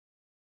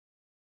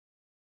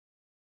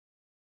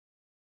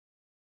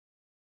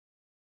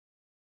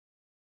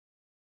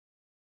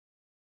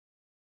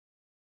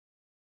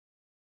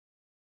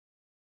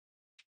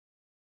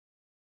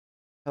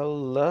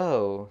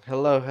Hello,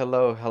 hello,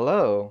 hello,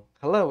 hello,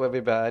 hello,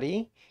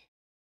 everybody.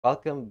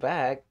 Welcome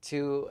back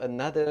to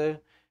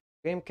another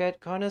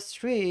CreamCatCorner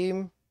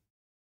stream.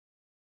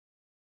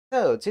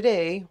 So,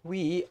 today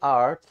we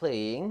are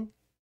playing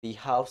The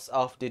House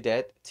of the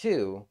Dead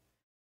 2,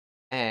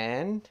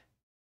 and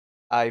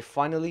I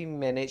finally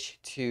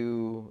managed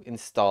to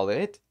install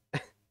it.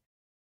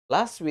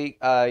 Last week,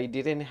 I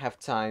didn't have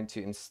time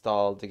to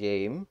install the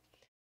game,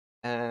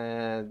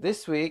 and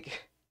this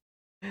week,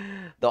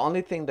 the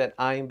only thing that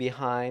I'm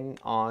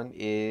behind on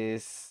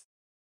is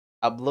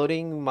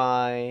uploading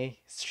my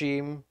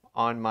stream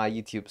on my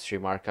YouTube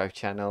stream archive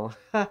channel.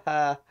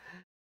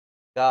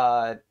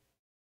 God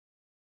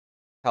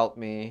help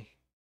me.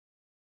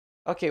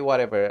 Okay,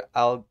 whatever.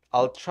 I'll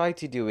try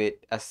to do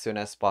it as soon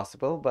as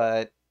possible,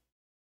 but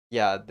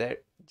yeah,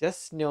 there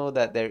just know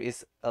that there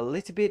is a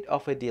little bit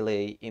of a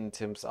delay in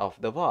terms of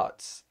the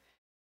bots.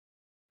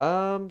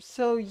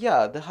 So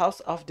yeah, The House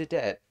of the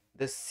Dead,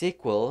 the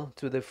sequel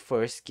to the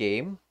first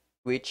game,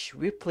 which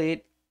we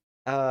played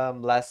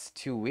last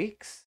 2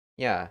 weeks.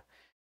 Yeah,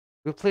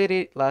 we played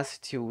it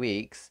last 2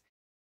 weeks.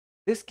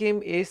 This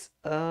game is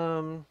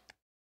so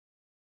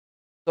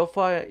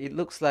far it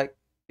looks like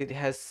it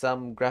has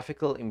some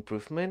graphical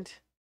improvement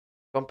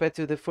compared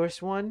to the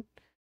first one.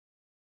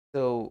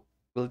 So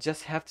we'll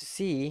just have to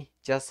see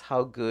just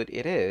how good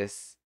it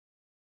is.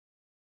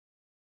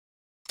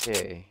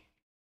 Okay.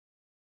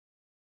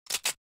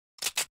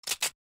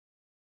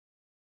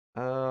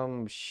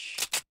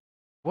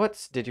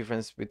 What's the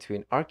difference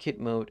between arcade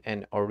mode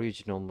and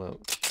original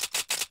mode?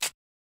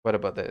 What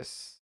about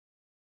this?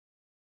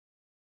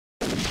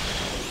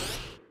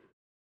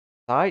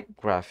 Side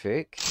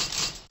graphic,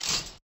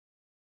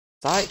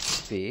 side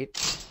speed,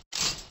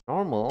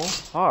 normal,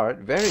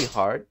 hard,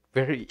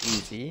 very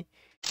easy.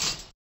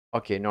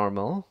 Okay,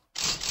 normal.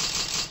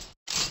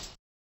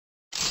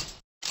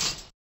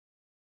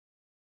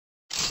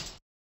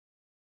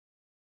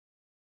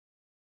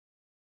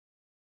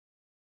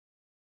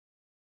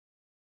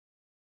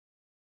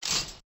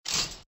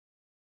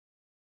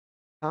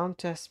 Sound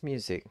test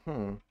music.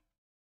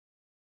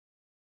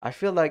 I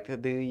feel like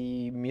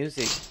the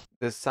music,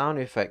 the sound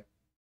effect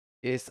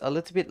is a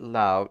little bit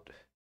loud.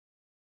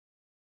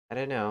 I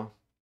don't know.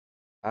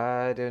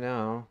 I don't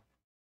know.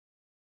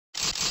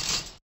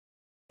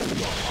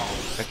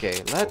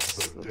 Okay,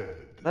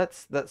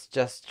 let's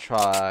just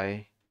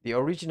try the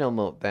original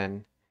mode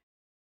then.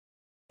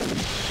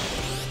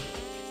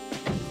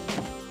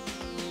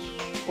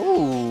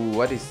 Oh,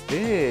 what is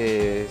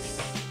this?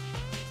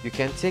 You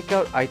can take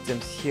out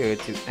items here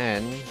to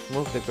N,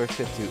 move the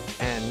cursor to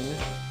N,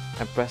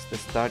 and press the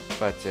start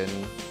button.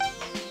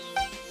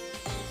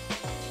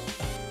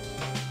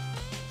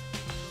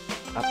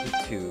 Up to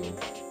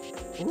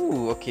 2.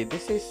 Ooh, okay,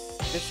 this is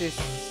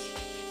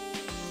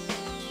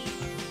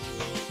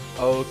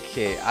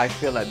okay. I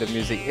feel like the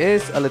music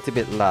is a little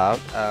bit loud.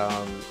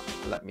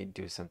 Let me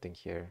do something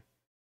here.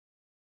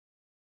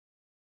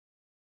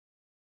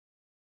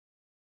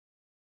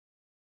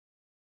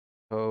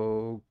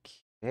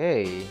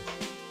 Okay.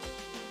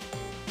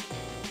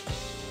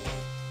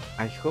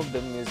 I hope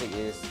the music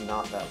is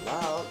not that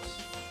loud.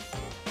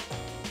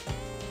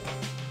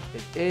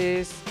 It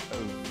is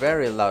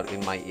very loud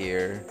in my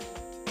ear.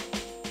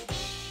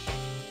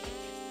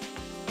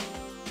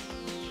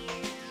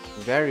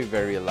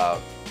 Very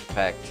loud, in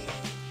fact.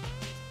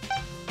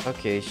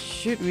 Okay,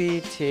 should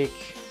we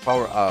take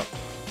power up?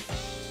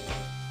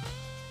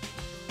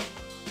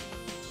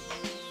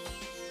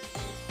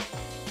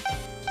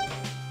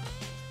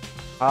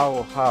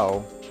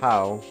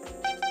 How?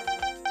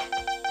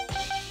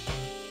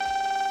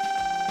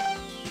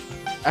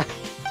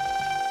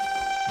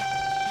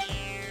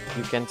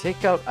 You can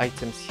take out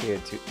items here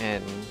to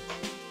N.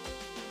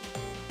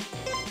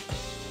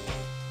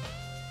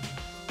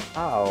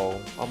 How?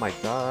 Oh my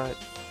god.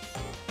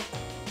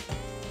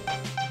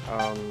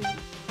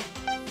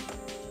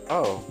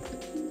 Oh.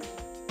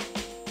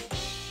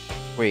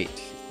 Wait.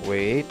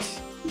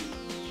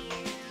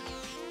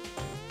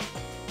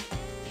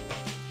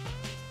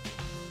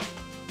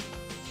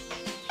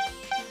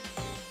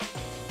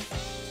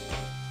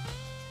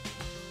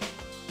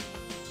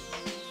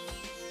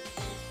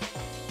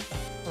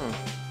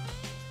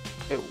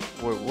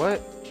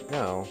 What?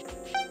 No.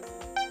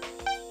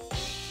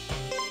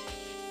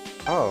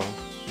 Oh.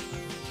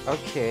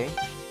 Okay.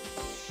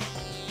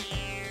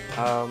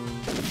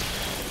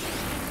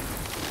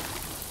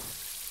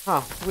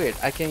 Weird.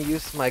 I can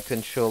use my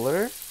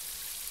controller.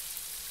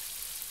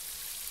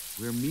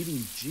 We're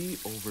meeting G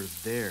over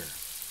there.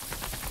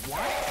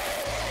 What?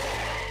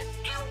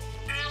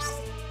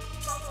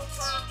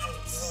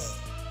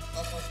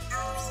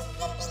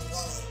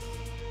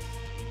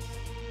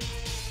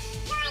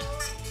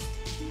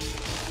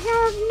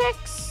 You're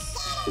next.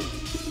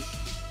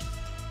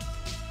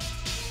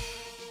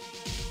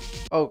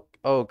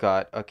 Oh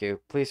god. Okay,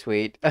 please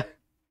wait.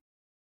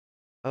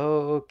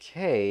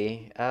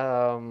 Okay.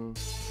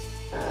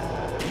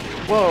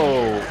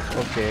 Whoa.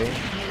 Okay.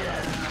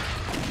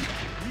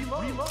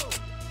 Reload.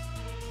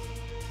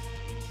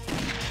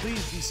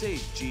 Please be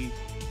safe, G.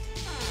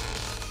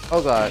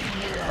 Oh god.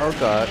 Oh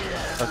god.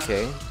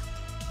 Okay.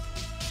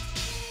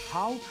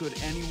 How could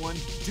anyone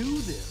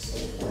do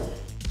this?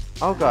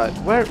 Oh god.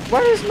 Where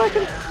is my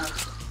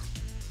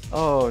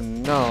Oh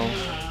no.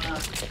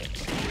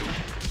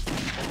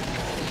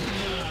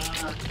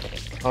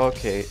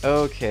 Okay,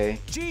 okay.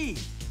 G!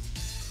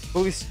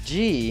 Who is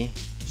G?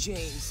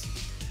 James,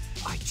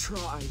 I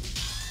tried.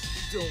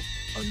 Don't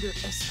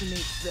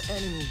underestimate the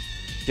enemy.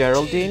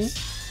 Geraldine? James,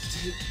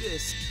 take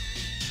this.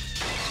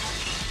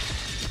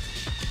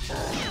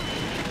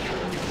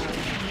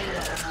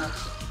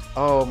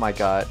 Oh my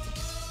god.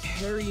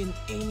 Harry and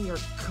Amy are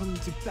coming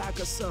to back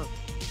us up.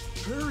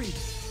 Hurry!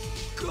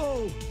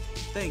 Go!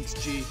 Thanks,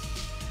 G.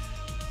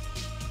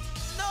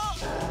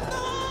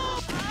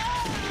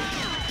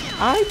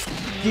 I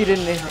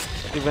didn't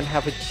even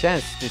have a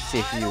chance to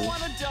save I don't you.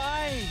 want to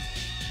die.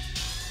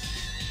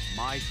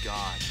 My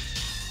God.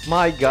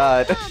 My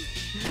god.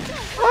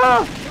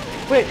 Ah!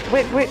 Wait,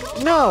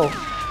 no!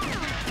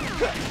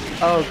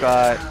 Oh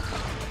god.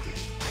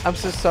 I'm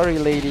so sorry,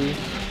 lady.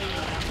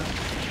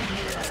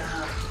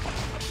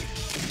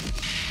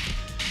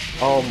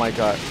 Oh my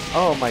god.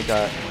 Oh my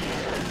god.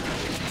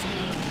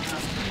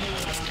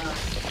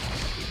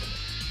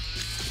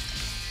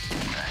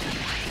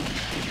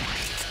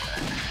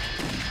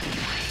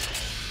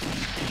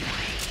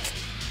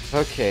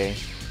 Okay.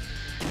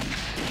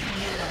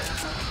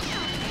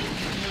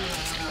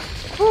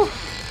 Whew.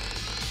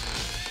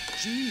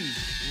 Gee,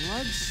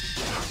 legs.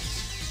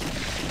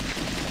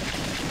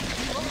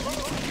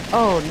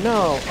 Oh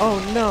no, oh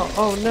no,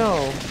 oh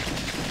no.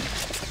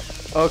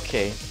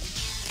 Okay.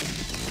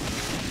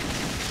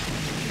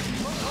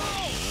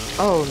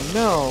 Oh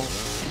no.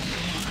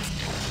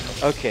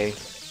 Okay.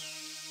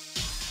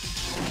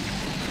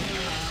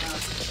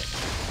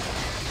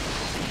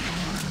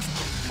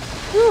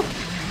 Whew.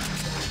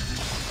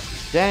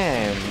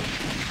 Damn.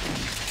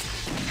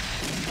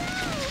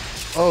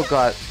 Oh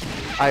god.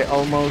 I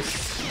almost...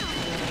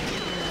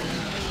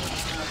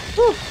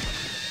 Whew.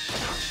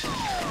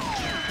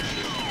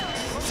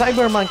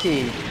 Cyber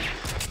Monkey!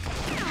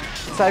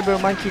 Cyber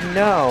Monkey,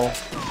 no!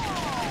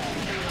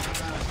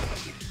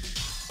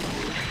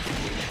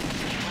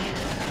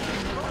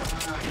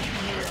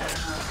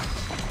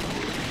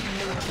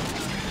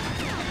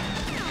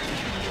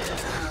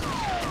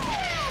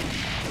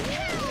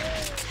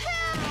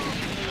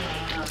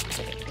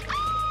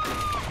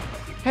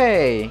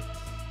 Hey!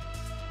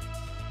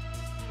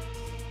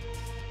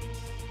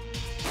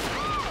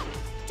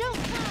 Don't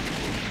come!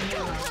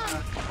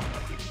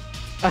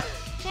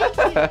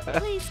 Thank you.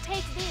 Please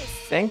take this.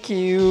 Thank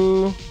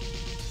you!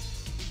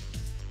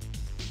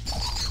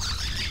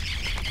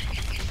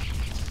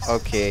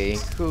 Okay,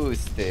 who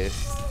is this?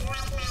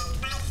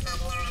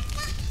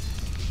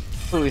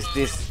 Who is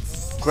this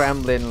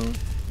gremlin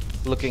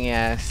looking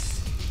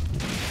ass?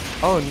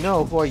 Oh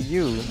no, who are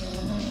you?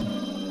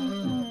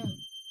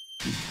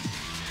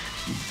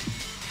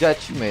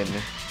 Judgment.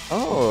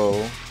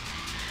 Oh,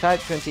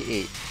 type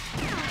 28.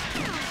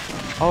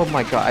 Oh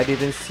my god, I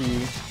didn't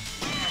see.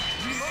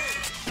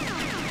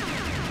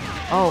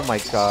 Oh my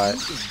god.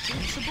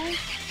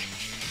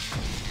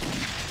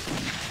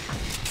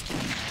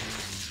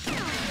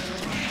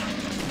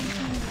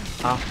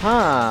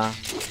 Aha.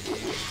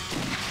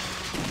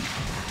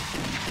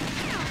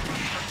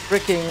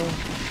 Freaking.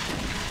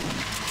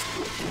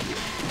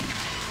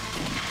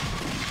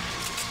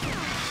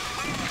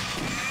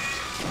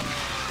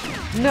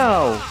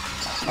 No!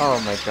 Oh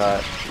my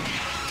god.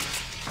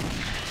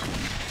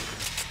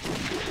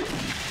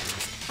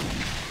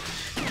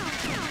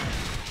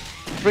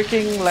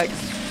 Freaking like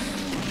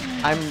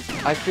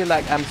I feel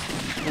like I'm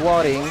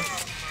swatting.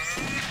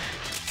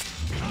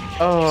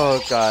 Oh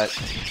god.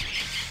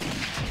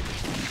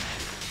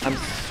 I'm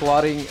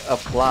swatting a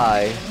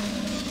fly.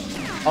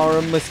 Or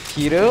a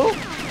mosquito?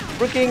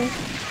 Freaking.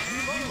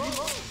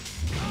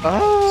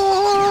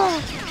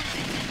 Ah!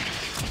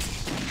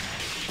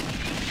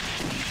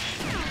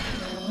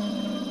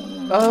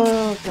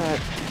 Oh god.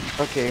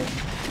 Okay.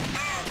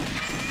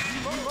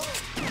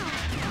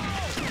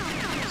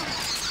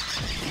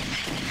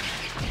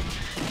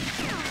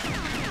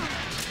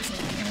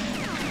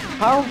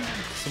 How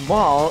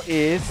small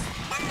is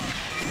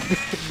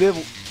the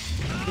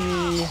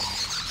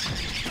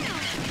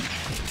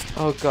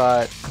oh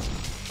god.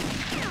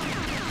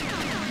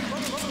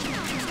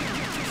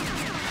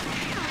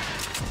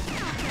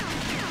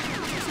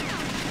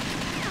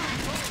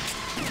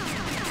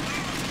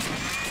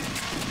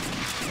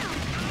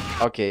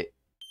 Okay.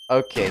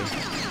 Okay.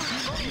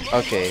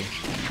 Okay.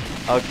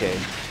 Okay.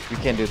 We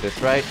can do this,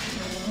 right?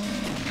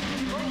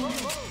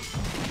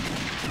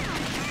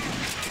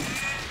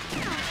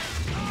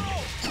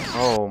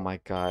 Oh my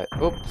god.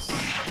 Oops.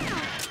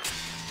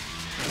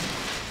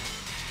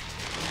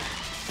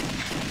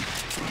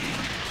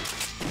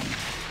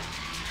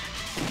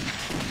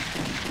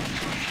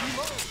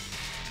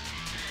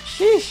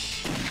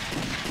 Sheesh.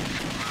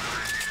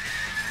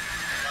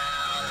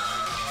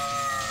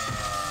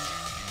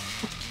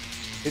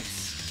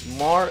 It's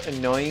more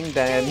annoying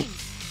than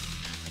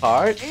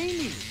hard.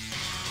 Amy!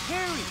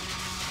 Harry!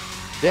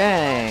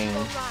 Dang.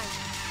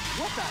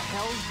 What the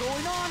hell is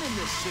going on in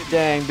this city?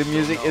 Dang, the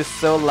music is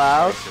so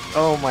loud.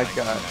 Oh my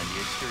god.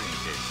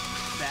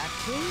 That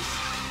case?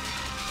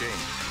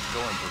 James,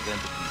 go and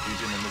prevent the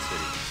confusion in the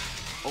city.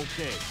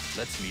 Okay.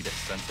 Let's meet at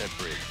Sunset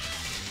Bridge.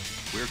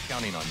 We're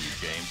counting on you,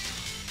 James.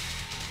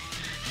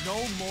 No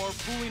more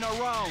fooling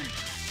around.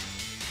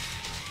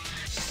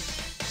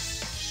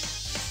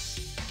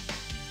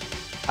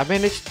 I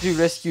managed to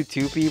rescue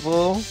 2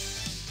 people.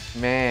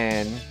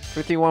 Man,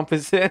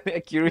 51%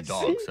 accuracy.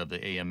 Dogs of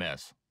the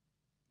AMS.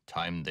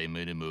 Time they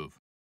made a move.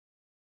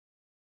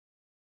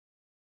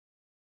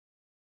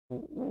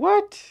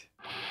 What?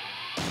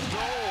 No,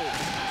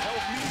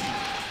 help me.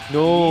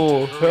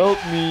 No, help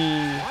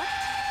me.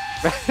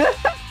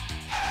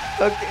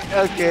 Okay,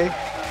 okay.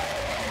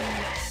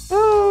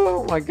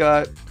 Oh my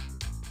god.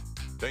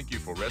 Thank you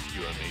for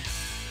rescuing me.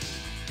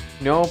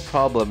 No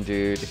problem,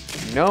 dude.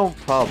 No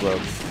problem.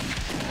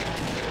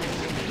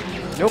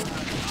 Nope.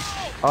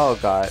 Oh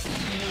god.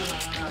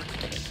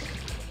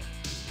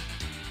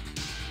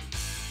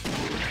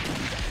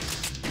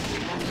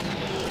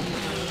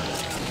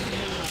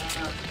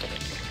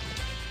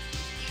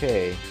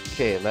 Okay,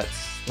 okay,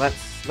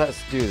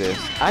 let's do this.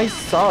 I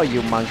saw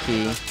you,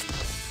 monkey.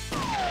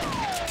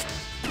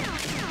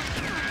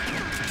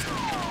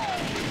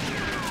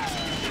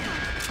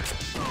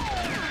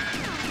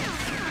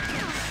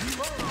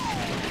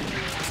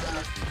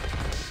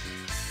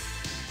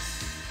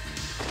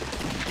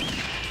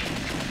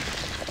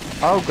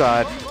 Oh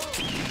god.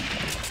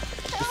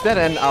 Is that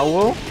an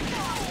owl?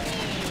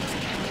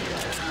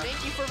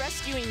 Thank you for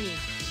rescuing me.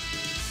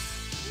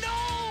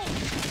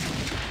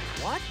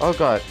 What? Oh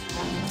god.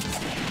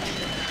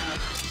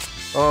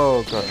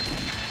 Oh god.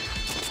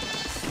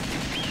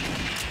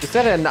 Is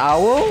that an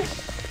owl?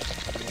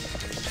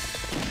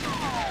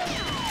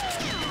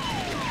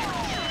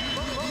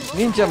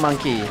 Ninja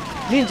monkey.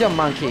 Ninja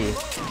monkey.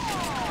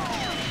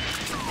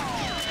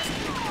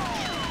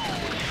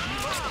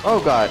 Oh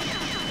god.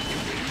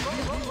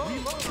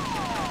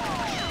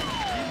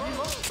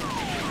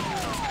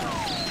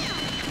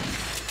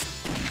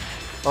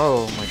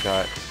 Oh my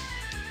god.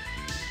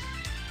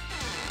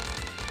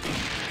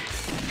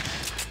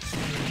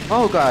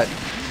 Oh god.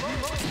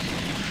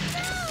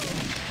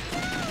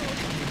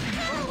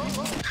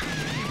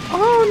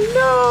 Oh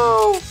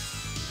no!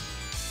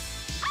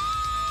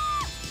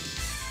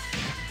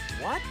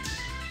 What?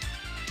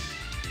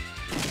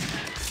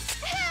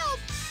 Help!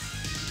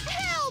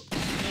 Help!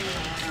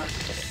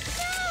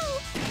 No!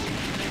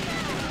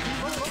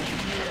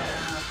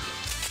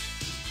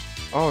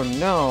 Oh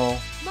no.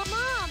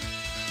 Mom!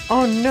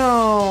 Oh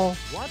no!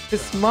 What?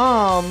 It's the-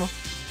 mom!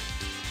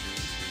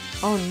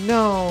 Oh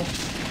no!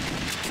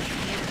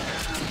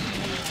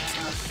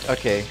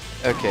 Okay,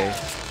 okay.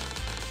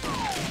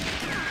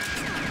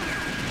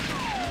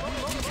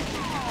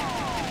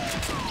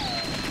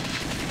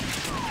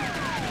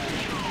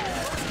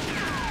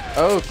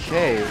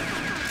 Okay.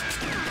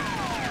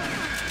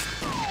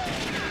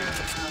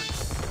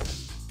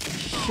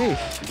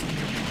 Sheesh.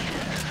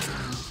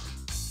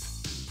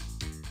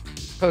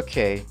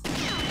 Okay.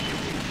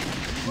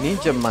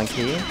 Ninja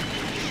monkey.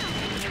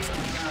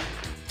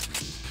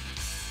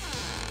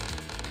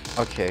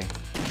 Okay.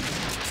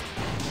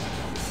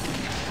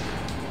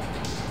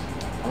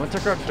 I want to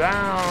go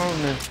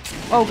down.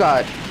 Oh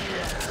god.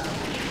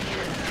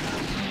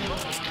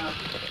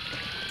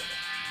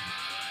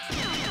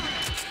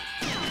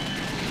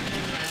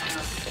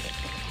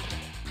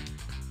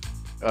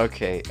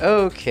 Okay,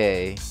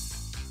 okay.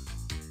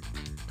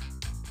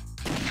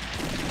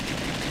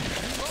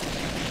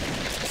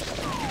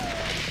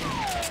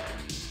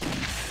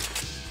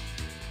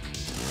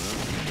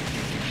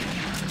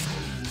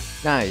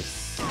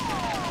 Nice.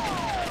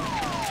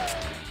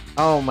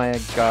 Oh my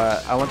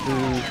god, I want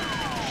to...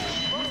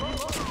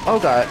 Oh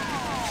god.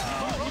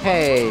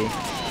 Hey.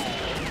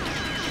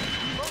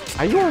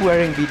 Are you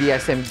wearing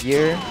BDSM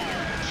gear?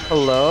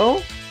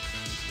 Hello?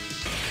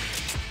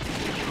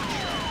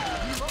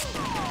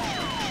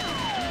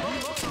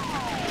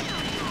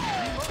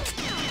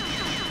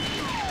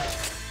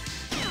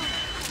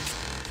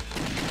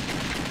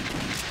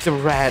 The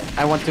rat.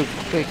 I want to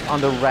click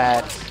on the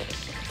rat.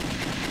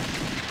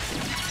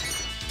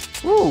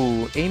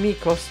 Ooh, Amy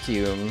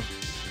costume.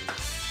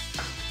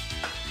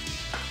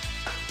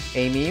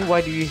 Amy,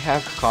 why do you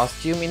have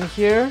costume in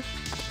here?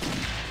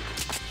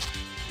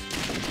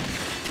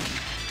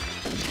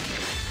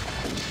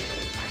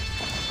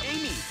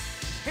 Amy!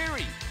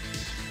 Harry!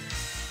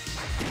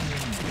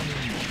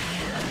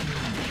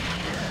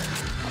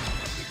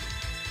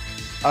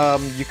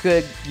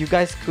 You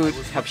guys could I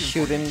was have looking for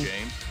shoot you, him.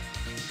 James.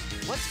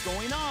 What's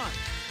going on?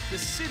 The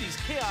city's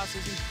chaos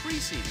is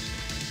increasing.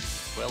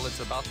 Well, it's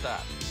about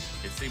that.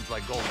 It seems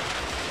like gold.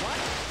 What?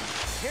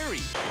 Harry,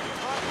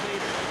 talk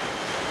later.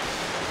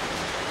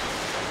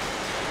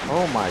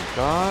 Oh my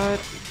god.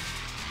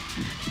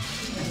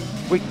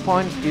 Weak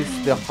point is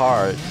the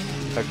heart.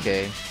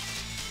 Okay.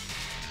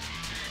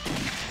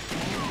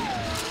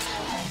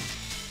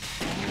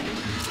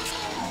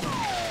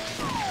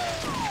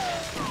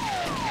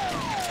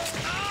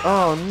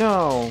 Oh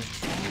no!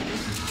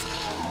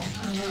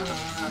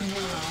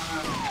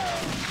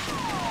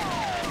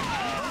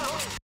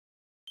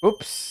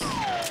 Oops!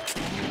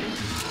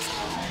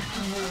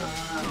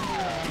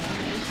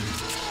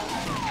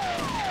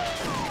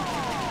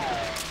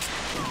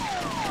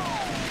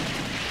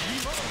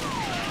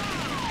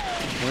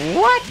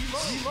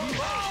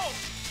 What?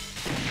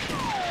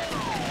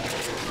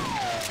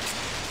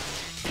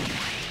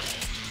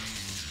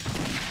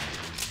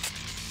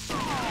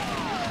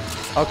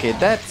 Okay,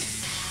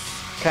 that's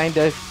kind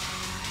of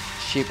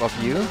cheap of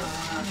you.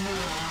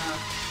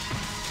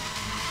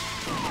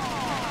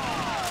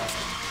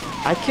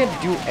 I can't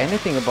do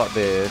anything about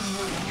this.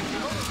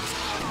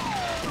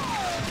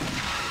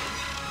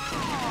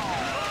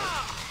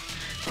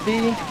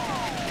 See?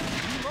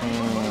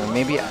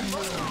 Maybe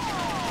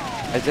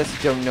I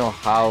just don't know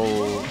how.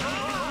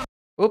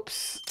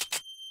 Oops.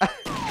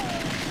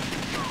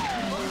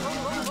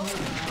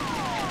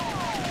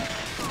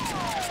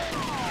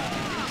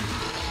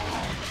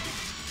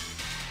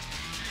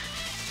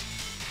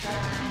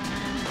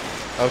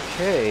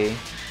 Okay.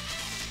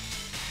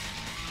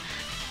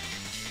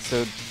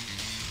 So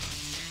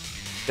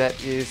that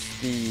is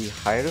the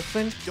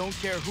Hierophant? Don't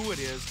care who it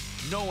is,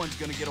 no one's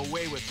gonna get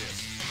away with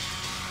this.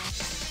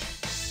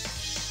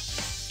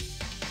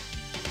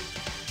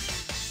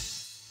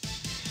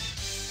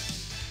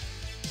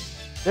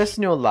 There's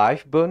no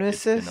life It's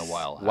bonuses? been a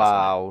while, hasn't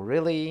Wow,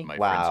 really? My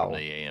friends from Wow.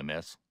 the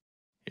AMS.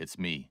 It's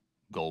me,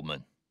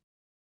 Goldman.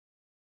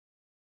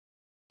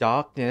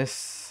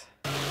 Darkness.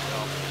 Well, I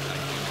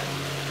came back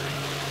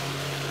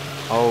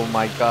to Oh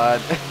my god.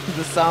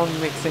 The sound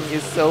mixing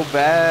is so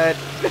bad.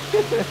 head one of the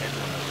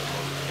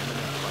most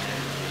eminent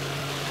financiers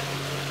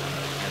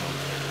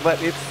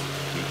But it's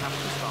We have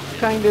to stop him.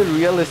 kind of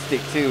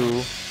realistic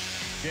too.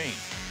 Jane,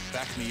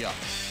 back me up.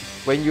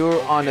 When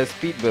you're on a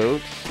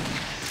speedboat,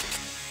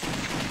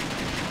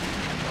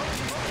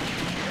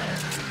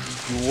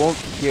 you won't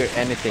hear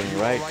anything,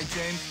 You right? all right,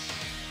 James?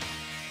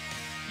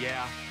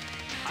 Yeah,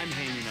 I'm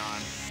hanging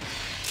on.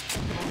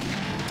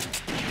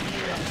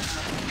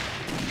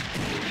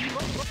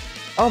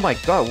 Oh my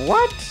god,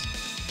 what?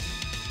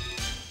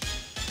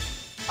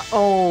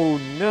 Oh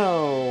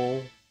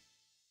no.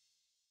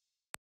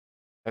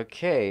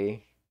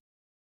 Okay.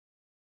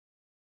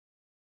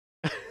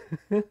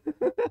 The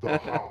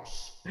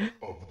House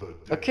of the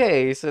Dead.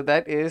 Okay, so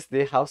that is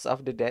the House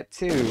of the Dead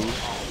 2.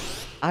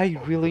 I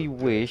really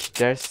wish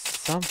there's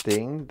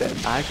something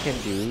that I can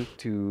do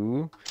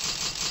to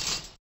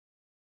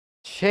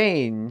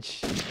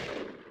change.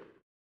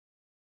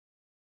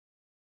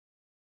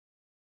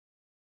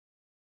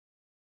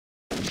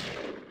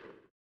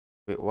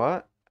 Wait,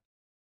 what?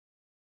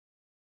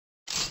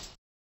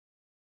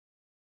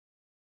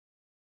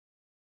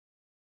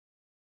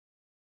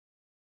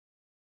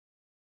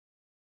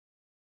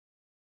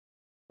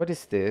 What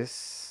is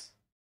this?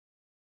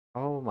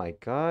 Oh my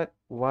god,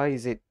 why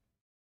is it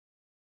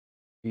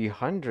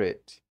 300?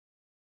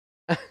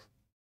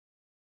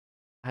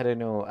 I don't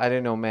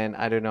know, man.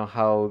 I don't know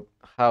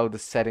how the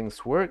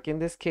settings work in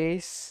this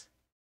case.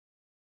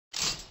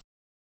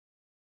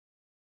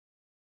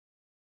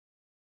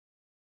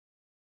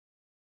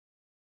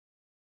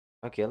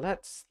 Okay,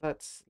 let's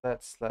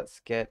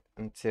get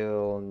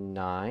until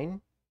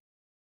 9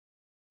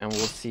 and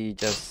we'll see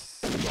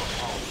just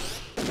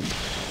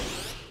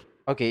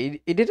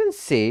okay, it didn't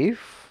save.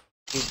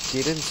 It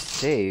didn't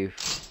save.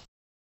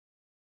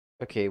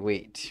 Okay,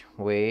 wait.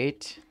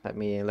 Let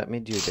me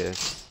do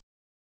this.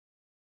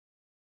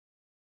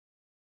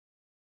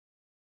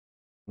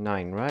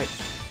 9, right?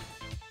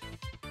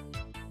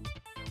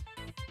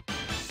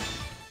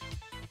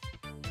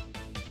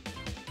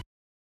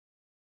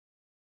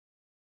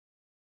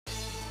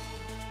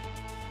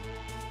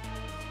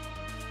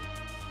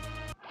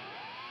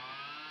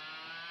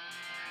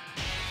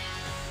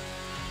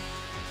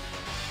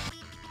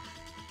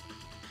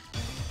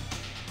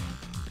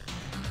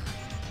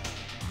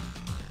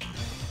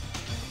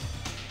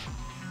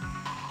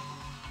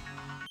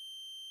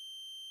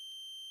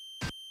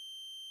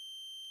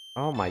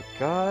 Oh my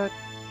god.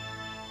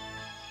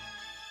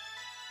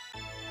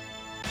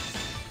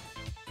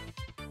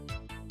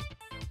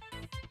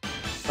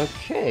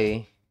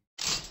 Okay.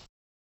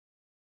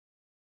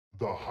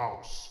 The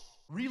House.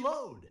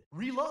 Reload!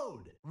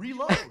 Reload!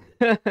 Reload!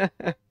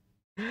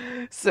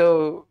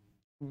 So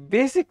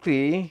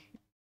basically,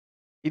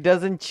 it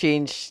doesn't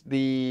change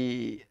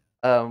the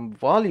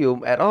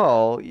volume at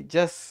all. It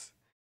just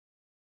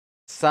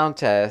sound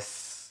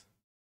tests.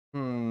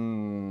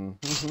 Hmm.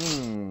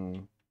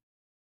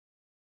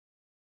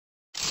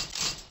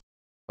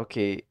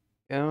 Okay.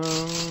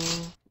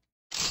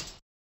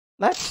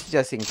 Let's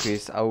just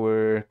increase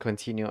our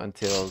continue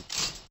until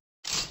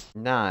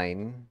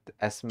 9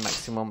 as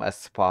maximum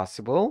as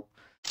possible.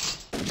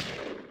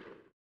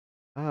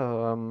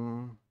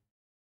 Um.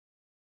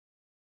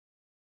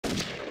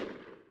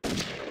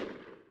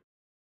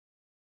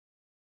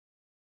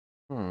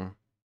 Hmm.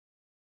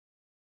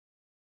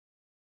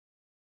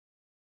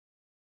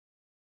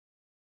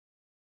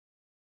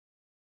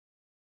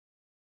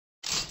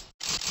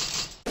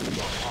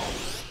 The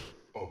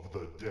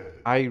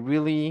I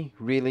really,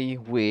 really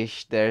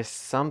wish there's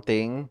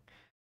something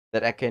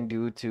that I can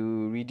do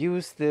to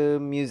reduce the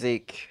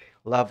music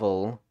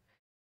level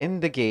in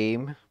the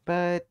game,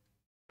 but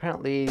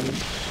apparently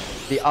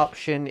the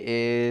option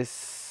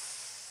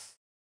is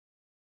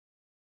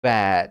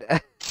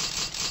bad.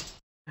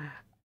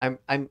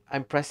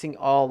 I'm pressing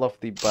all of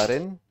the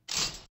button.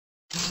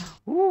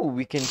 Ooh,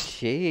 we can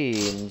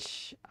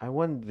change. I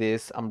want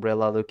this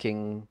umbrella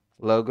looking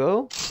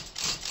logo.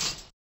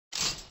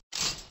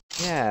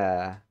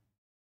 Yeah.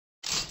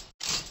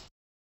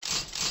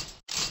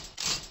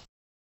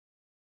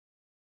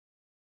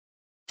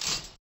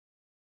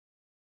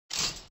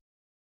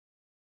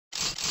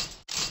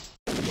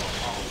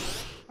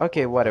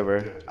 Okay,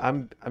 whatever.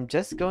 I'm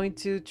just going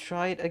to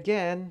try it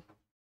again.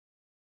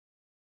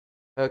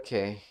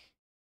 Okay.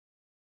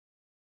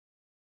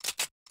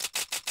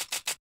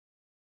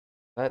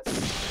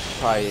 Let's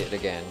try it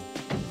again.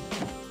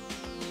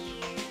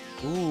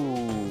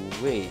 Ooh,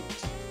 wait.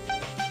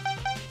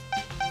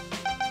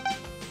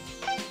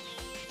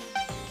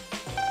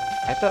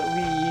 I thought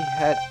we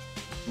had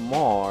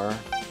more.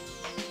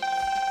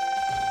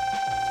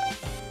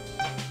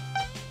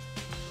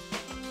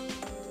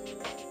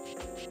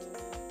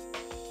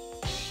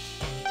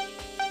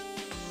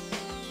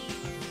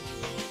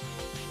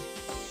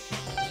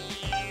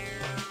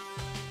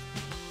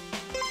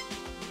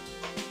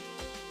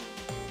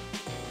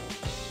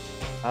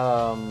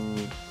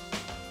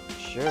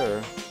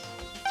 Sure.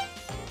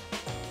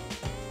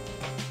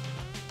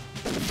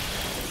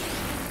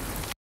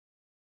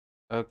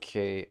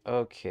 Okay,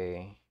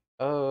 okay,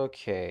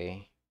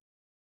 okay.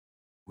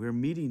 We're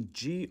meeting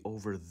G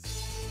over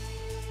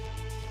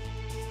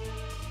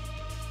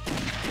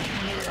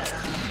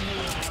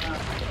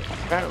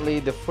Apparently,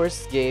 the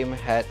first game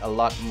had a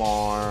lot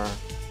more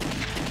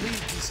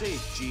Please be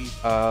safe, G.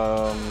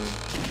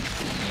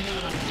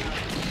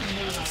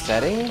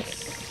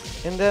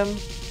 settings in them.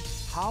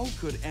 How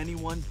could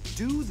anyone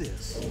do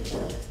this?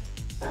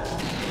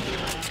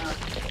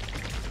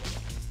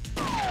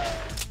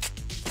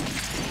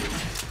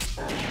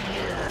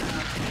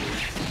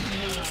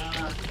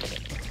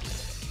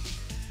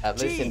 At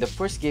least in the Gee.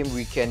 first game,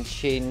 we can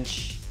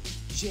change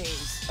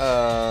James,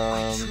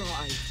 I um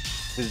tried.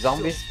 the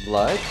zombies'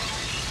 blood.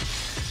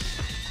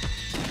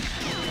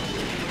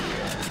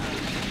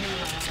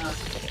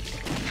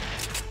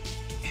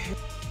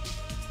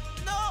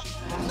 No!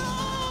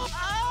 No!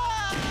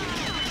 Ah!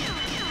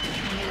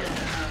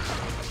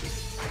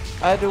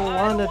 I don't I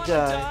wanna don't wanna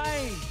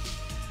die.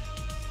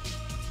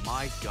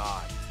 My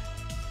God.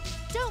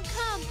 Don't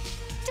come!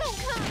 Don't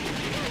come!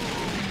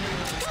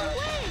 Go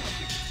away!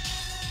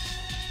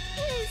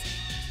 Please,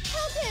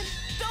 help him!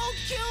 Don't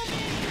kill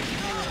me!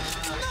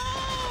 No!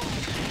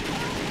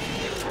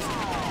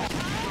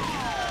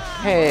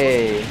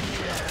 Hey.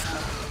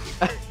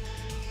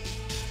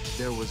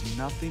 There was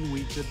nothing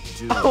we could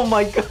do. Oh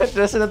my god,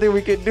 there's nothing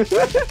we can do.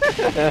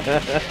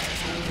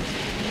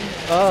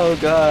 Oh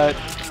god.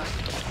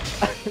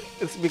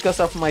 It's because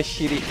of my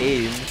shitty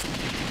aim.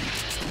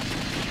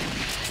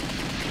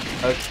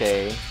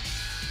 Okay.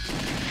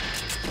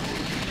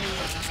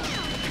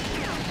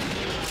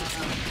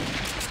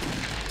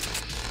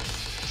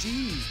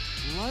 Gee,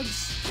 blood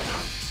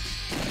spots.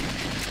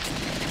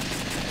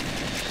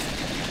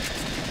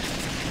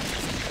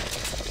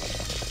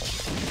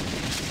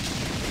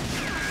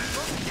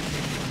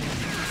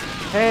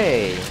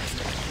 Hey.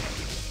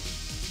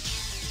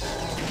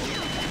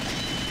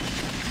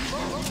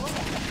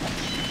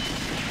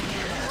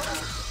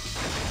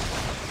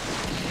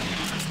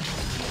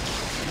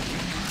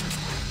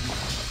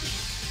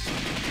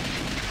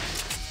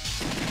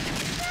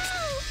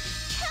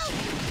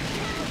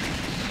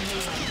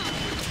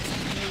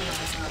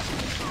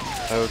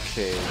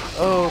 Okay.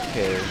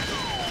 Okay.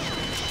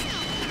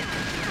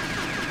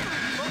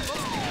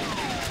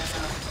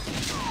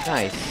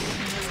 Nice.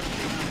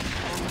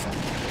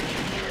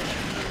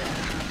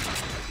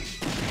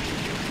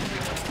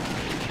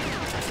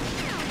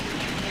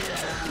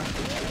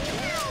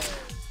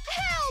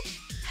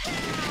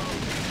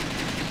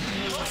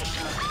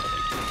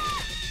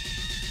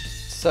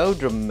 So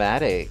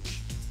dramatic.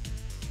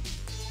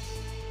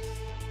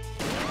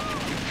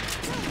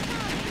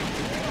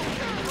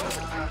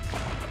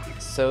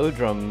 So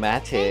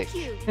dramatic.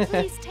 Thank you.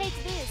 Please take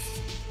this.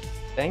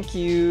 Thank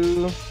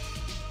you.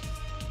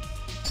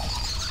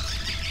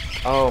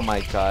 Oh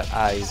my god,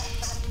 I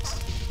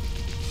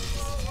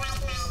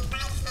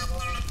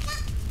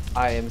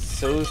am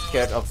so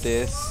scared of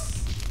this.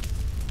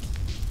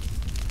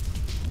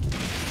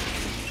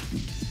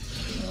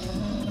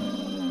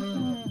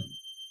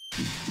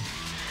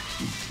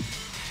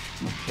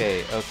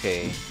 Okay,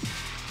 okay.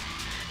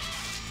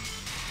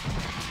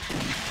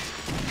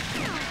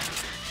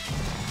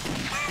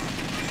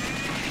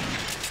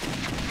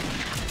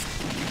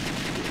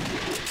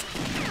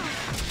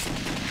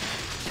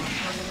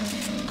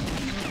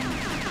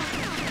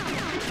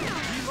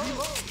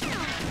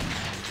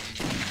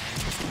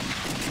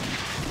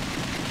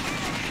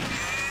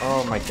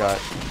 Oh my god.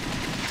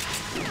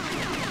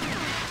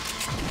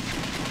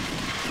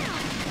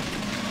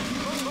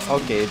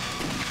 Okay.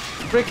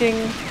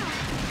 Freaking.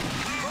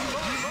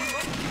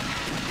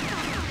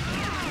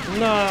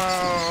 No.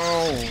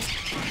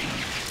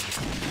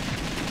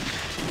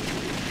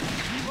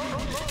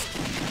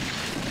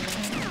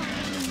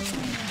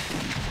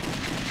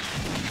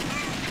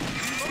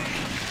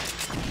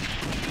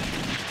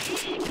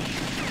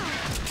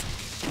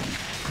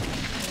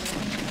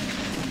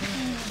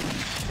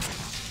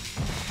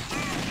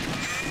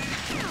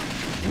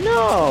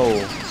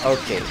 No.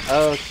 Okay.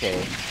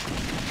 Okay.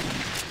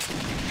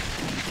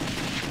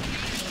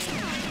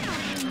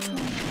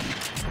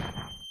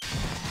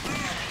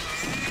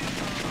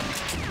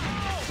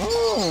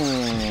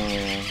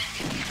 Hmm.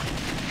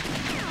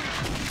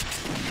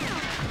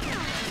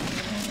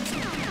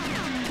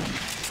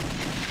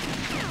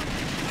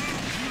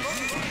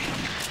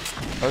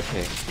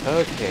 Okay,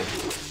 okay,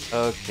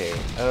 okay,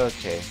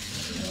 okay.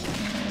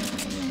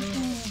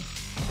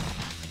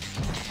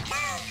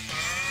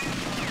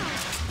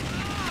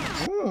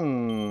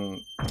 Hmm.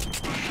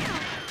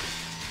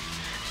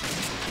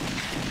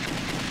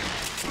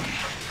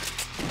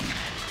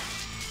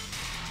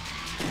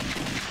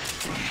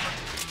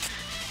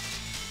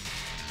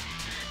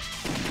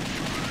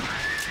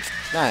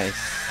 Nice.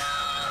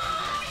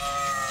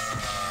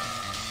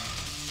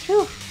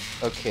 Phew.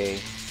 Okay.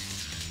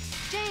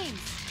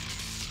 James,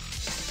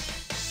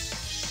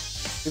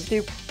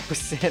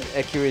 50%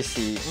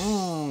 accuracy.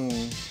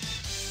 Hmm.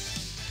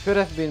 Could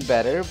have been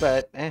better,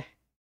 but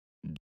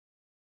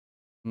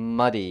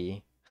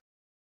muddy.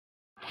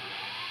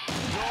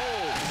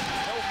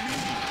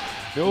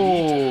 We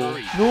need to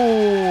hurry.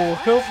 No,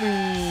 help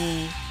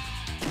me.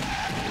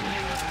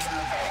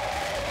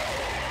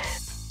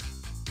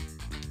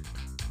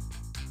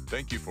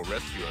 Thank you for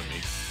rescuing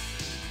me.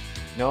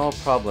 No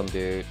problem,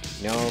 dude.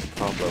 No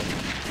problem.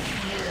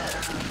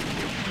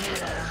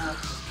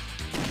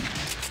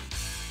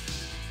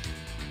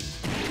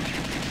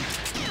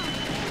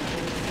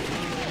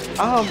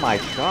 Oh my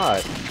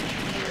god.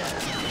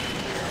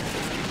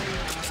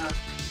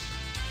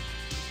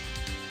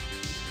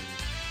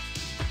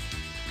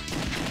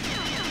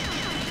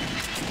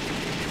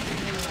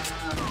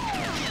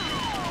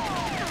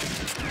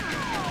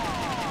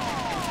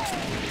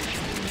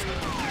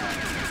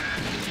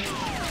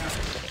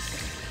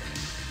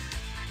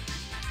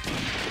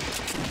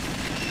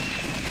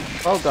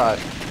 Oh god.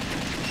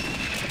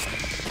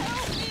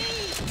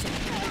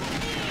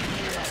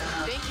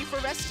 Thank you for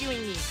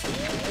rescuing me.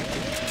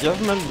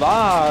 Give me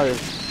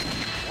life.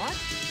 What?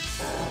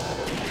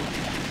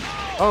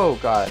 Oh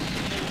god.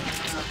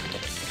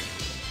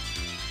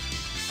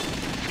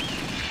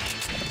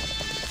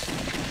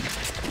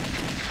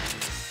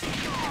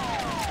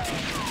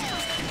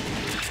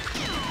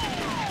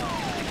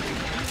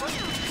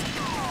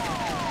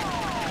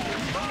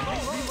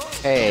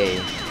 Hey.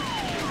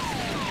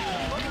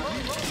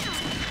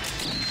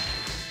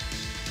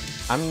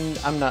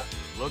 I'm not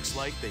Looks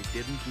like they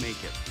didn't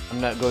make it. I'm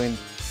not going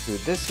through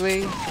this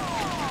way.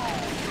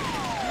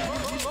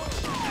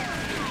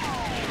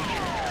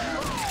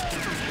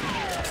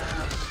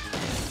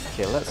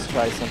 Okay, let's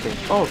try something.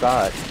 Oh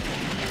god.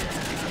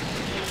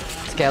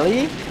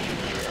 Skelly?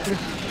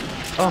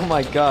 Oh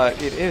my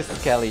god, it is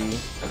Skelly.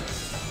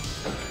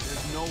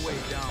 There's no way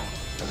down.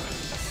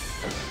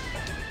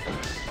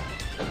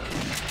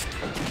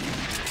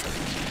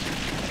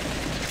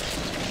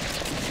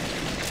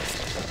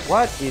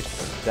 What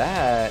is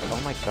that?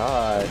 Oh my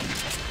god.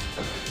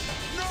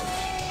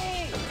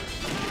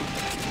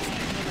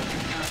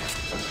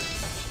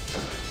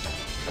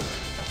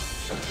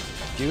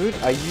 Dude,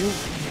 are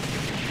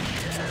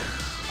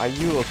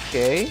you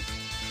okay?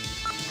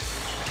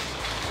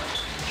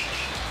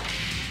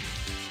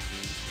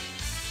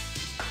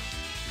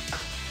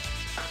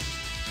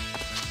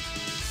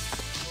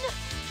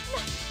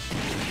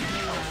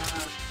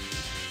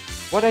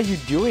 What are you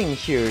doing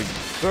here,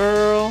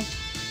 girl?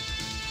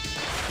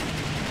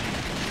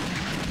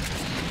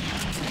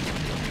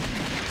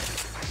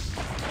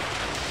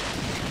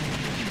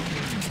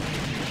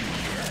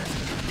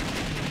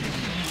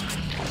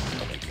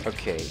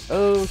 Okay,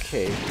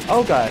 okay.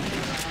 Oh god.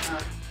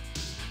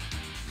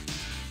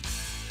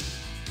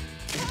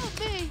 help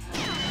me!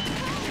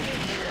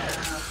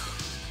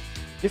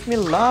 Give me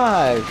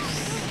lives.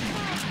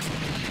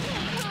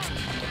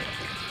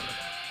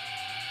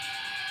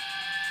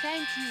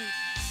 Thank you.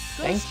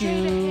 Go Thank straight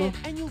you. ahead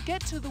and you'll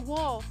get to the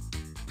wall.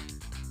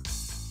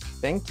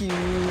 Thank you.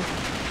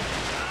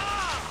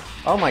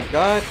 Oh my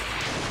god.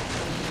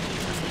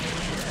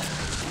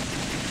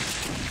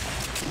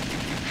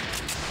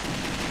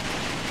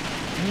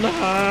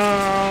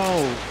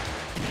 No!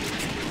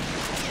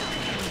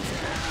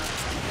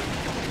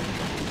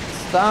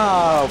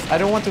 Stop! I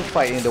don't want to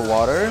fight in the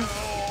water.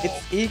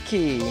 It's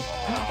icky.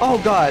 Oh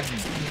god.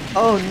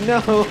 Oh no!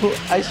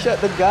 I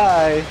shot the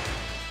guy.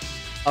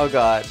 Oh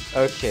god.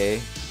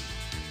 Okay.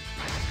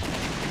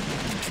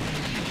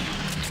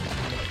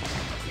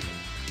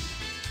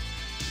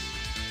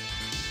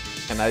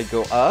 Can I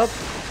go up?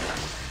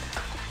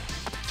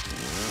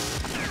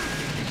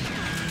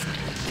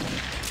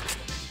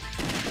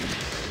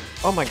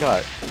 Oh my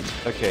god.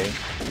 Okay.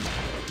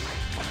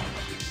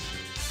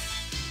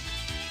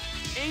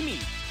 Amy!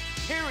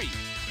 Harry!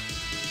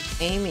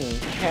 Amy,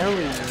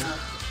 Harry.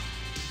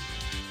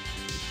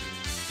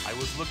 I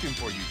was looking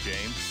for you,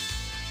 James.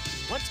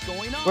 What's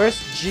going on? Where's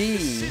G?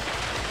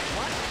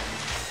 What?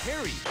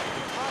 Harry,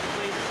 we'll talk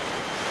later.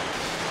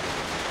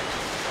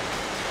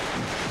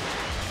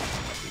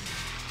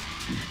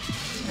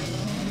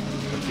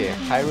 Okay,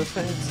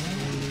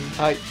 Hierophant,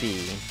 type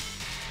B.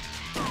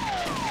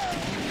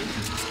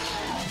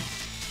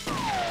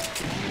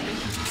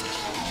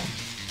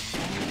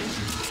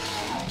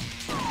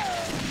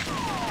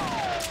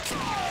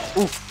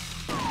 Oof.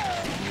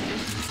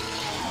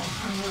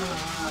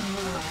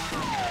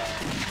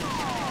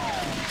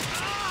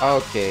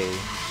 Okay.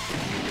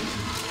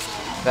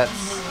 That's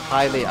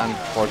highly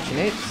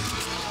unfortunate.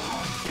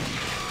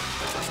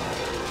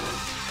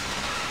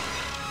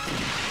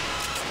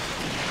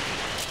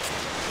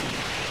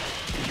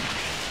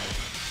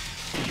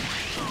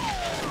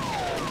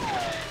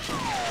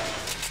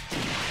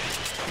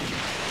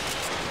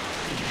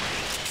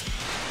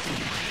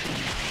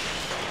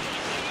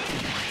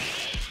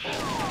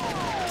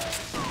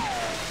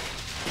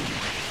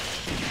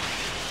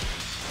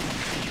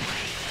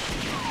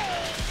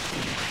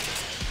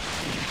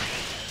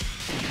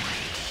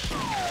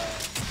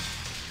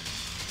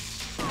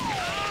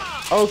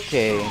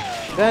 Okay,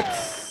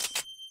 that's...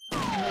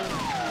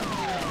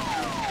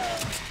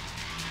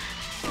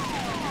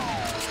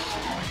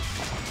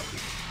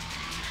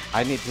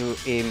 I need to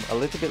aim a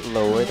little bit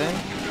lower then.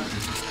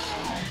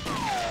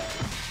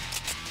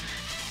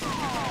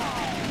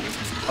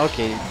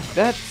 Okay,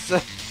 that's...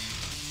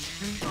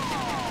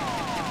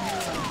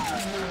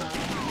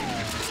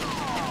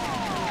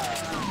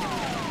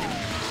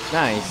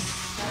 nice.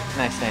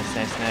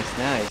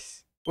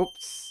 Nice.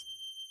 Oops.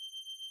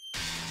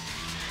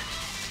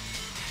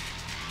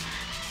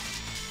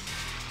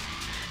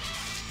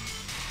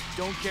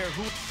 Don't care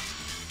who.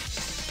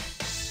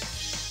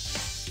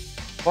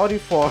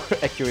 44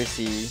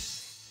 accuracy.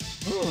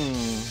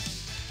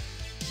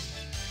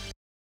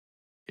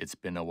 It's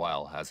been a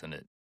while, hasn't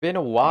it? Been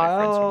a My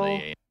friends from while.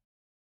 the A.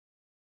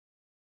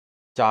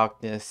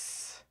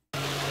 Darkness.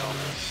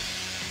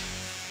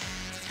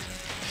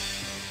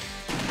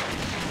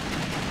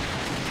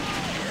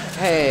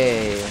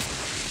 Hey.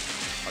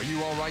 Are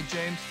you all right,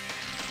 James?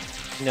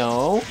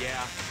 No.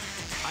 Yeah,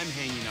 I'm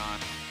hanging on.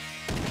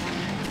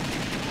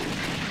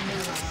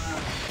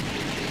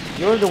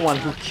 You're the one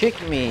who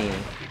kicked me.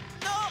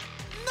 No!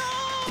 No!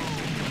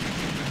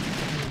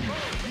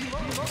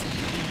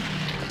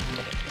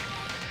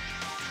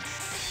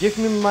 Give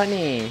me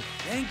money.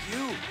 Thank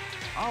you.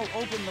 I'll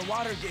open the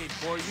water gate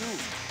for you.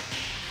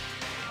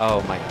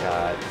 Oh my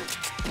god.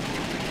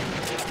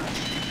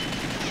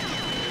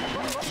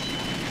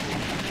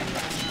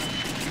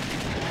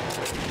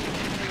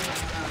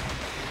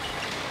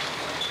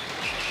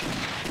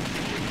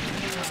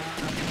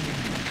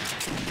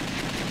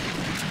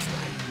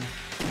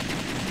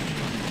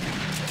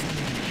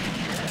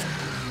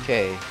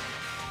 Okay.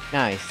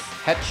 Nice.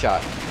 Headshot.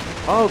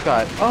 Oh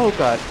god. Oh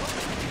god.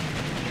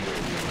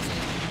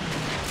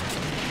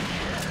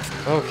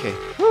 Okay.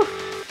 Whew.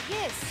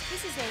 Yes,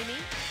 this is Amy.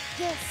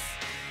 Yes,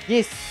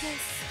 Yes. yes.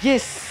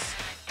 Yes.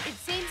 It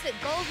seems that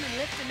Goldman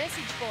left a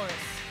message for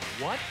us.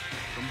 What?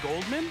 From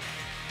Goldman?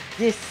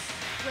 Yes.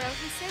 Well,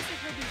 he says that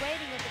he'll be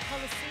waiting at the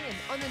Colosseum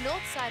on the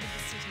north side of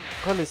the city.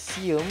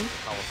 Colosseum.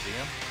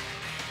 Coliseum?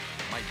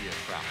 Might be a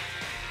trap.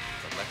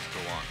 But let's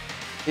go on.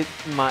 It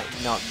might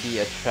not be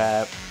a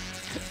trap.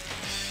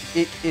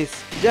 It is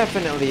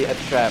definitely a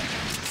trap.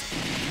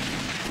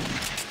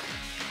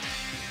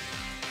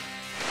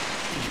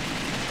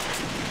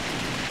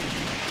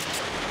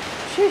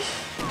 Sheesh.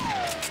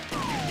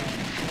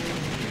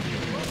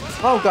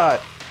 Oh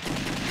god.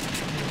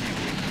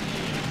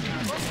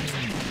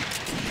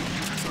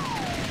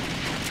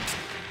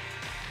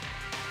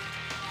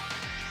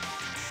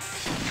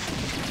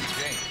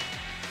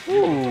 James,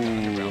 Ooh.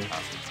 underground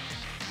passage.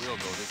 We'll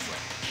go this way.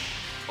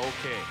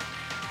 Okay.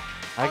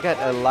 I got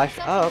a I'll call you life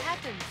if up.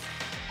 something happens.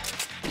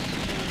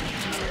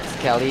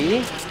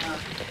 Kelly.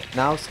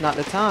 Now's not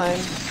the time.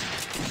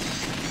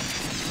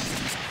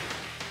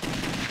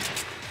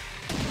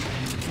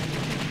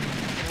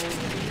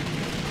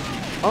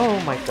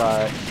 Oh my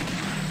god.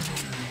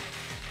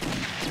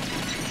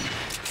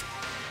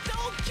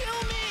 Don't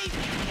kill me!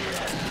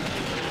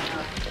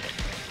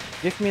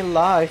 Give me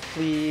life,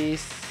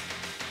 please.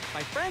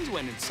 My friends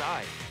went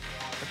inside,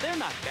 but they're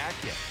not back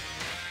yet.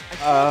 I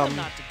told them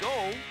not to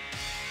go.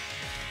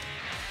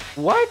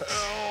 What?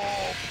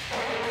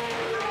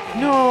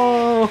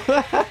 No!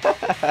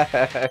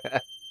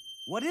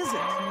 What is it?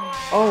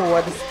 Oh,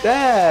 what is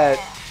that?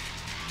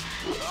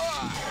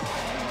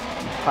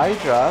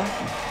 Hydra?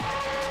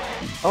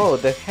 Oh,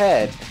 the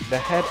head. The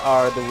head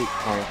are the weak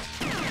points.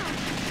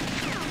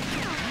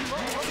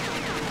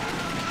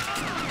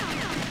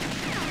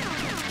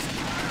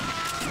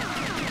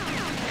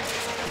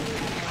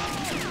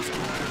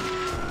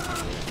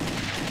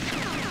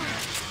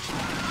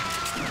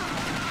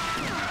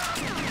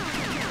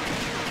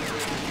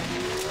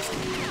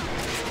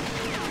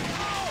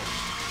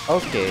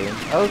 Okay,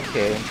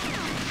 okay.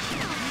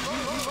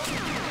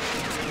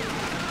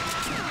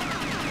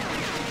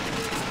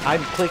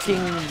 I'm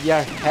clicking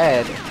your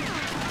head.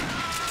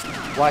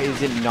 Why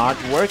is it not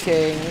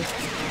working?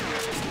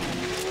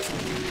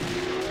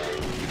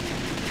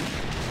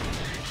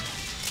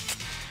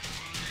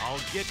 I'll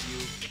get you.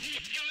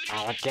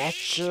 I'll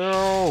get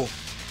you.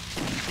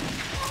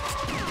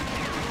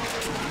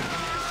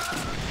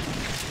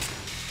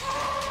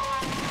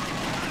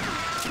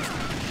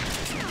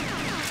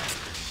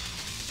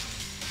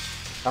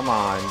 Come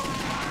on,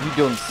 you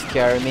don't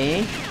scare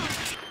me.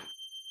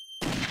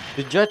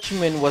 The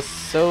judgment was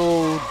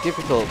so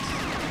difficult.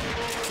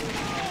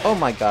 Oh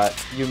my god,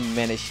 you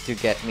managed to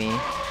get me.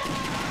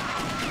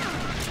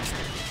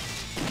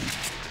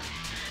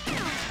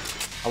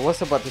 I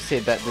was about to say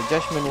that the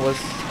judgment was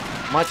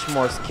much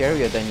more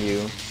scarier than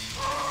you.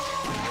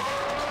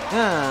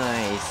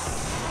 Nice.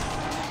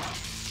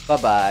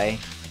 Bye-bye.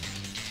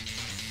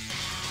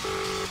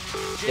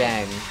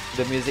 Dang,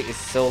 the music is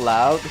so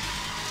loud.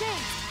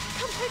 James,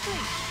 come quickly.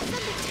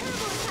 Something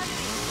terrible is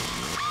happening.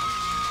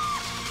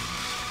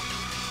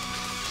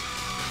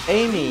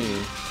 Amy,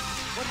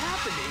 What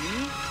happened,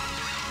 Amy?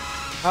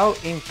 how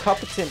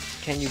incompetent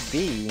can you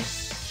be?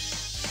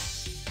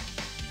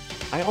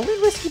 I only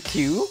rescued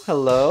you.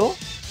 Hello?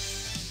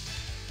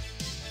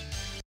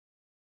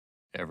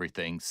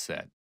 Everything's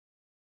set.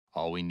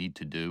 All we need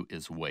to do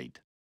is wait.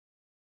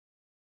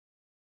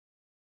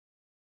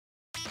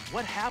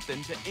 What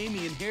happened to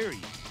Amy and Harry?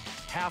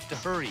 Have to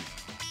hurry.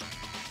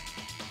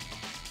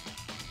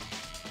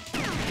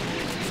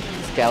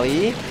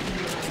 Skelly?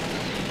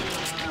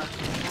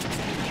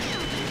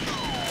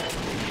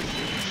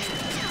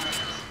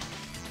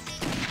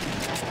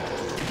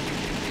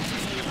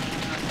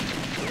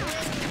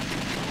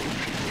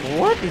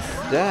 What is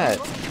that?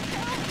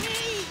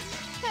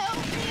 Help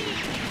me!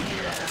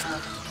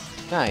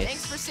 Nice.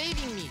 Thanks for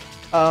saving me.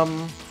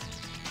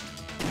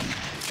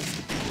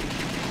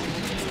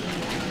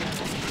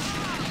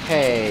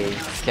 Hey,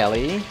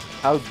 Skelly.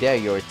 How dare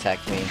you attack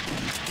me?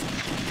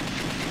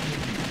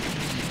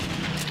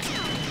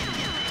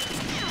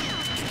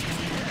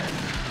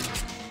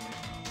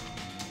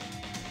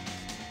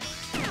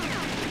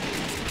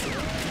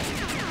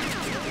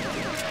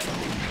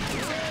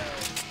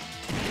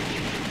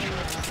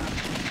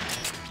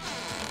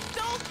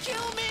 Don't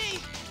kill me!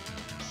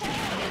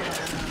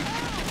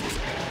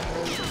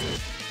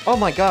 Oh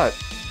my god.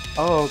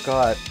 Oh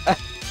god.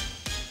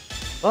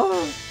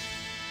 Oh.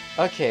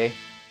 Okay.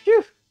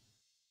 Phew.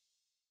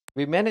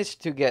 We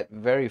managed to get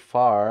very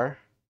far.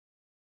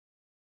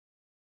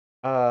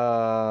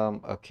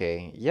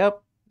 Okay.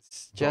 Yep.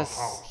 It's The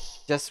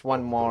house just one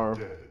of the more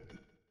dead.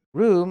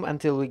 room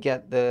until we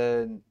get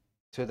to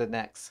the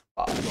next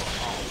boss. The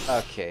house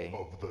Okay.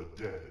 of the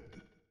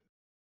dead.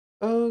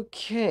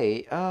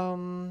 Okay.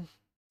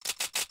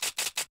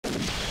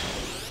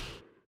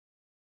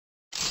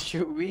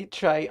 Should we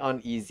try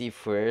on easy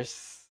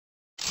first?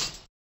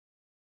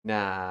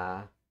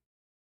 Nah.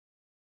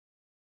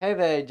 Hey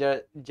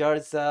there,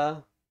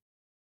 Jarza.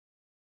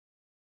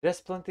 There's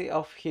plenty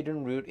of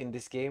hidden route in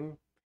this game.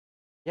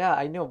 Yeah,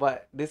 I know,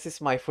 but this is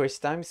my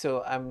first time,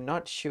 so I'm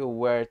not sure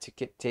where to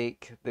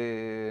take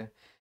the...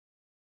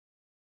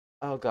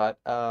 Oh god,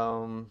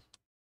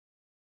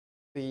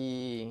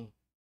 the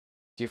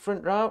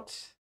different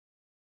route.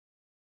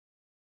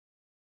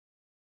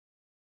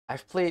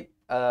 I've played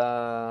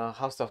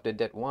House of the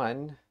Dead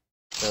 1,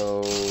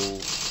 so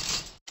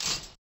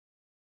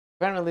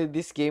apparently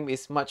this game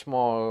is much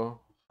more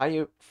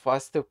higher,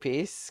 faster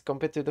pace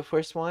compared to the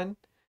first one.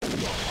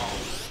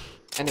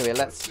 Anyway,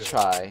 let's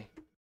try.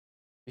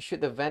 You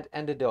shoot the vent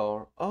and the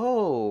door.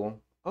 Oh,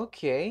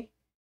 okay.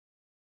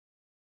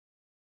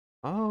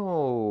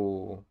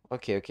 Oh,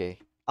 okay.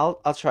 I'll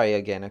try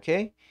again,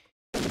 okay?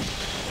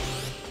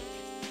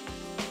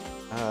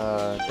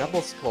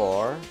 Double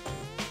score.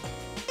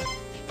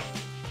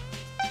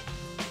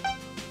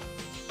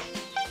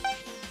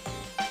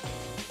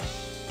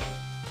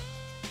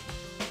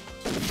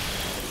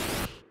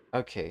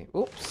 Okay,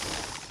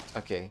 oops.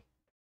 Okay.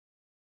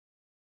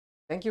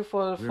 Thank you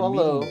for the We're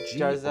follow, meeting G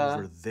Jarza.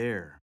 over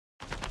there.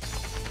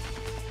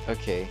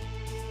 Okay,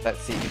 let's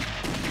see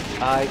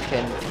if I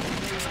can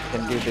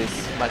do this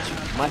much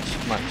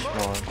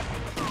more.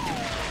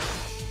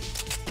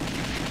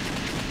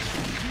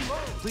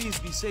 Please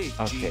be safe,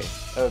 Okay, G.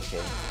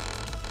 okay.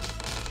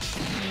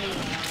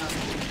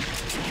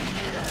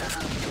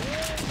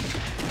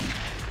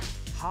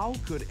 How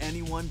could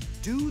anyone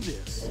do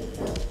this?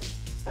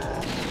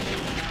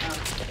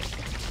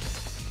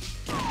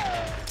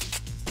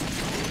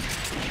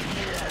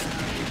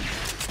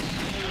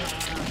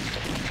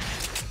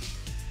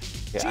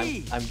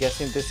 Okay, Gee. I'm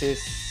guessing this is...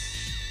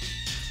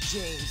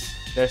 James,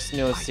 There's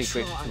no I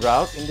secret tried.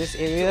 route in this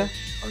area.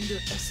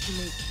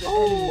 underestimate the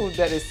Oh, enemy.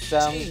 that is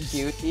some James,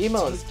 cute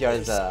emotes,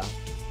 take this. Jarza.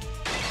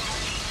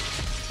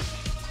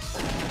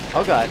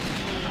 Oh god,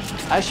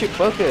 I should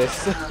focus.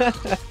 No!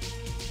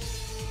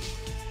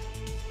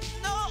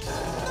 No!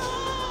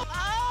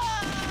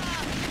 Ah!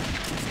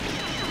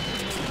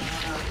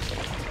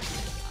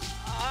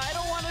 I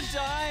don't want to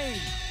die.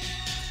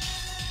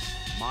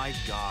 My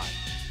God.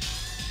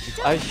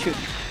 I should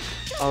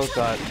Oh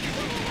god.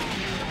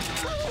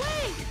 Go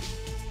away!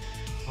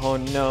 Oh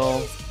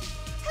no.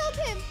 Help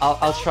him!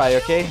 I'll try,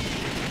 okay?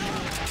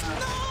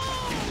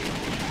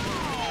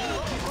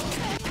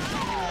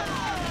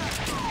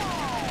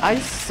 I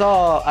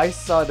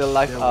saw the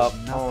life There was up.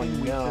 Oh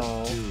nothing we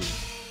no. could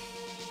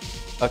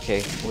do.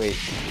 Okay, wait.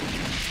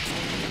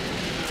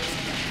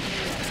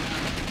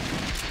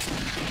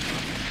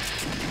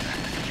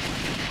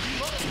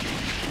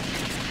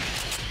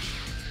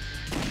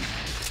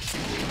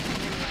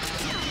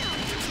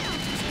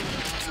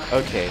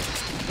 Okay,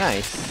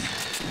 nice.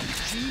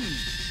 Gee,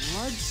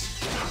 bloods.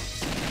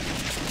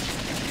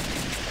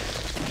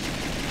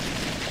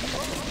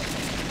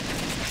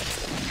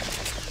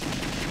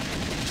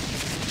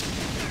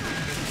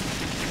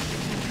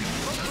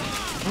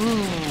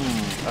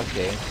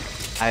 Okay.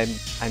 I'm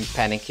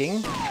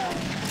panicking.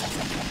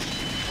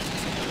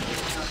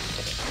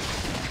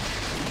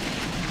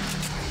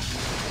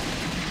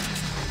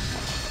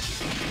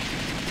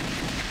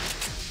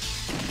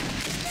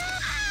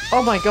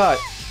 Oh my god.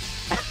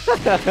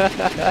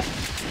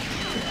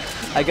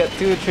 I got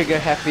too trigger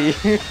happy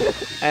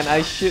and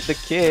I shoot the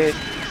kid.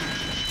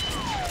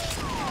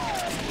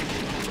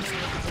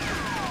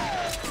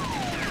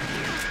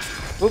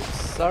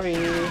 Oops, sorry.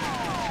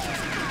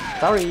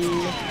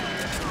 Sorry.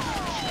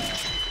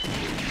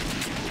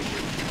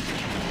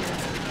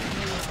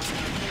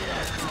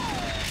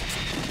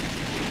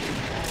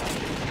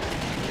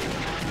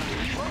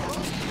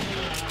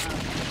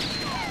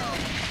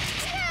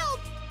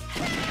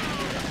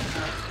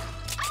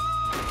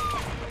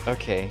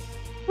 Okay.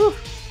 Whew.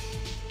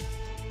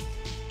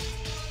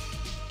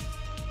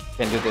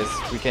 Can do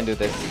this. We can do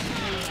this.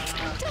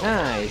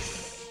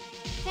 Nice.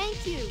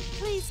 Thank you.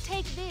 Please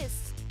take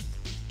this.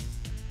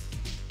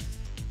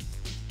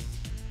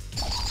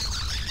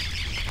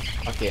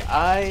 Okay,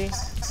 I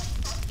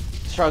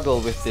struggle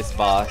with this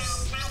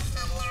boss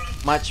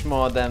much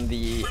more than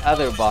the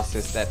other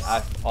bosses that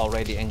I've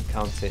already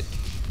encountered.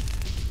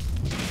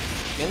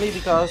 Mainly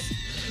because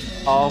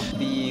of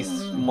the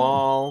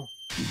small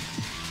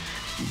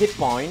hit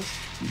points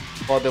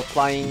for the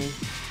flying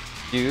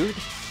dude.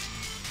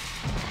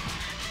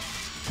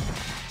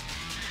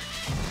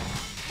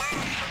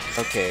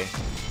 Okay.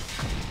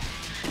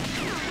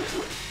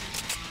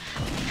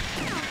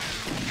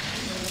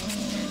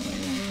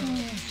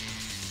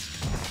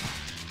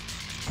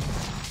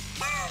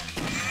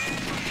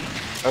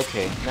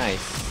 Okay,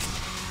 nice.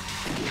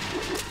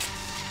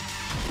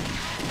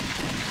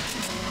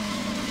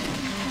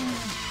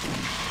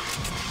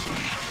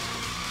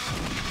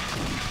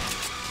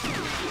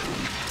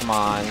 Come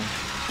on.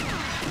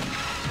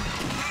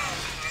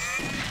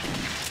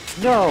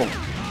 No!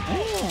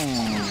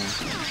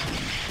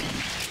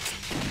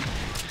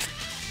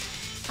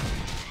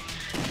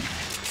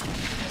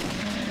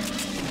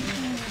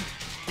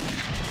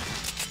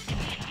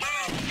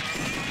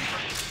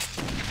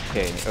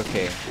 Okay,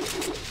 okay.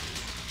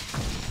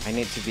 I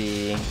need to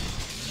be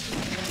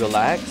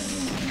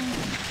relaxed.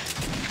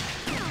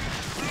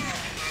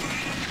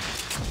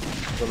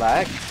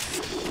 Relax.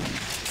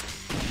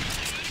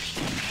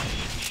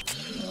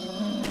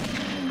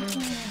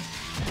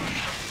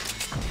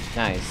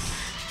 Nice.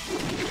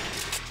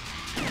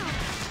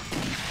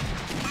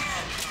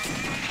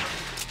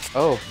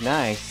 Oh,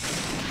 nice.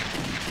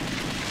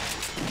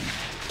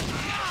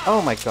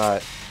 Oh my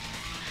god.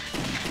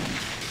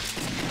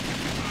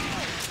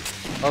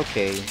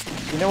 Okay.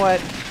 You know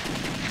what?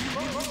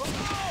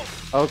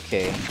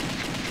 Okay.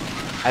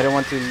 I don't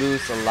want to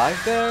lose a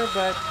life there,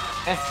 but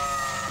eh.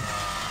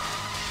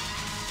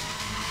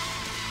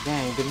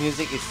 Dang, the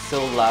music is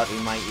so loud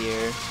in my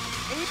ear.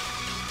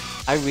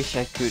 I wish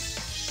I could.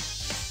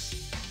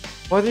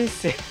 What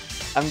is it?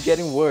 I'm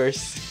getting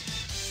worse.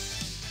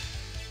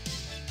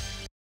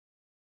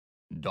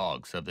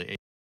 Dogs have the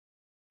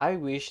I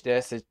wish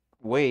there's a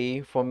way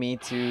for me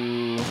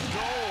to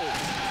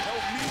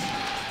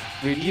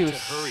reduce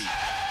hurry.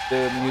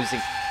 the music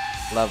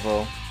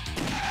level.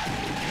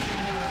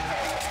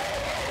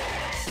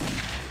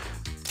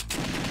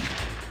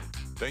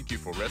 Thank you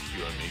for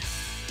rescuing me.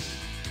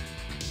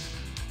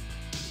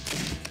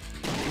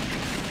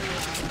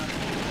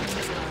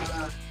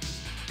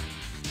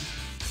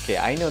 Okay,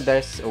 I know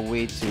there's a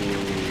way to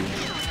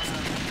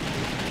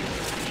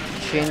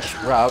change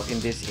route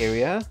in this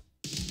area.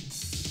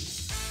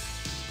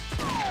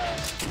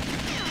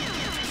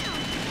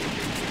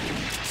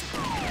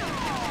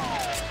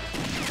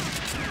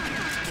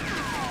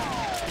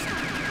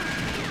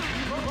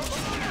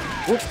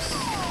 Whoops.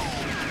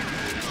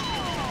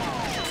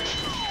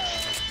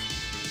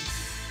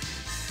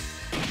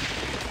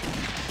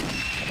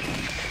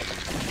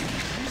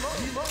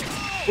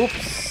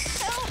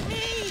 Oops. Help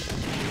me!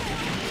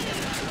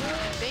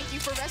 Thank you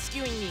for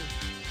rescuing me.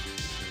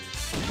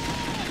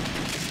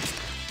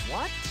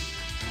 What?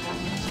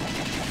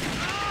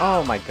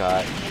 Oh my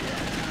god.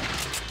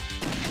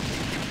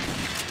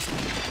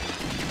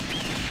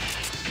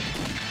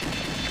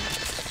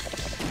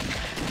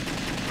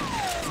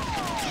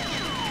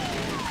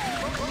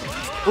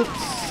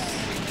 Oops.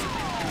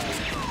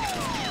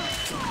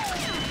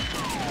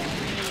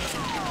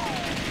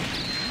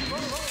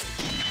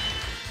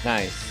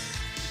 Nice.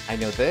 I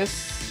know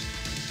this.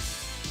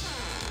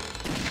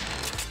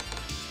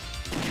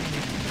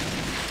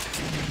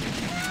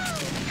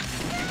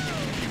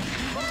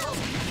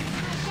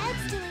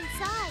 Dad's still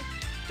inside.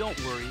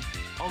 Don't worry,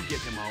 I'll get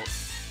him out.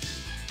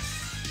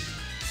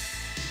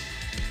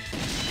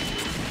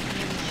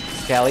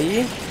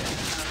 Skelly,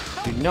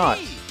 do not.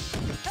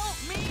 Help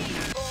me!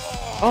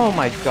 Oh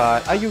my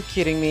god, are you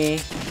kidding me?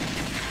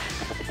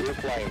 We're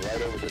flying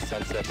right over the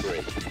Sunset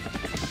Bridge.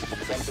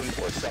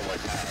 Something or someone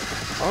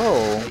has.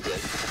 Oh,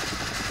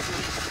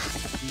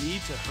 You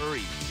need to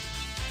hurry.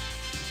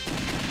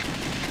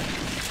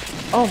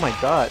 oh my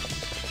god.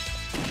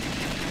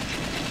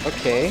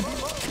 Okay.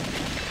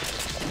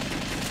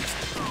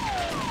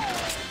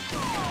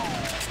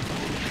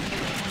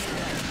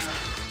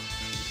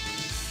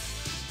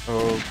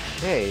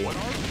 Okay.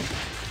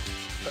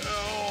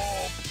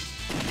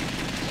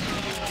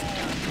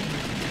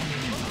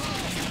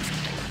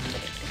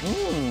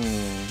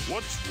 Hmm.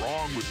 What's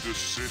wrong with this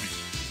city?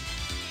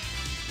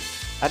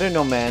 I don't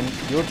know, man.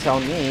 You'll tell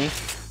me.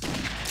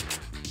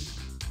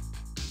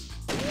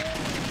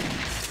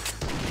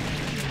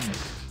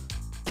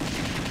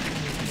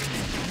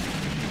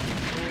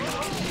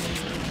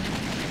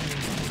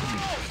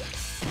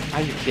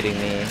 Are you kidding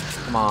me?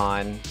 Come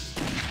on.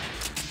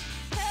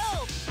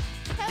 Help!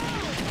 Help!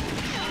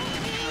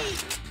 Help me!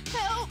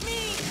 Help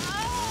me!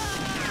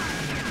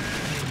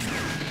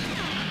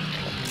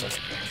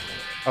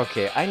 Ah!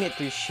 Okay, I need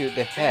to shoot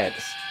the head.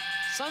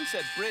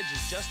 Sunset Bridge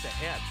is just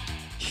ahead.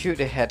 Shoot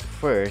the head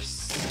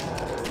first.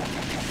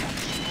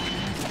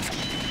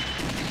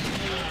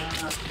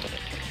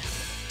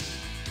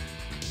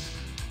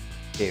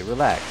 Okay,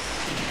 relax.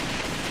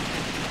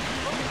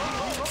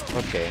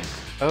 Okay,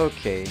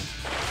 okay.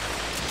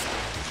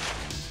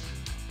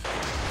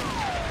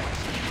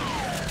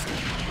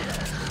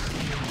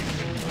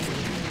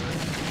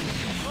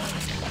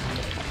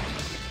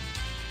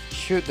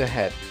 Shoot the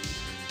head.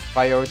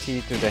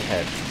 Priority to the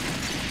head.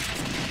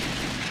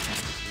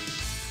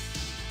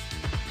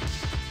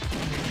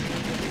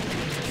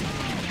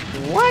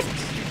 What?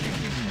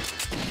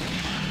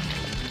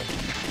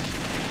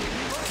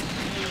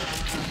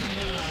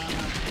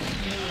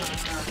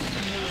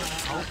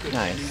 How could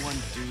Nice. anyone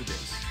do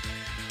this?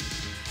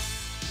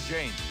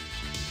 Jane,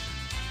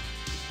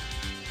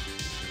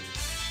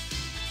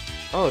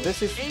 Oh,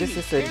 this is Amy, a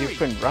Harry,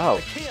 different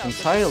route the chaos of the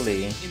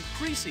entirely. city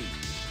increasing.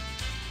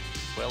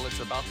 Well, it's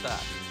about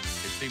that.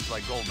 It seems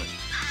like Goldman.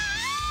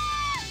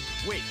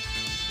 Wait,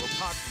 we'll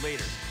talk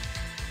later.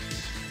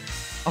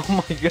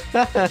 Oh my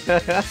god.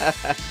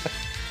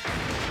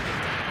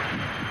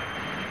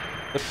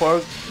 The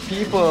poor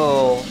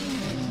people.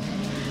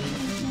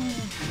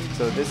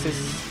 So this is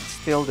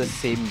still the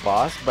same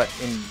boss but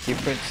in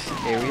different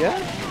area?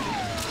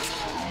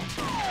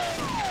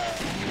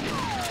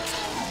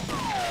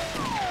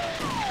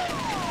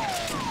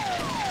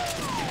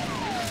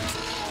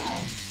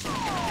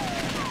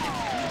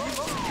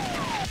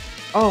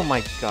 Oh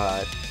my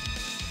god.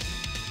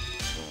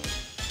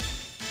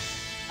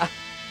 Ah.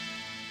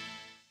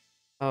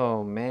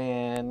 Oh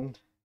man.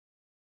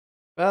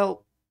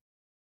 Well,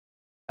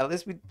 at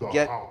least we The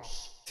get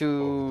house to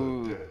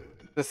of the dead.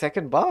 the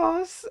second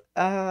boss.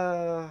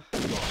 The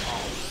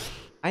house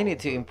I need of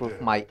to the improve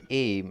dead. my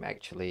aim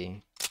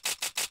actually.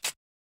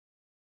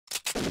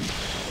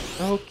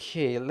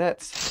 Okay,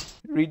 let's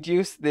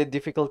reduce the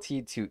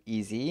difficulty to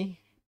easy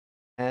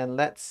and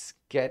let's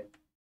get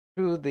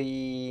through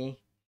the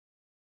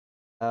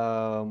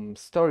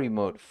story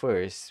mode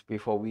first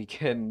before we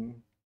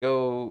can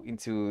go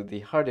into the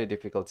harder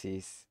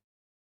difficulties.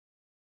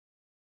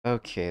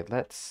 Okay,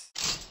 let's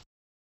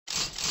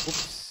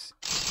oops.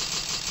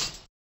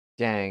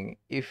 Dang,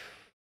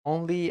 if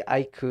only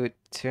I could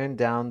turn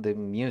down the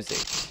music.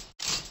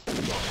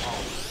 The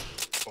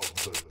house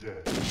of the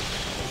dead.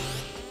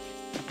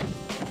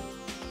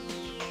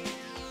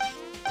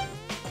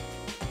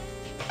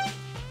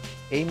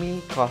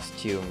 Amy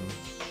costume.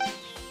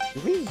 Do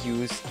we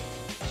use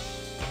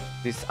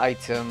this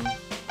item?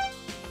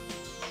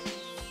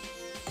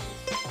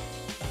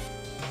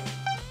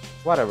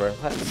 Whatever,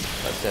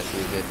 let's just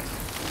use it.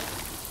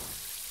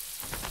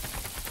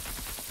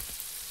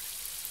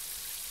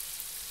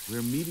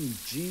 We're meeting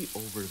G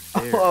over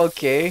there.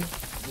 Okay.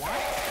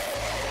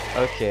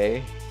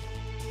 Okay.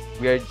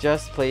 We are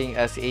just playing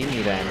as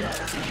Amy then.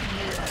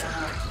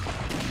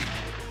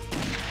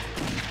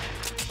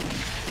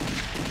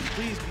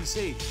 Please be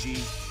safe,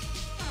 G.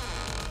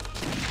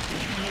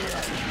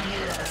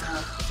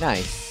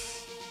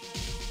 Nice.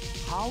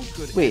 How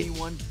could Wait.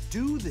 anyone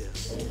do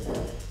this?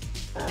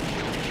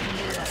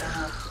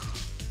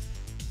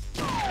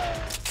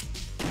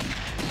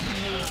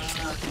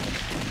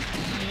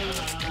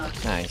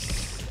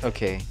 Nice.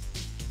 Okay.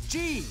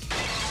 G!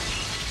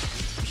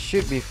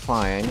 Should be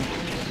fine.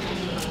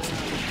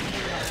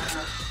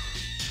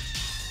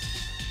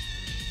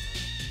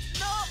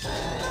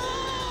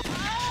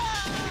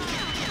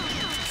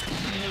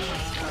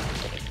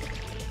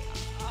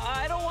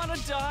 I don't want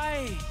to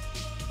die.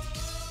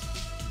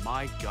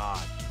 My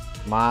God.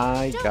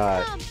 My Don't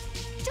god. come.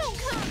 Don't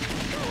come!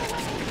 Go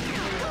away!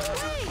 Go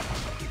away!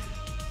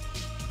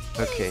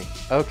 Okay,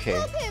 okay.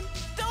 Help him!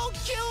 Don't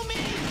kill me!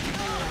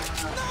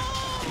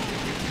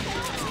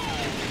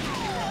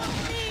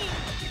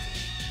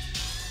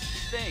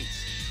 Thanks.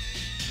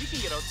 You can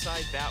get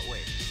outside that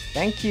way.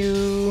 Thank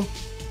you.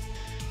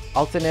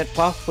 Alternate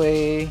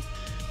pathway.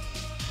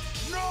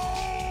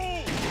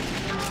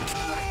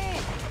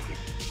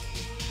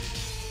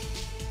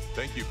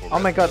 Thank you for Oh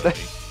my god, rescuing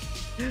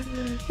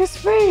me. his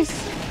face.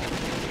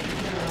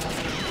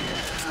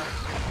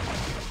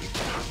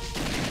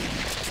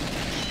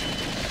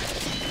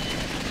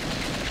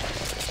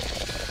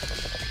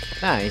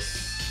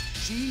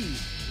 Nice. Gee,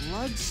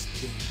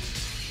 bloodstains.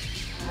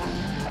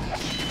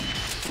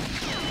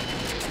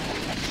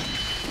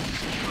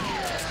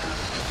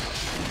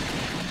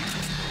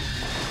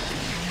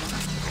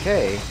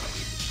 Okay.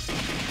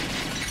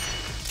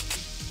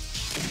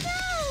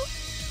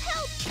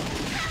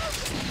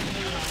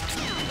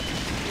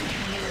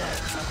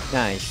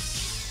 Nice.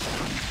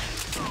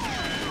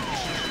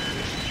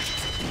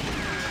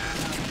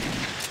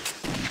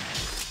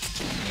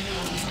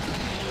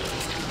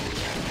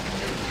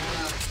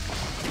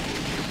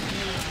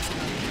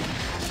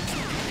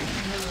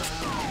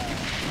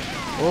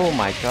 Oh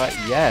my god,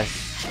 yes.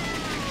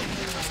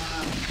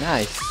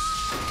 Nice.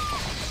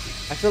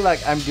 I feel like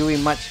I'm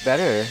doing much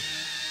better.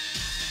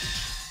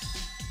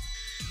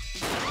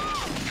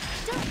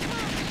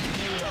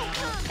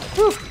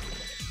 Whew.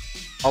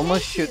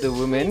 Almost shoot the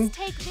woman.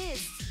 Please take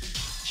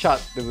this.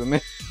 Shot the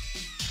woman.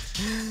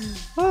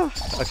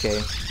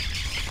 Okay.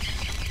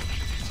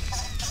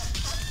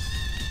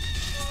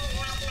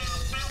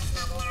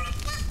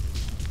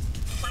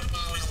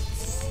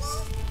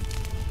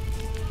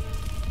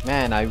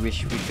 Man, I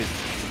wish we could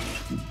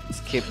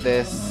skip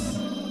this.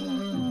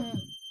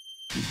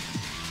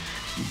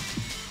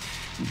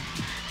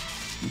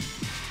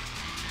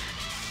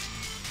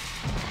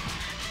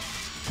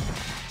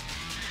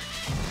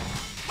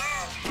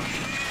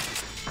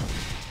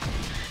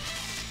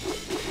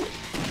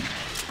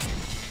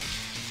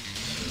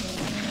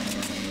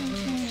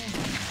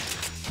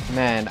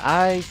 Man,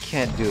 I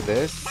can't do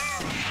this.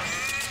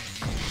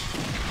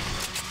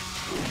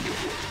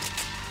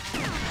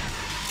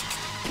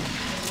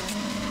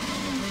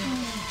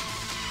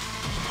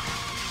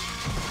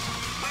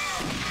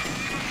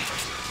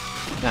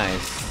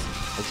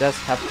 Nice. I just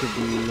have to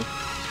be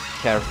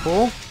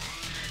careful.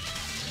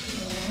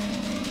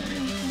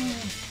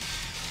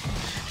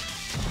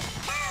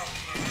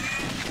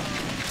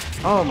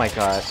 Oh my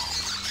god.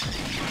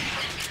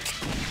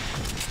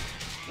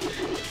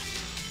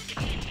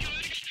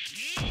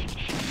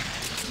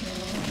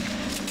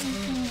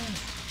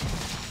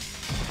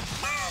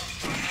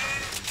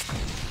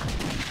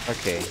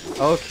 Okay,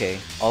 okay,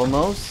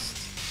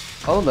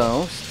 almost,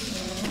 almost.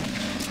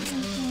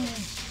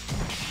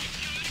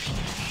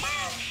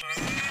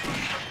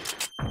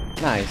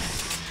 Nice.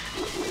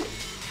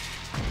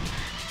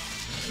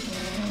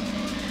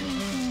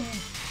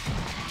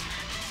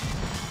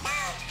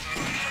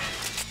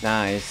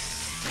 Nice.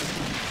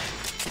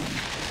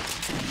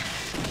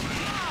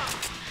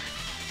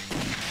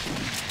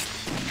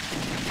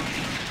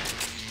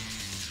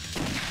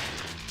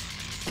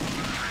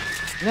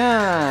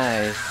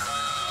 Nice.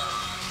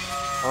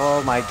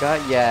 Oh my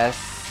god, yes.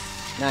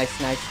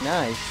 Nice, nice,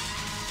 nice.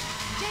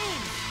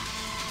 James!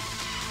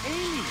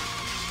 Amy!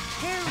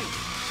 Harry!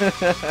 Thank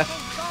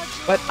God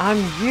you're But I'm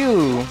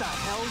you. What the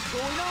hell's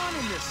going on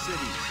in this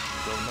city?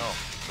 Don't know,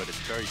 but it's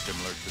very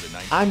similar to the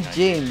 1990 I'm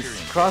James,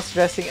 experience.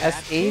 cross-dressing as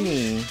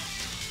Amy.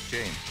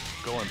 James,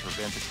 go and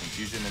prevent the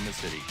confusion in the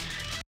city.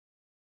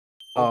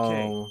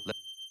 Okay. Oh.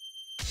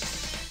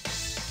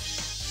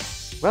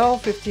 Well,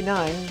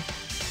 59.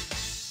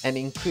 An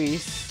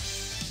increase.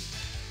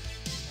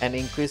 An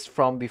increase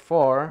from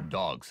before.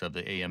 Dogs of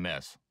the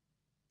AMS.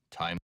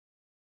 Time.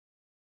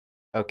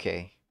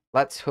 Okay.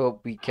 Let's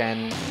hope we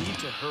Need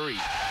to hurry.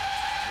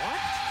 What?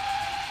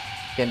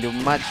 can do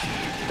much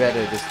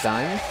better this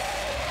time.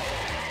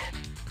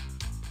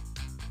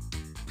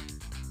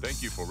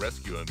 Thank you for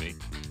rescuing me.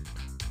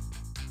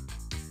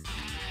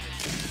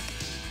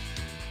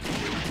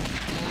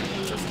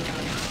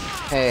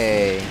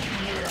 Hey.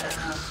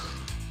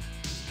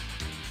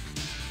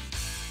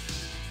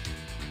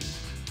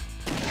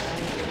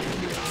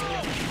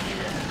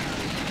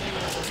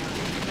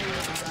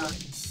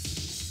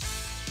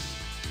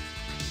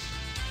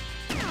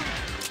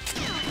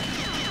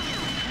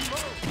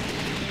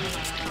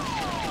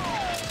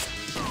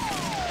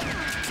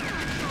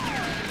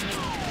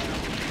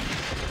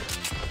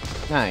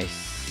 Nice.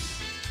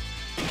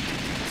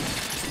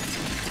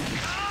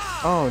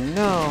 Oh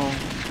no.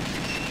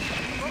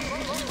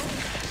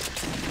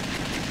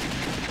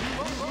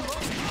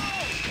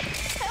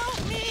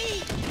 Help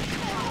me!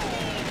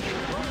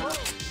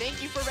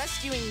 Thank you for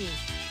rescuing me.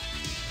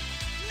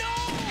 No!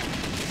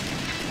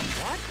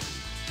 What?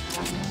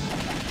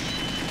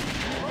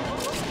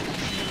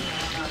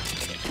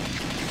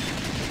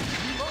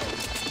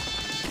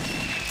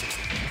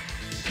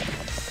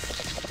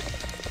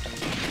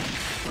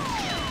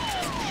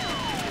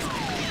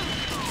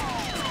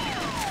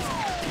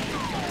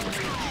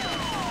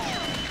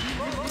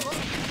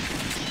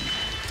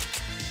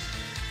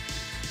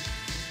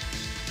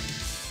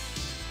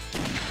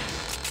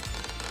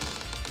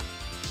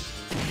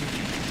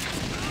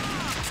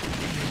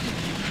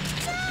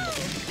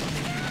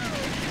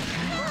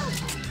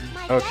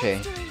 Okay.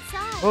 Monster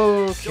inside.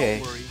 Okay.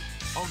 Don't worry,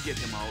 I'll get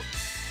him out.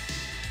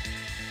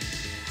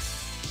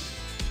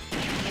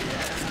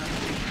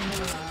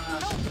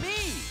 Help me!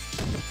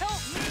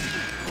 Help me!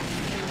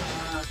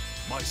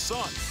 My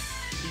son!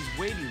 He's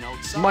waiting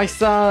outside. My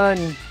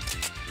son!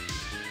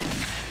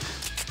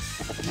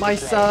 My I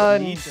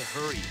son! need to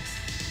hurry.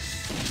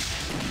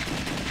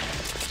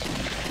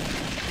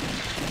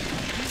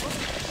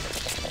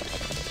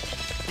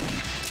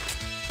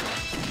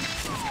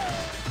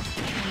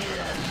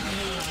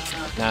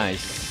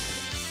 Nice.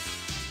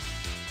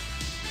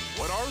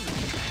 What are they?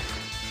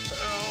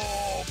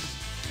 Help!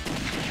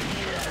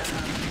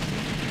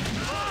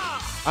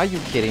 Are you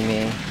kidding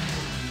me?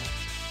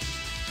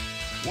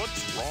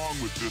 What's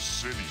wrong with this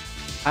city?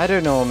 I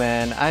don't know,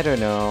 man. I don't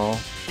know.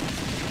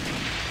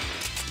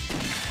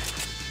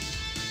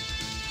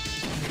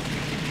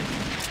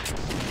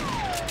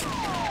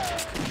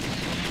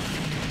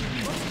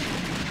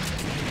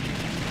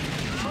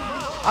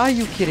 Are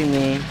you kidding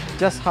me?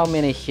 Just how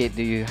many hits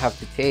do you have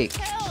to take?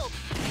 Help!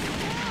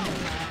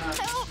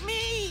 Help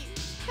me!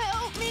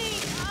 Help me!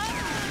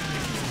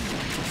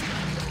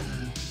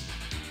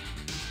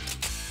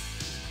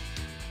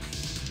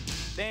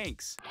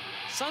 Thanks.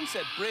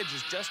 Sunset Bridge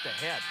is just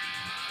ahead.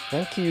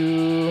 Thank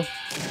you.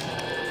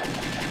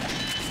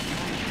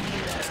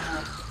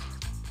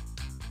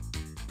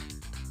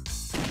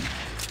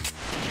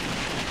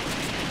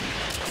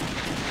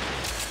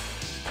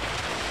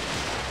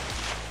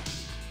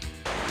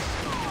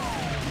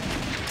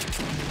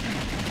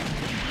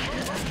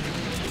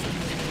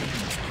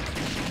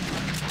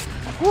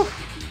 Whew.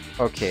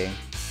 Okay.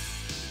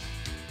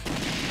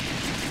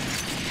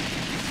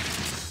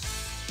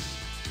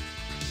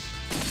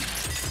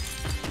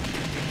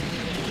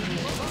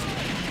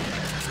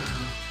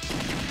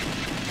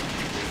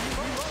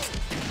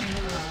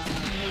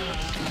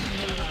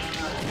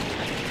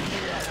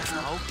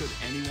 How could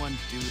anyone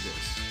do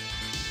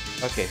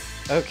this? Okay.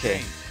 Okay.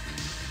 Dang.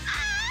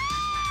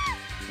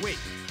 Wait,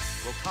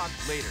 we'll talk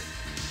later.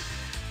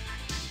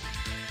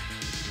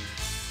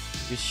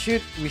 We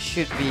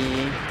should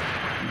be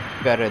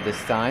better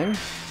this time.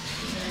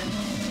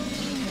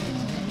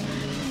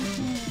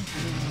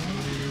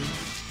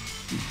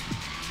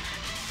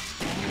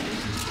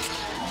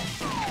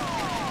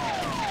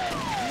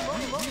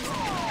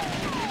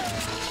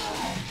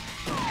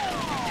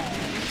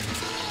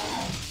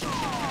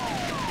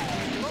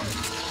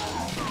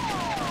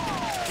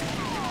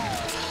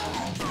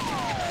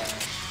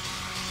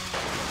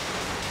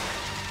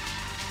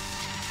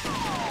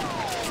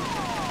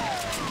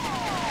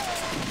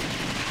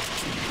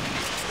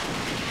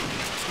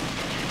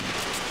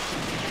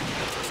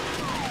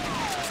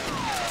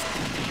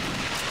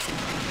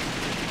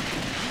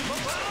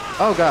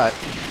 Oh god.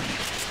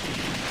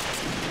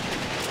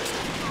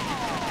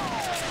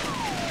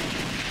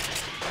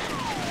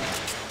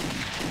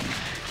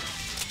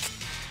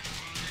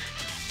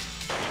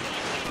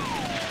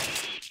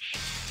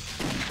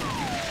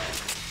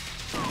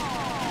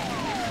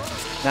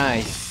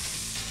 Nice.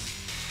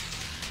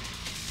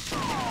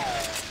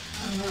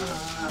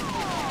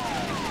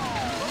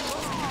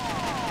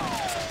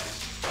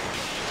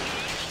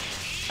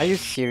 Are you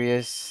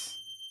serious?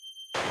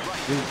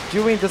 You're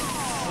doing the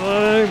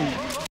same.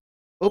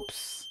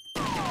 Oops.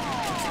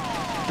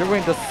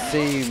 Doing the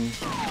same.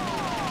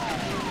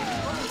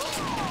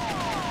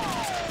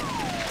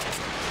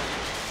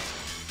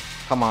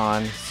 Come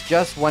on, it's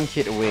just one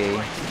hit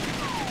away.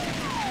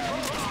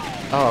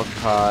 Oh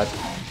god.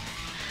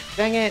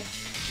 Dang it.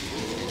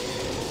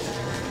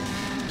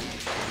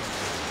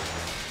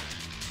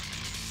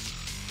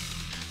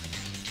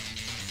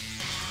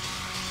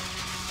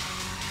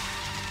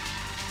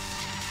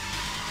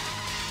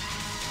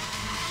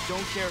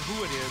 Don't care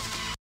who it is.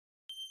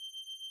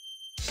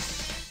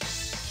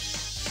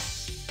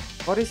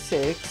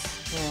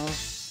 46. Yeah.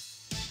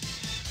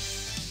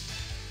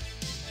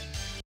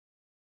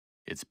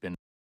 It's been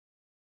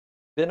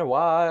Been a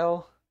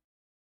while.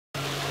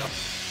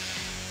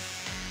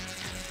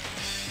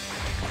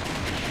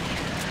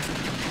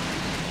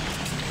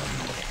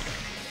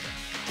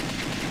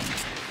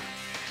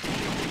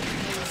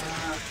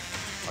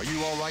 Are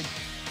you all right?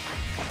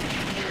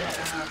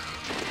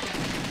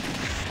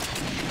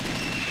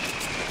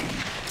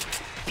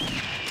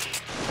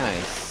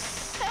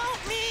 Nice.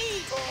 Help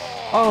me!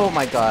 Oh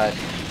my god.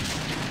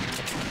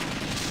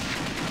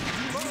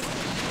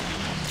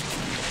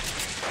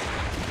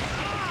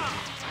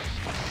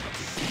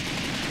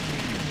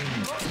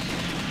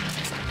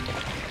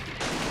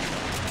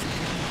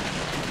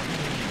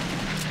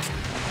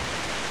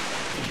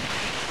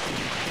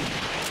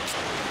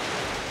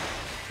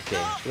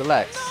 Okay,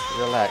 relax,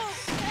 relax.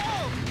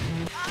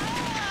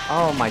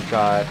 Oh my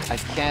god, I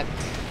can't.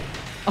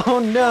 Oh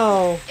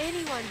no!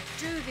 Anyone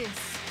do this?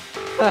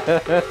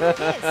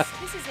 Yes,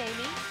 this is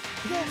Amy.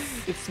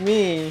 Yes. It's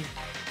me.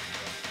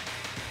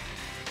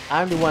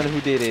 I'm the one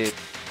who did it.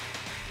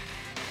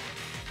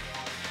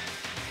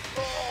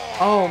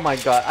 Oh my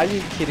god, are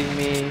you kidding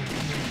me?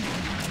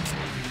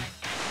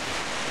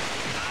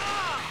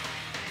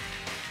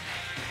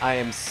 I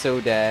am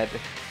so dead.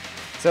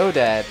 So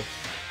dead.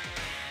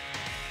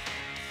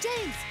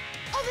 James,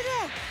 over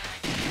there.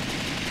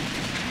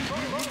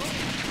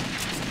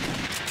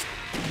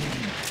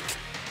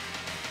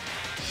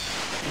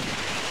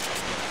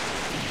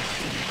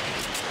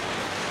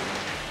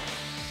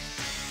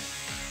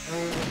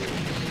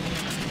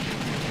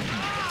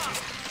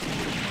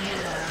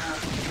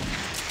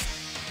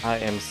 I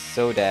am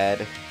so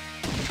dead.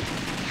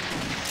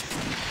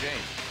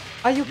 James,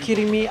 Are you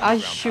kidding me? I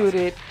shoot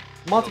it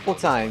multiple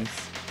times.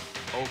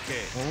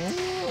 Okay.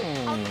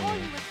 I'll call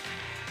you with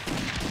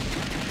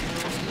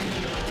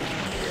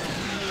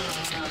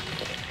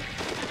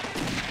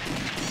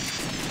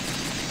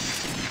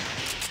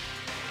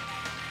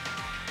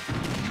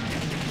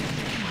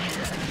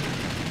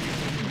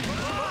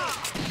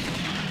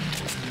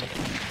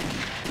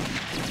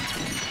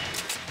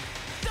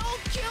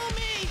Don't kill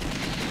me!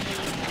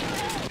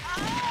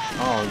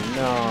 Oh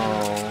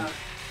no.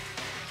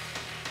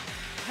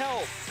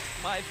 Help!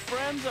 My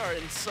friends are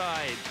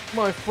inside.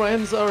 My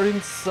friends are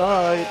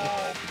inside.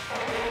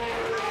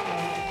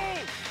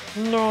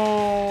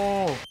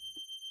 No.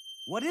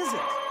 What is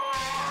it?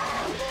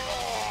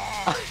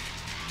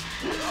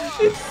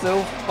 It's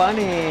so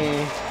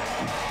funny.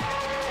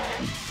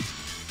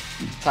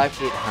 Type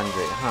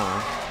 800,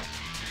 huh?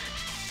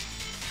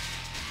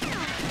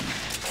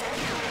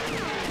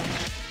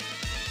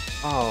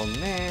 Oh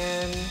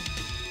man.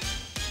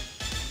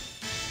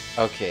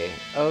 Okay,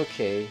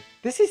 okay.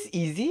 This is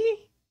easy?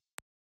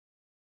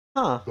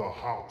 Huh. The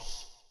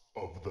house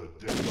of the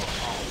dead. The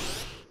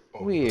house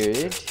of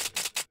Weird. the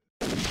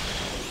dead.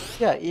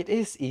 Yeah, it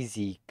is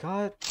easy.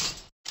 God.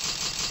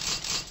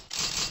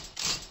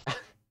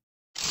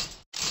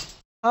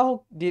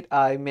 How did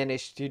I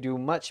manage to do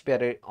much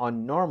better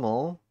on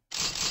normal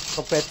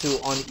compared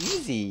to on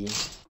easy?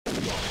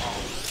 The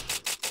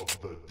house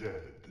of the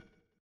dead.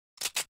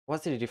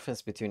 What's the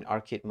difference between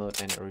arcade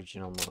mode and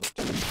original mode?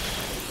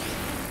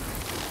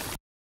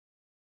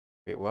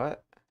 Wait,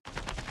 what?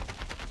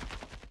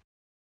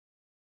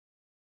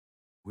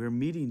 We're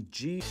meeting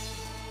G.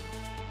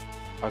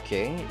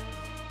 Okay.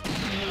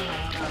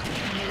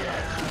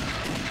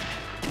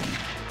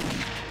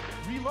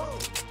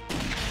 Reload.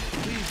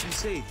 Please be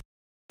safe.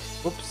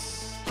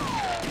 Oops.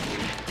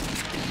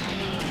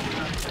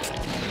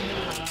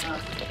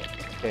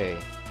 Okay.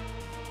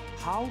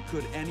 How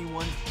could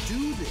anyone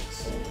do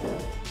this?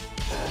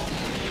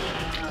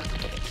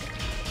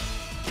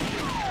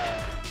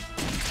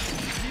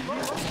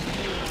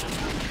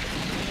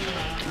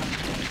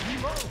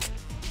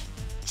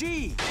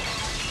 G.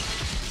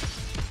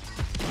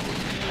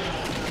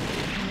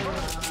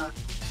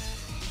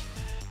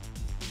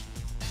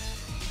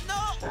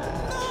 No!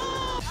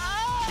 No!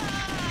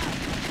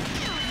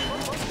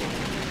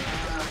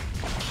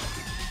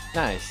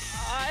 Nice.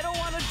 I don't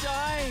want to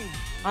die.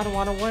 I don't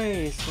want to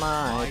waste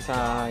my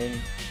time.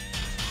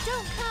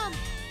 Don't come!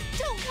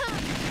 Don't come!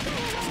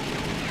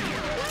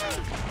 Wait!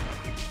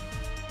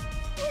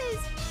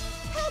 Please,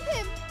 help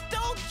him!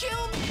 Don't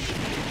kill me!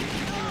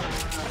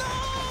 No!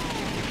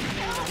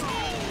 Help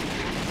me!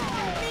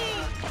 Help me!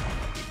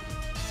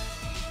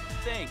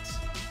 Thanks.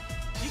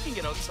 You can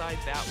get outside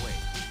that way.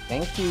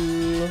 Thank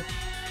you.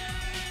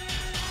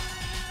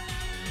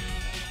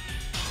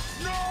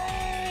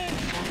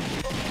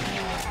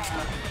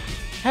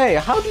 Hey,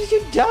 how did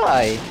you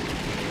die?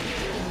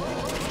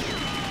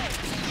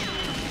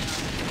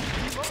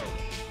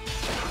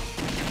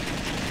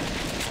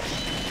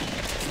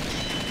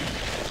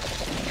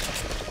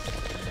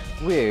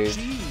 Weird.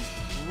 G.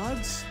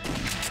 Bloods.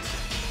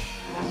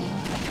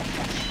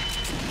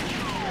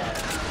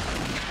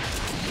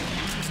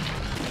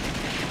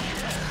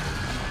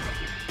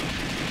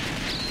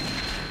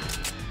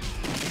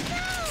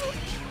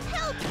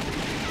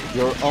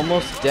 You're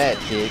almost dead,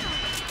 kid.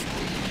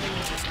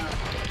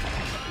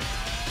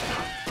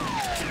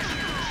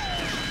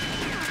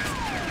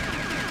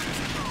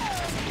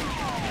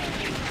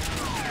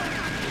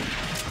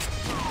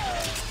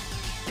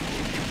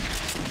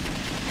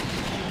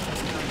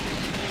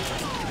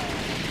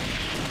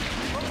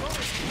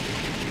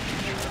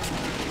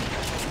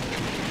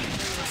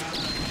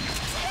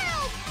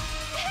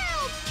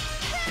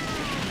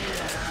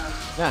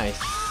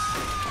 Nice.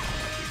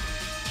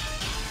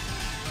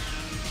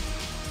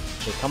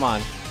 Okay, come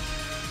on.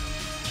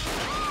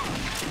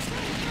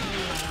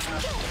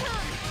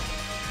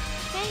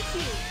 Thank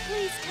you.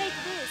 Please take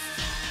this.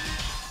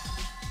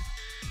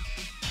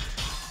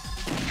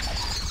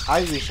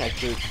 I wish I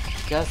could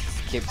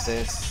just skip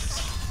this.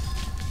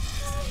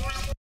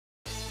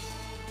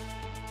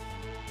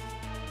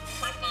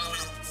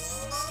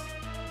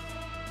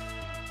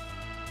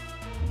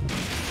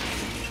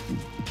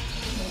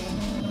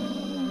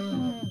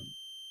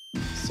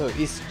 So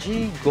is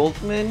G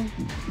Goldman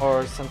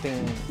or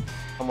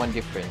someone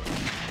different?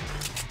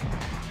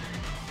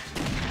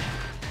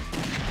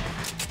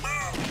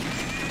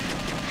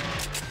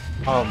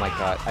 Oh my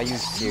god, are you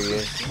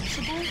serious?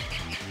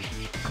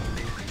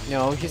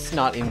 No, he's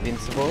not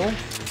invincible.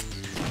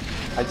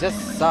 I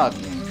just suck.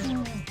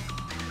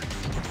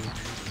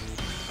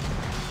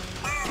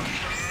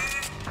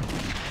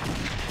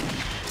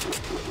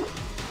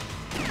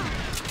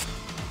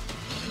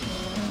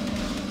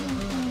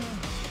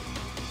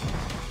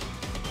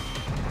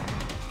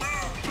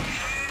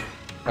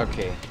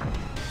 Okay.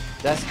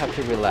 Just have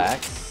to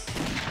relax.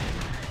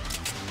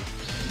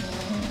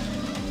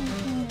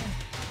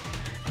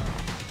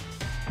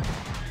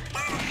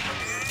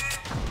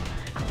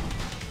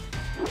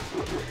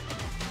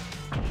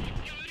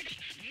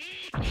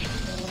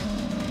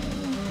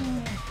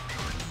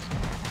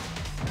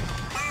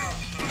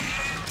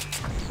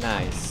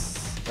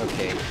 Nice.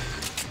 Okay.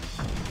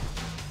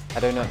 I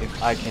don't know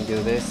if I can do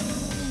this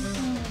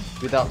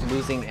without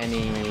losing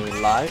any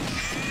lives.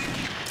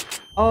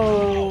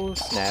 Oh,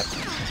 snap.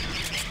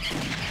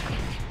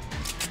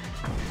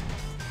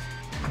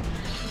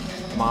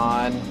 Come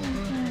on.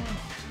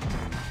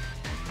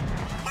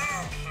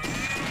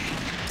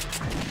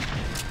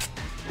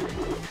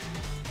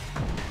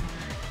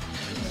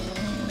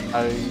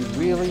 I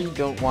really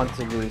don't want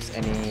to lose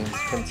any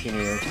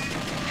continues.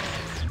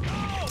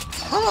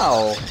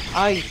 How?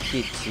 I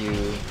hit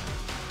you.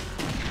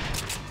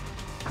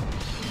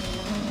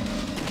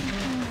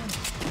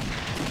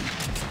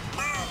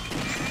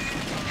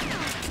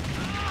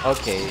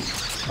 Okay.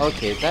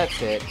 Okay,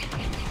 that's it.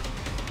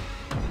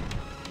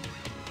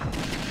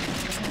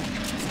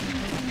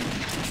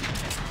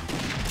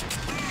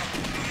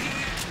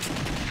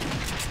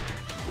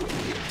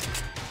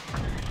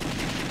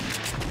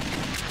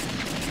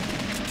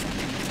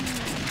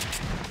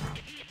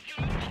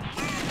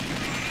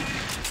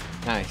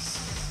 Nice.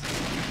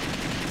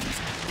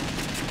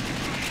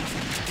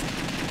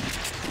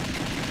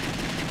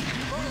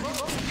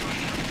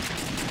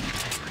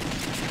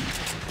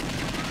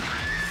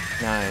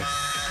 Nice.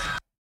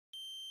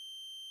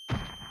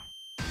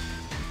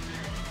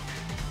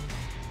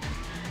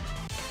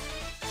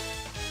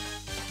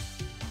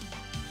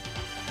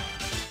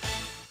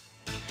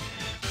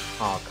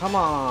 Oh, come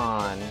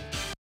on.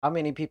 How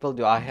many people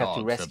do I have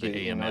to Dogs have rescue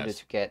the in order AMS.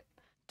 to get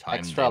Time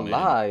extra them in.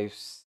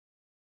 lives?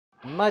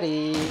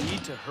 Muddy.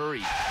 Need to hurry.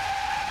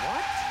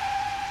 What?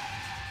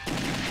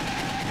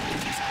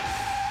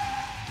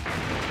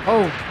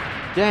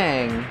 Oh,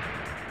 dang.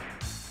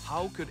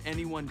 How could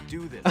anyone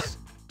do this?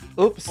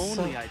 Oops.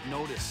 Only I'd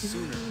noticed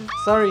sooner.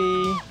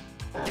 Sorry.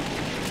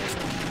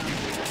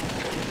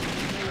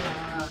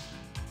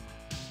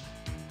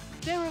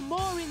 There are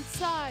more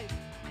inside.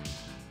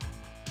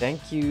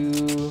 Thank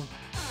you.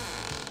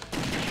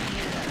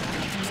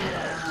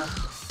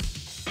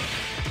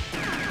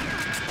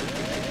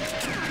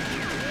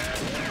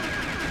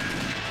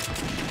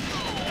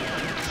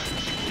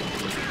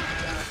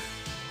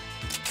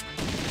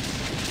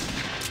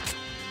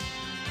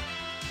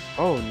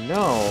 Oh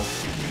no.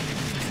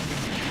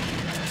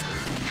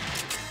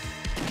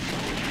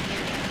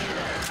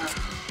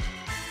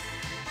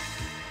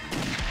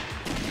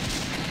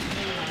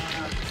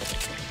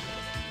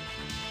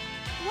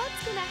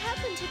 What's gonna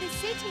happen to the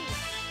city?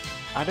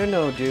 I don't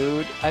know,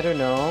 dude. I don't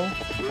know.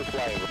 We're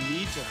flying.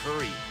 Need to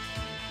hurry.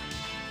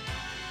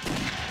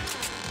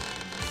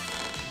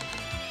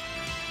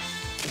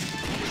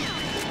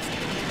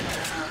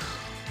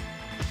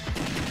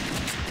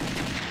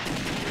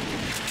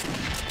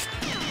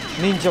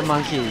 Ninja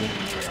monkey.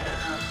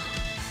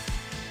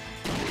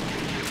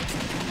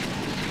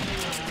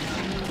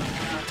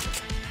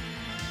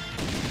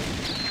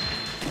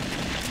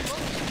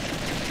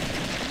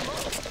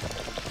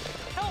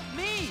 Help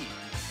me!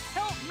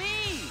 Help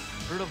me!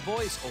 Heard a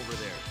voice over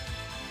there.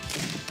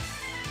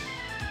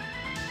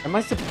 Am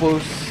I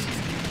supposed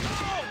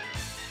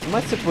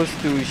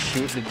to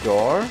shoot the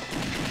door?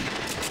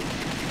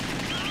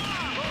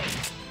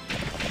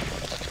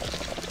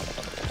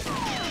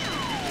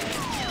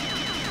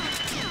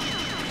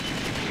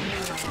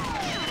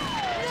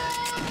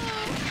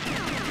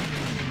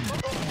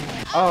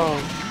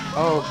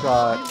 Oh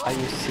god, are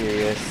you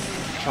serious?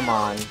 Come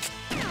on.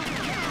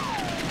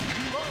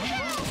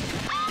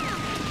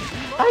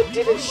 I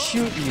didn't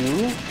shoot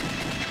you.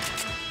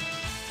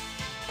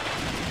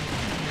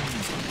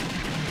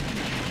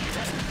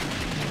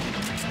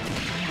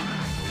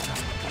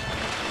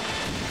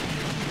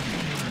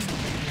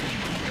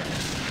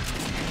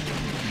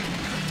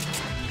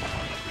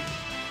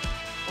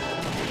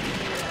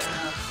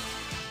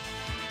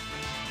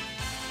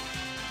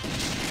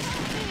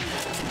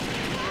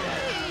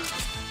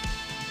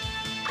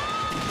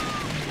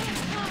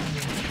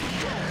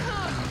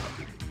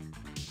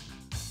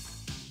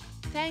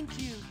 Thank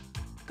you.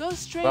 Go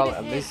straight Well,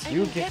 ahead at least and you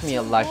you'll give get me to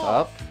a the life wall.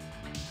 up.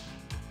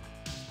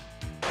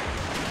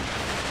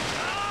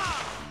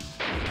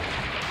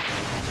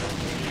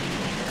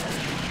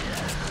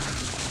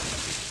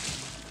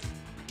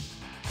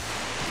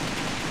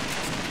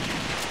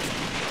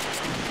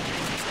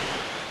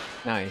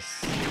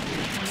 Nice.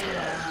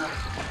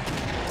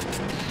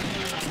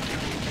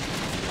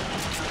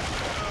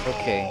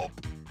 Okay.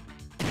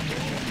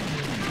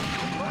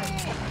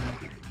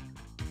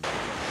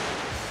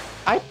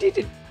 I did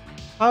it.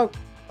 How?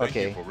 Thank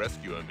you Okay. for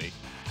rescuing me.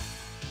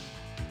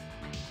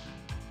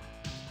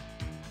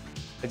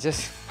 I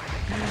just.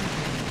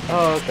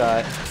 Oh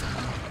god.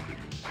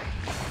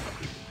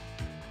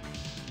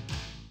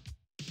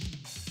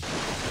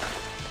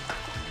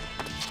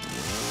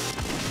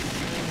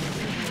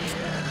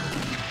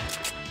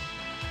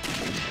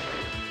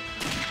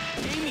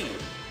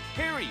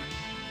 Harry!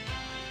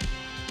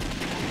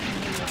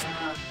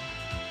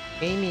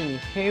 Amy,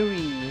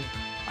 Harry.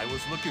 I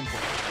was looking for...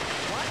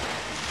 What?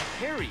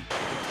 Harry,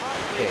 the top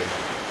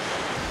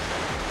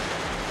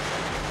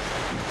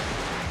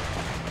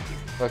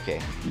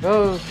Okay. Okay.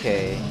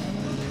 Okay.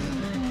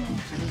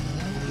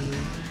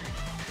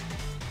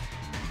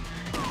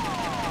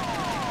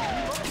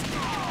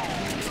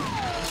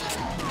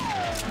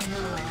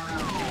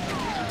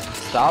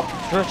 Stop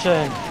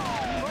twitching.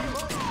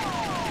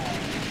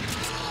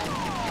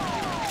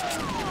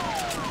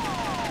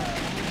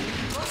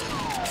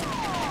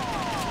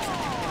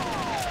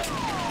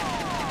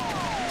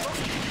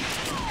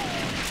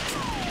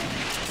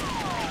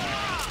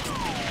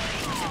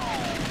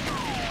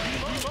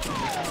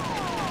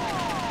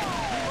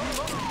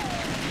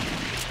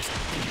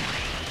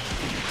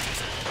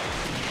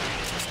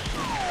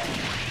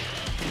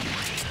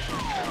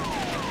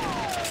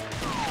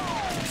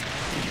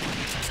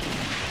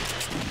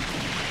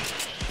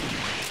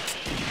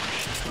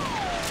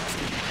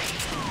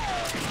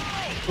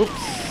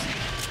 Oops.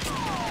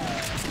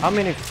 How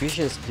many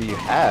fishes do you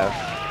have?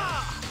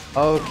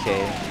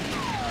 Okay.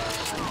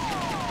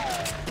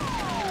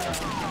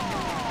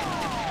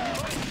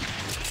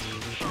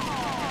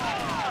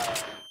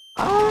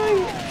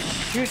 I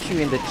shoot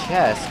you in the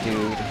chest,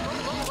 dude.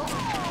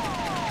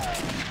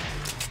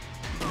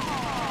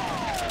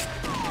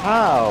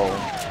 How?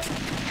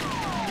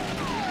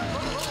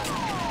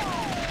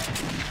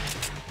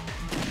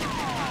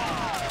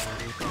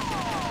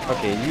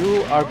 Okay,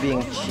 you are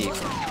being cheap.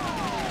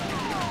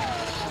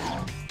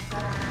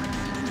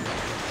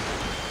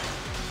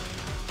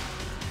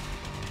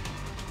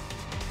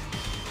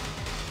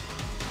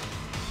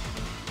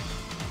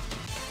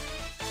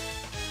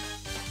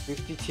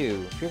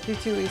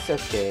 $52 is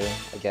okay,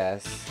 I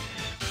guess.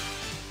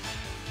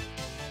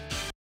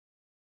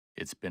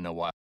 It's been a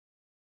while.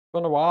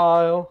 Been a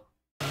while.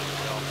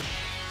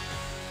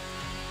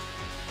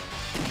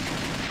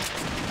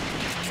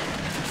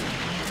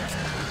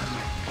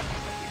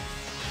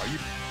 Are you...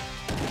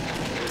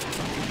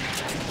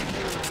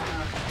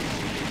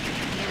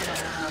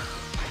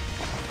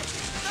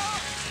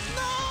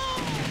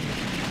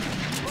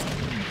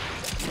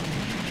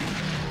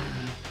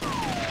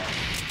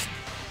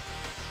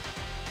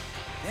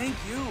 Thank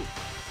you.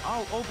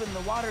 I'll open the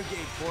water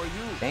gate for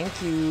you.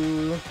 Thank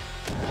you.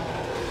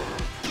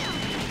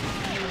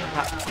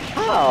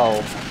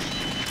 How?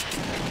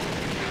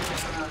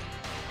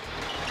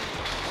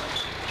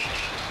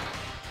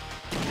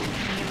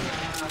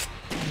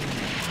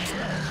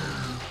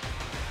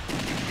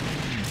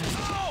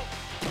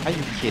 Are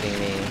you kidding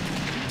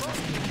me?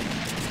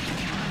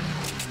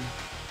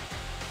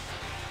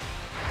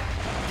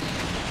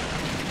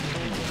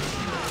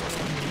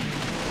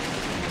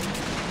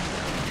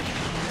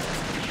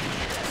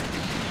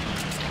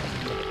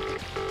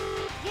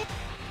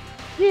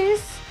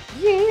 Yes,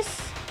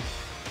 yes.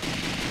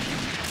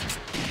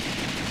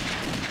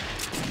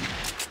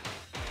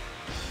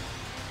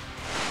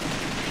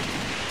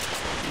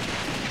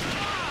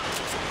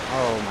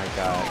 Oh my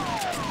god.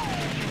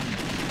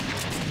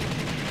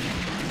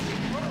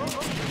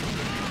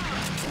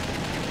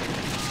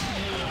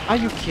 Are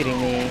you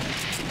kidding me?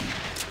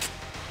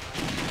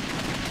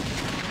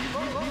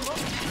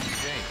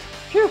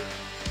 Phew.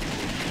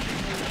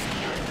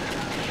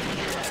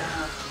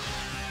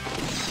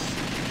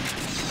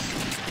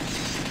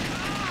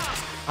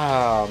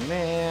 Oh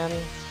man.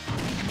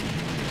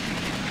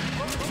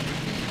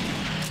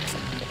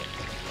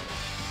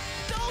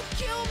 Don't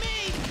kill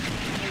me!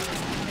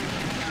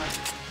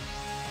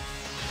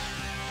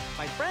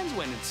 My friends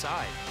went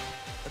inside,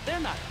 but they're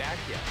not back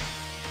yet.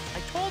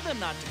 I told them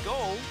not to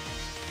go.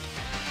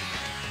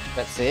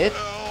 That's it?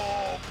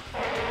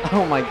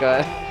 Oh my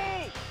god.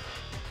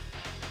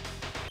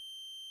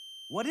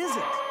 What is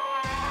it?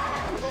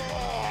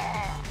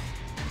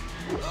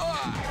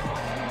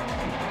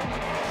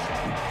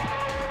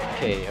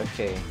 Okay,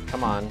 okay,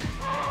 come on.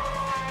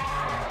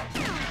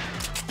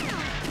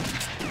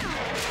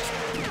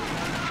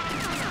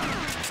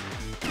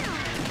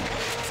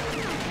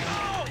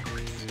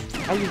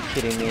 Are you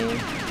kidding me?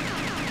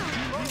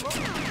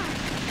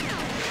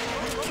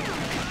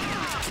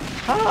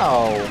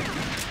 How?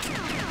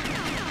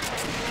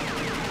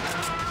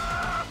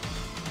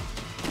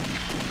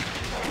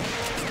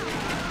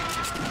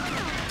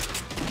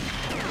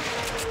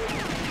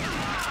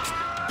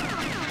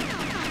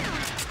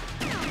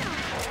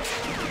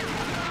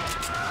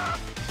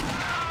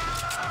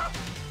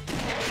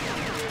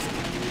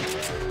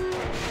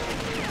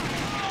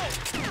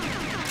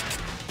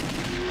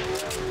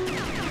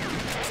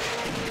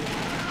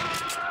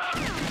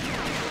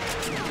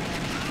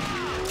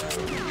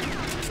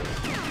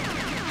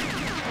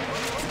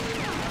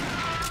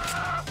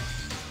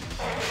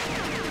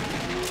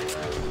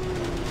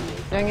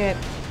 Dang it.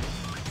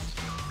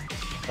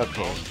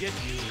 Okay.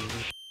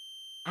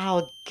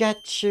 I'll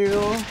get you.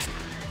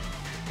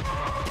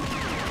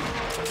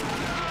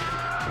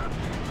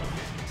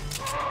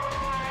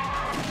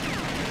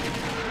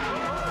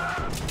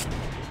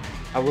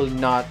 I will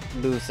not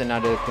lose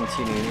another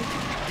continue.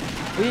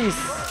 Please.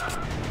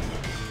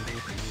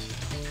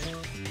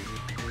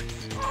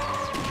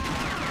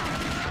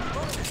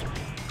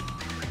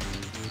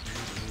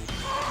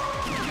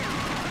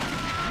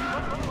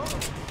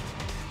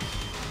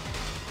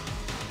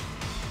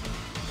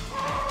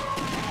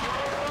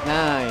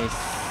 Nice.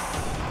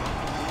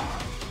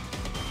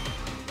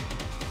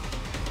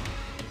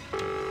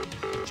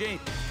 Jane,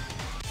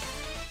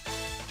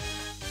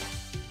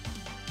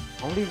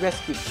 Only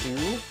rescued 2?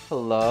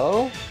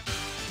 Hello?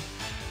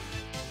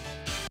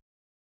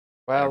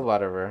 Well,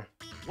 whatever.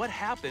 what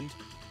happened?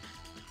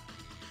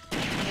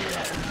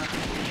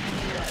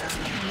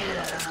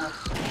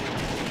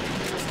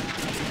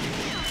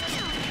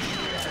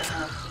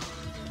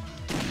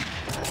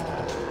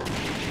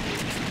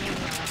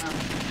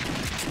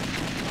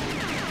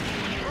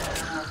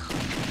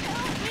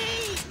 Help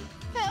me!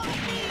 Help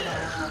me!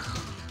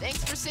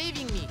 Thanks for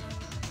saving me.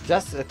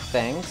 Just a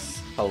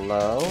thanks.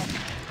 Hello?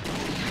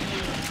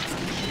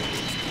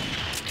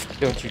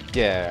 Don't you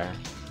dare.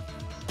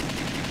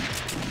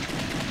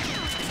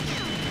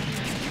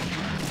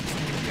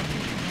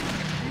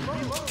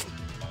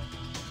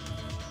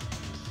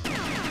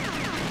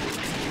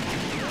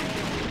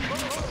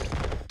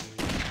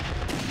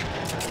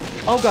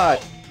 Oh god!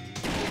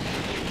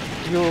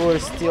 You're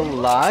still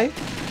alive?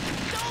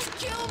 Don't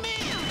kill me!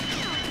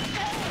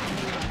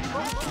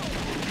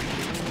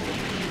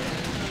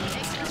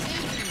 Thanks for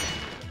saving me.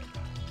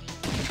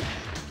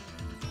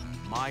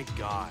 My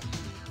God.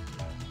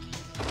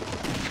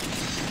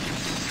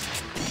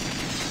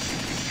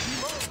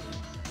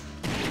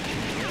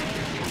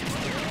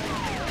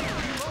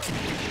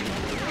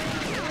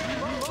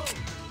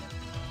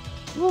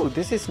 Ooh,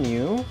 this is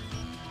new.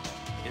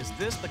 Is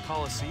this the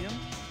Colosseum?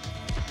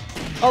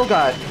 Oh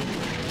god!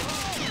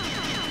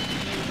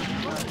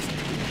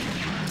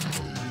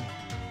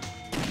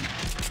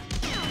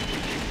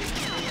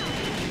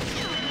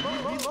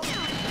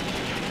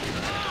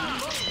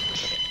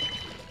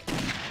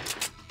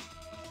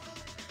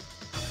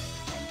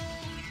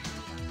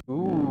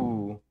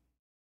 Ooh.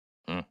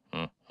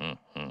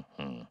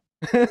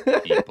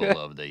 People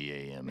of the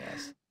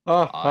AMS,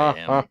 Oh, I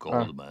am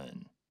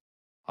Goldman.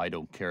 I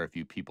don't care if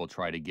you people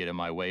try to get in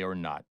my way or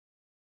not.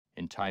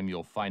 In time,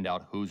 you'll find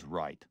out who's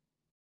right.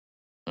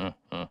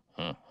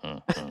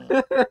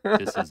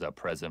 This is a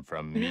present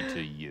from me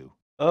to you.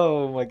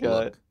 Oh my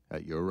god. Look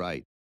at your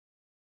right.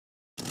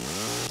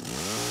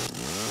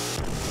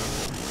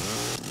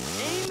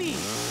 Amy!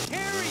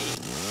 Harry!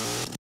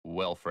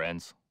 Well,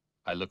 friends,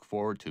 I look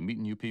forward to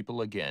meeting you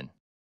people again.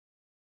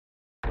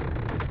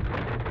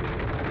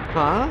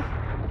 Huh?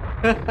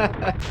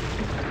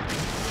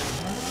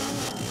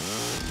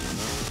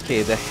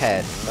 Okay, the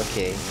head.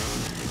 Okay.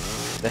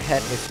 The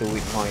head is the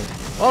weak point.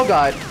 Oh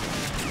god!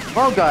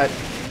 Oh god!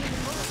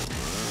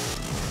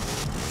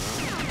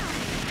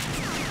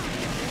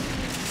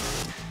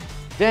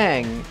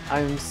 Dang,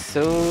 I'm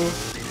so...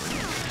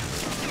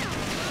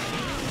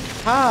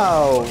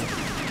 How?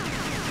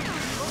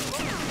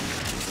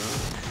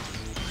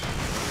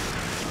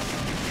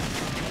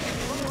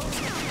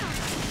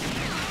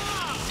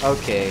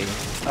 Okay,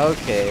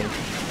 okay.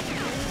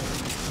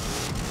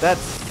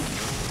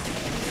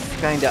 That's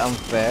kinda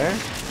unfair.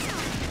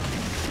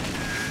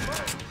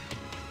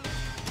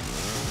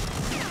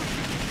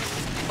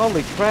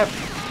 Holy crap!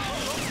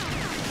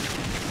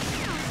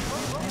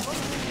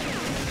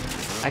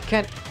 I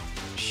can't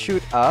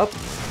shoot up.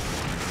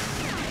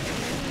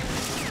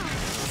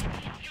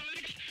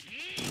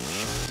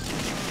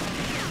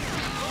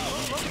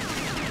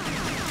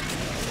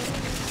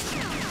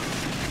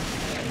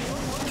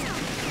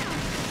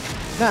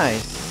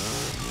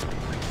 Nice.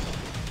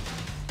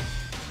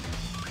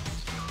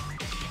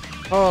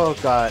 Oh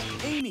god.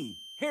 Amy!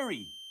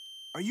 Harry!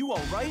 Are you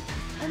alright?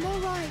 I'm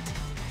alright.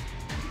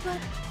 But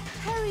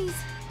Harry's...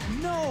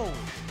 No!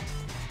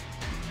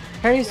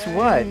 Harry's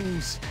what?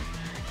 James.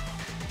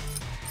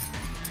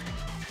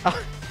 Ah,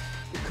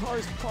 The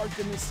car's parked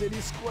in the city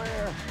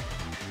square.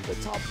 The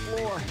top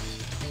floor.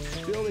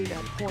 Building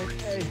at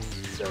point A,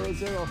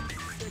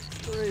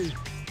 0063. He's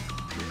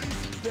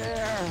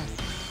there.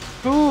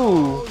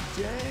 Ooh. Oh,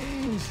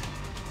 James.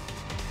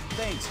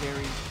 Thanks,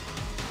 Harry.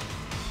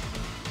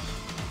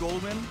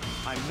 Goldman,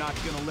 I'm not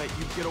gonna let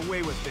you get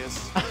away with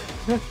this.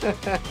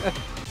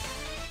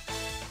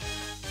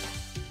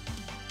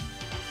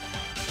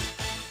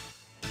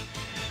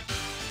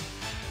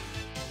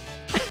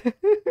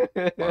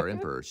 Our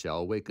Emperor shall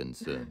awaken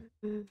soon.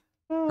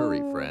 Hurry,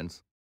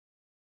 friends.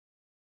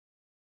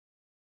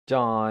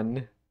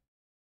 John.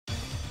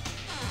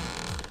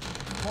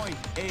 Point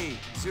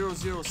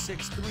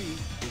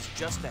A0063 is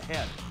just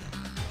ahead.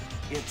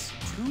 It's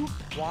too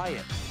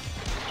quiet.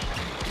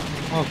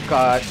 Oh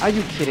god, are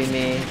you kidding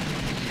me?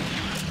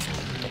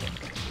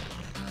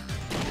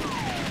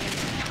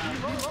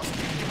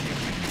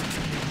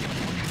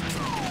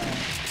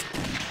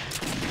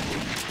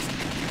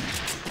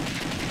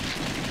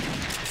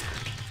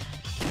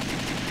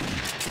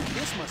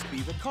 This must be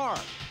the car.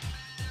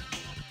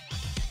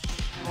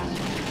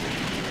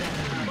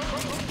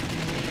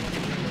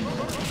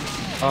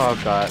 Oh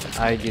god,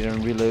 I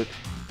didn't reload.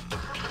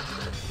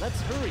 Let's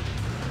hurry.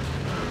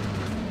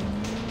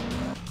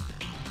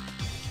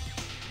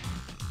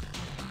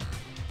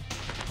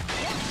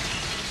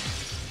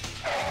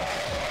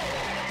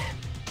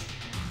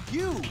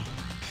 You!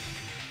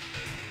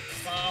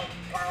 Said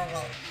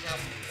Goldman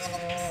has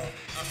given me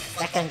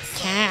second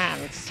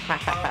chance.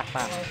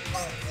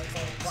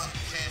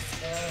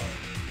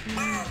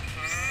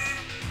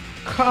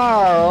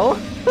 Carl.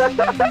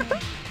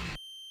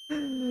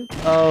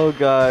 Oh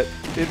god,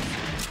 it's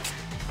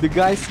the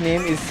guy's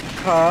name is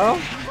Carl.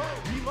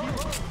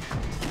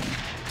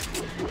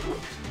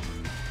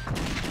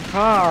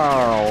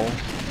 Carl.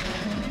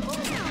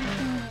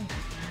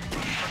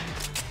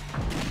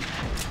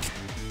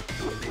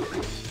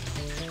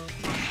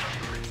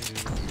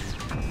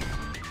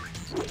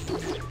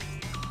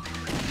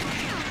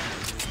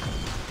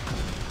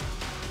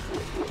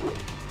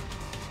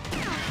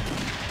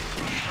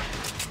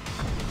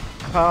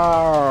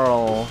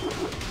 Carl.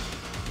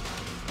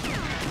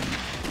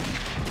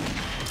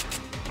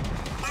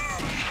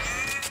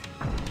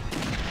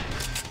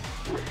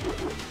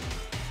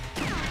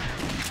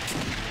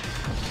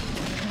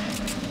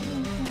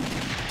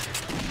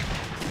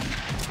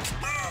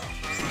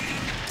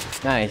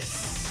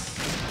 Nice.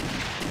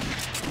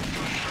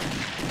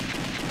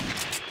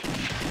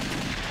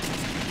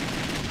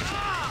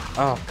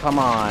 Oh, come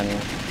on.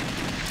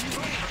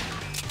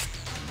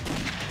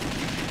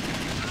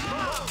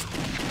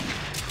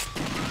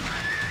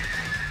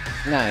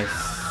 Nice.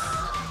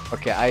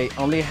 Okay, I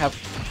only have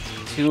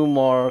 2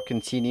 more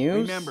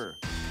continues. Remember,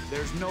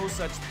 there's no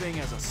such thing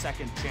as a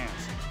second chance.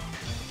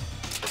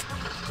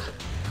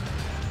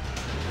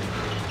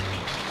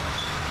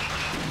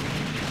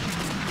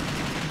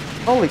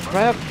 Holy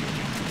crap!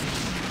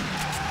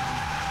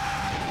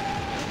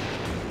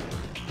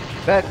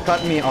 That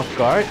caught me off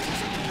guard.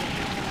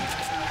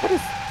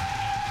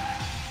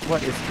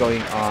 What is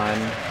going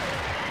on?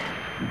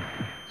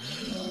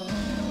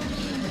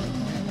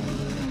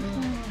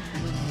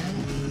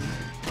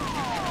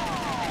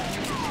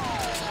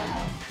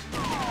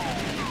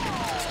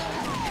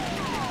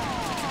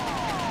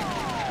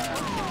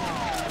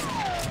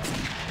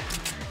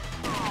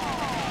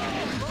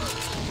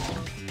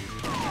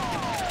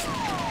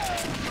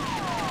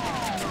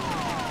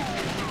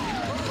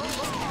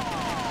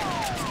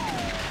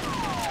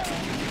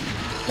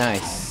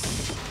 Nice.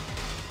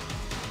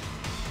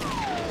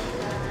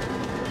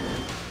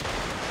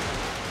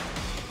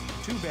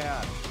 Too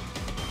bad.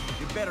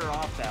 You're better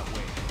off that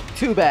way.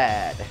 Too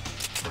bad.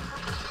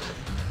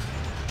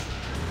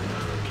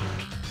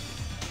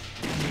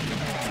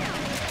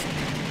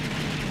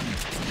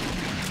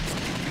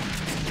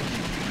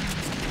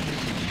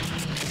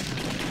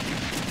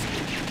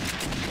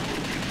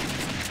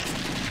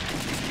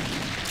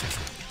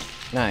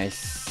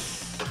 Nice.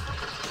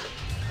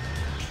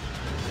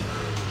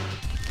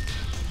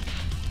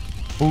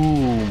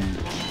 Boom.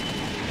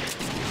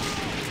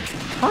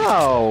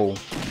 How?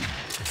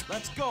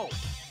 Let's go.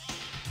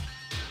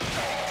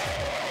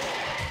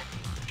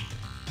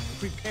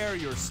 Prepare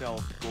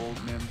yourself,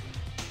 Goldman.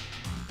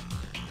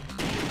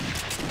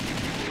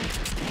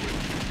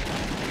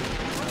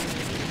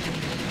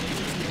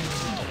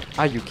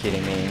 Are you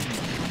kidding me?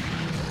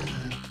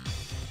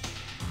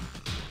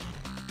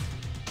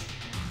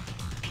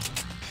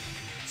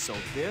 So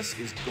this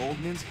is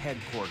Goldman's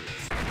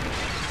headquarters.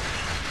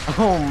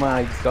 Oh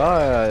my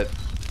god.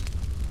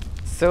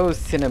 So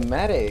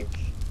cinematic.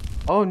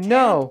 Oh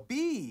no.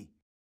 B,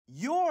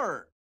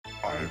 you're...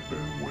 I've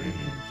been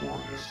waiting for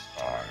this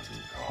time to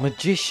come.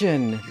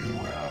 Magician. You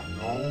have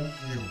no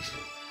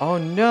future. Oh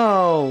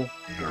no.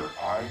 Either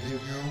I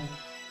give you,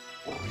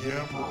 or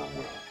the Emperor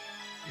will.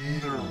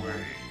 Either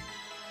way,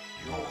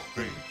 your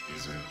fate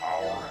is in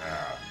our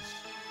hands.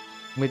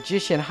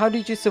 Magician, how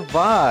did you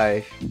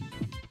survive?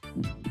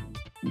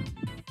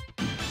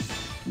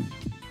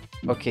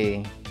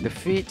 Okay,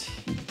 defeat.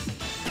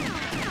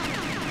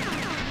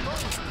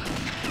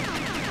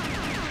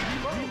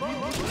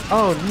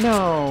 Oh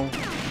no.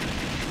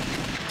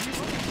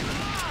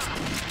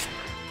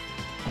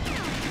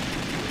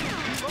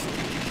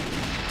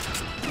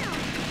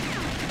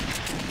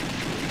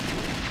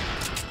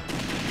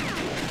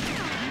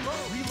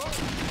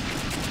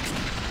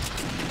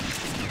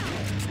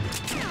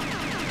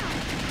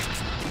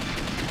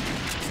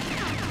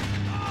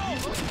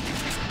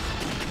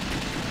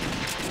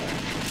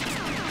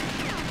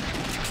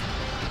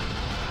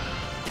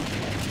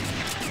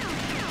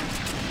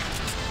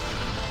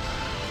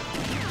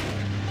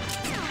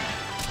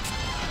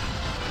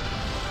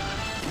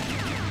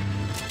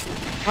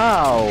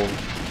 How?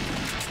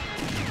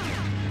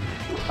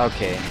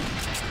 Okay.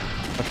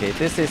 Okay,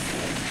 this is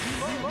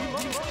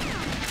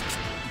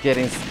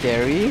getting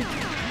scary.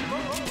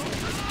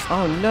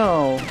 Oh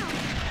no.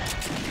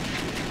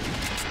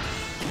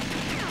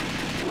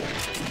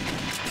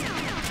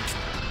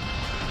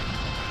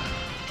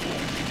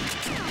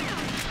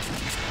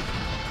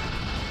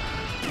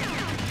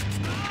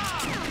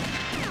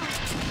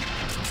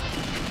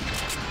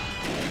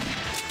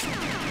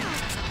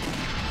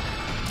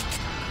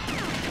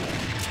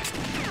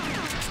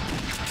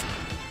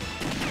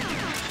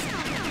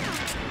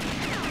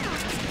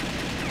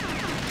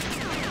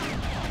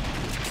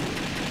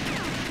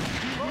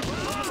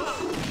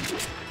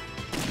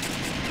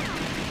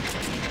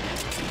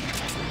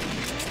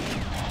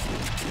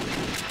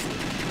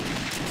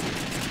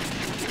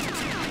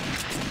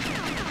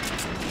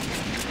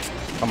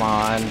 Come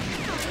on.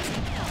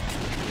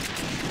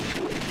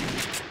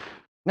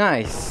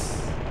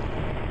 Nice.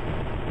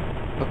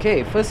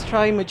 Okay, first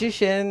try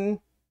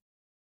magician.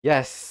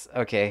 Yes,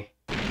 okay.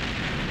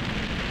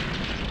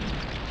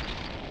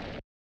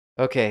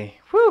 Okay,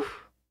 whew.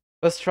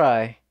 First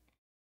try.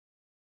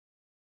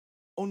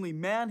 Only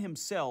man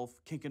himself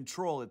can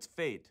control its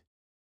fate.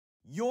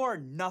 You're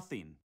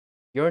nothing.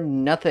 You're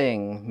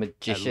nothing, At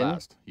magician.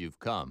 last, you've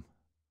come.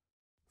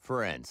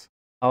 Friends,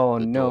 Oh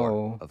the door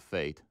no. of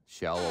fate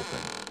shall open.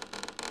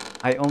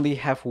 I only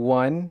have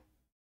one.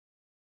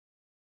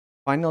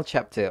 Final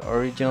chapter,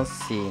 original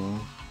scene.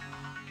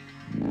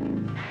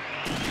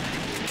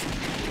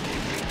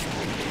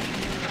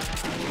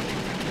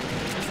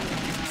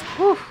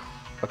 Whew.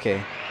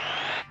 Okay.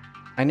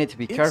 I need to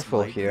be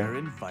careful It's like they're here.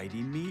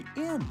 inviting me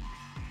in.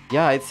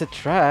 Yeah, it's a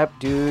trap,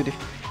 dude.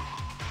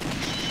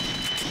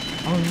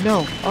 Oh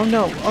no, oh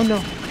no, oh no.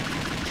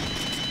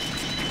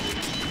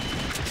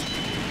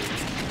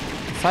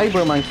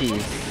 Cyber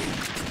monkeys.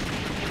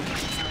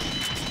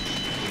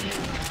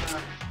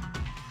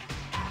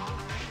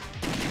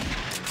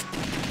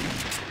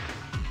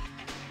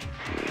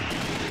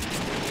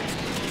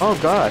 Oh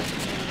god.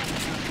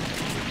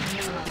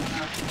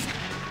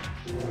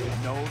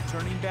 No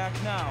turning back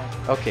now.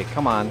 Okay,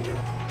 come on.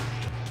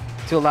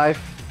 To life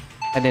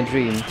and then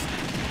dream.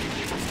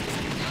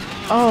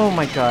 Oh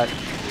my god.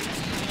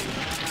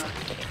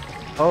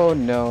 Oh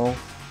no.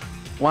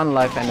 One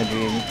life and a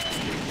dream.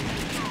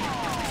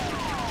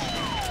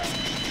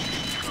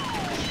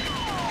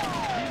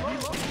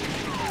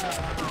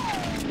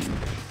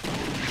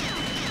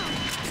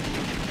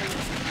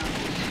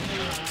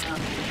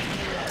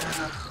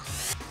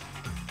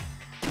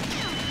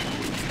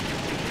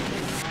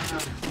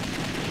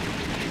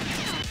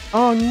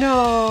 Oh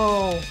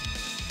no!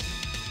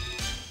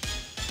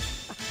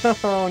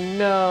 Oh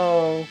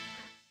no!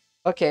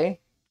 Okay.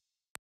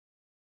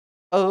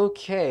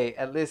 Okay,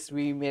 at least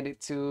we made it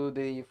to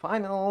the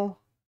final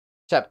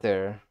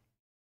chapter.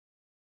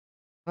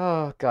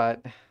 Oh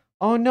god.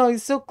 Oh no,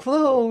 it's so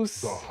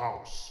close! The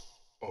House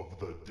of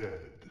the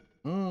Dead.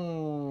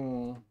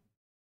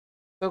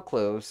 So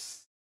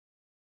close.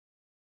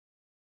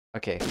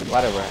 Okay,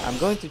 whatever. I'm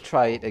going to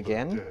try it The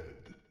again. Dead.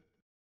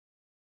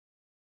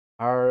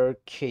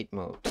 Arcade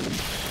mode.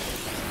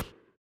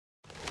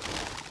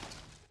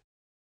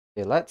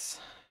 Okay, let's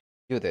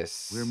do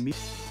this. We're me.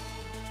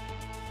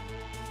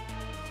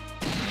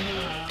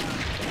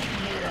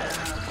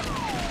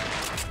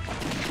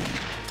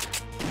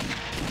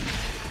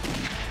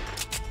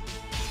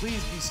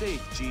 Please be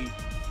safe, G.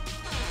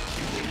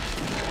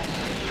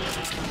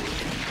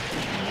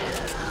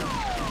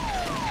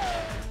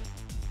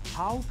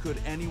 How could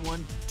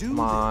anyone do Come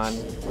on.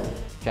 this?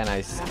 Can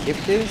I skip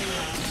this?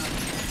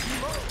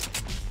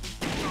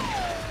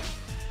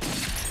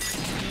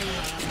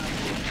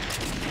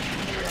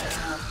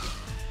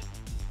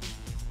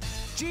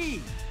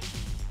 G.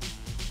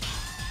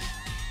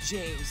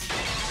 James.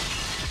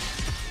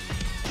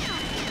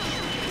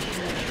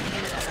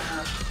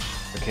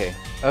 Okay,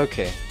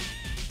 okay.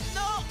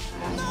 No!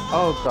 No!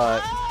 Oh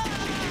god.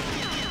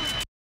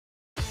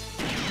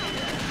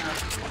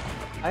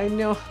 I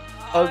know.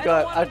 Oh I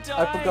god, don't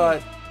I wanna die.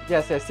 forgot.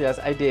 Yes,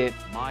 I did.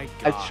 My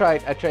I God.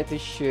 tried to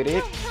shoot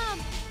it. Don't come!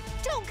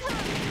 Don't come!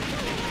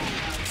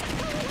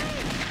 Go away! Go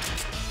away!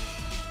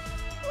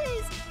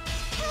 Please,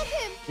 help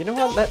him! You know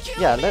what? Don't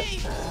kill Let me!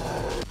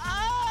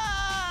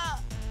 Ah!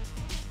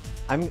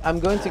 I'm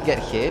going to get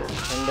hit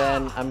and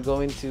then I'm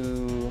going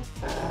to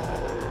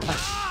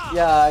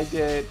yeah, I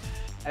did.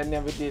 I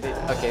never did it.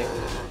 Okay.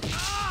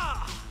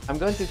 I'm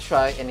going to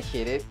try and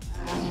hit it.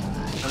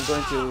 I'm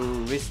going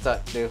to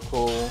restart the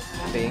whole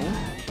thing.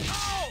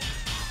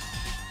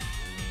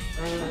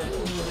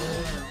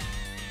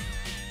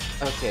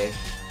 Okay.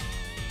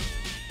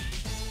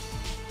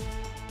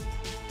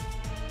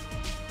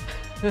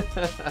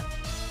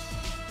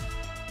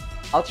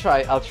 I'll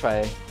try.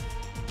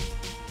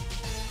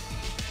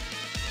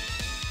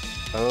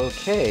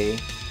 Okay.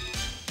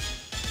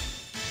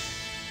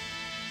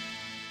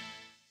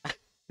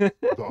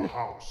 The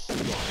House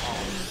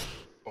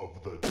of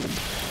the Dead.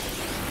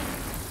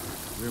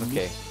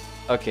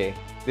 Okay.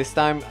 This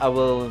time I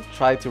will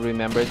try to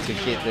remember to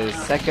hit the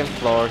second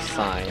floor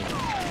sign.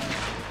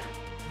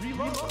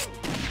 Reload.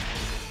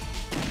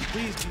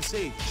 Please be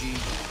safe, G.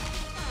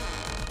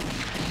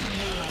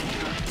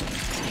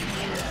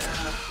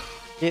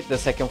 Hit the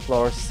second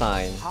floor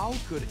sign. How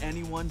could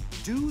anyone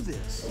do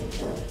this?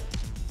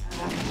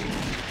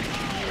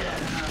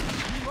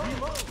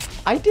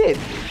 I did.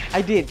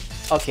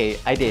 Okay,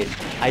 I did.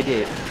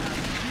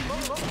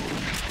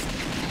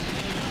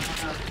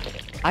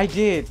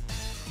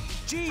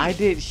 G. I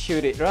did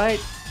shoot it, right?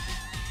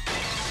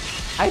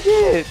 I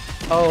did!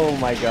 Oh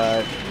my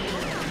god.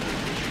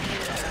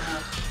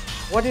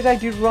 What did I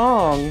do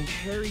wrong?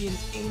 Harry and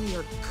Amy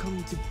are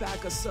coming to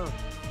back us up.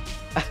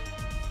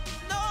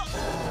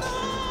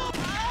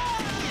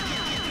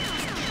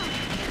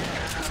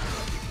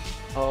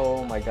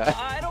 Oh my god.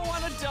 I don't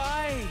want to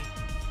die.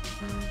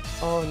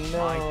 Oh no.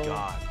 My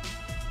God.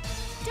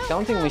 Don't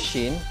Counting come!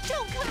 machine.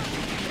 Don't come!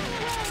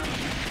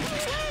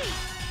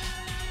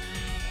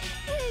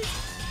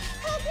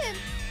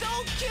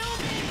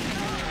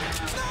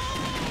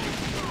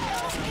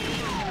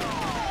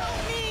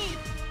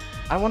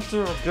 I want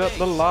to get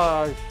the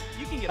life.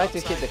 You can get Try to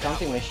hit upside the that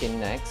counting way. machine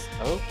next.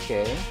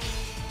 Okay.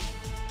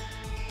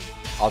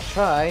 I'll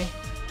try.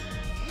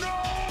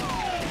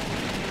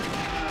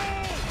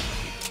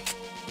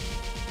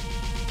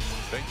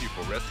 Thank you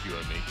for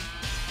rescuing me.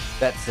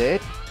 That's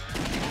it.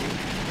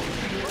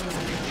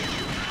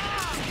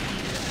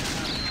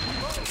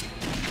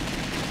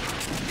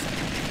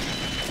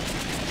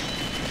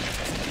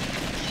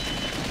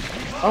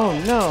 Oh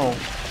no!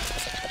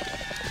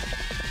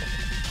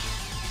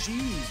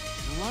 Geez,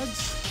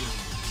 bloodstains.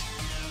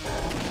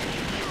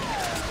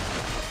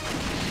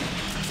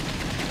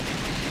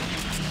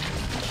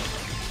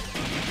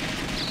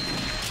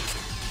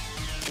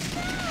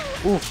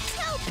 Oof.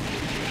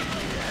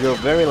 You're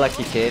very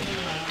lucky, kid.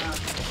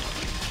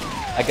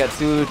 I got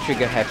too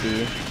trigger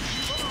happy.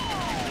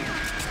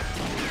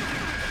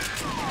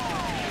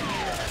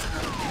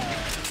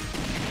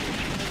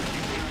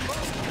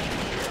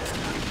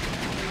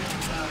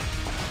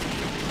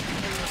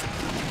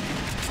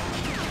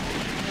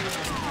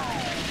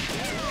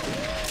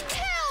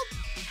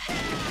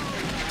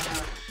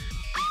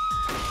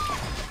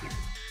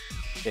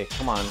 Okay,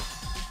 come on.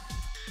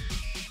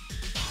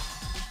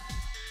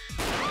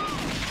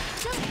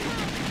 Don't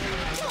come!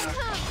 Don't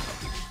come!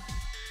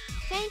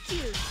 Thank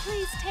you.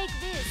 Please take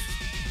this.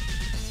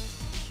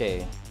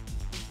 Okay.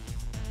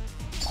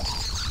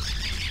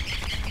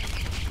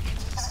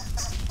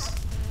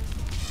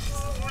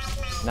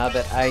 Now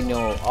that I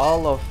know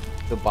all of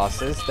the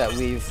bosses that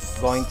we've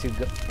going to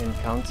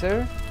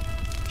encounter,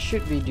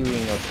 should be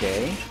doing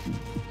okay.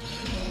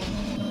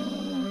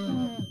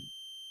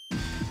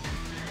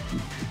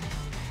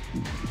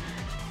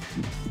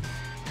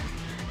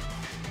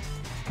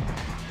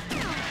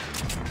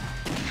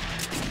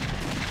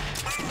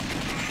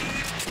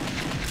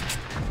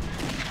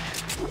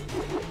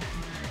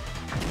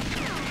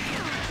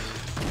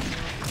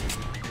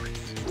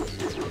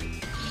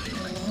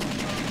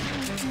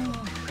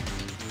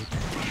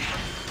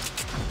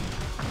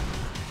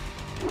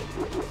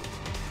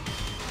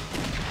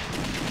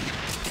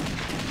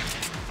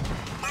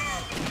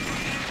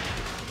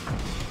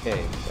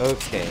 Okay,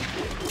 okay.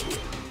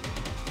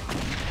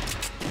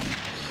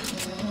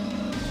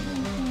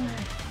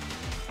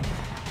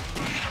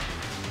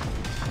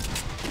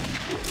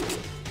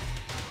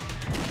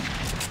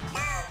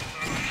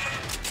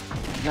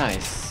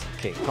 Nice.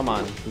 Okay, come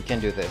on. We can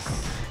do this.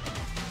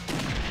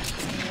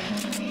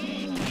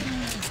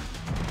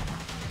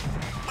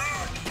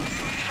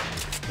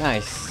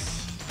 Nice.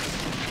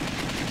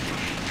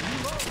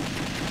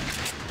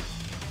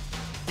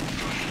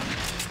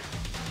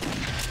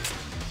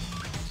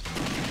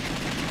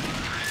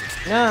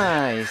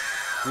 Nice.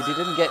 We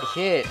didn't get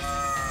hit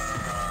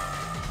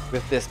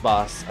with this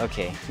boss.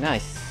 Okay,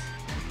 nice.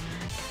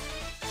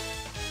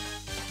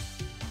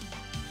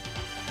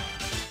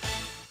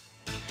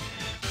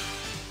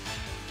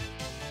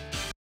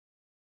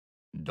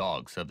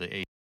 Dogs of the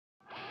age.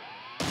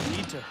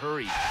 Need to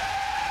hurry.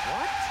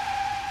 What?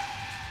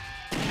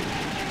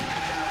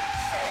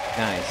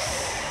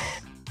 Nice.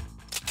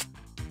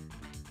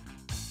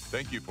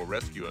 Thank you for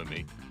rescuing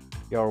me.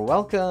 You're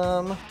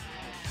welcome.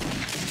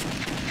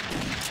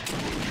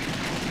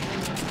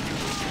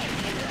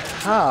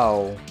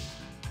 How?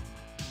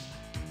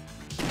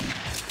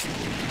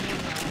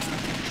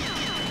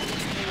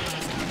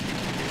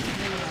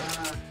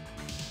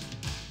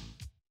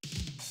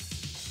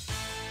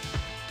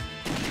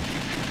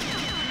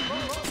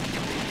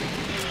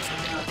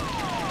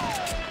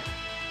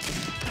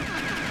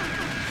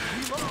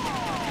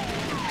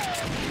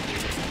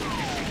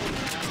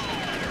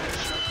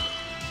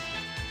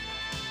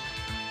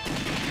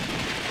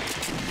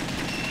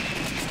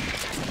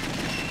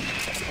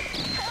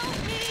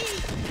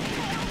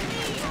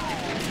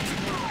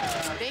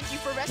 Thank you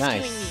for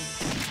rescuing me.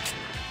 Nice.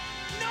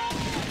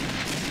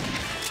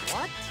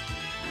 What?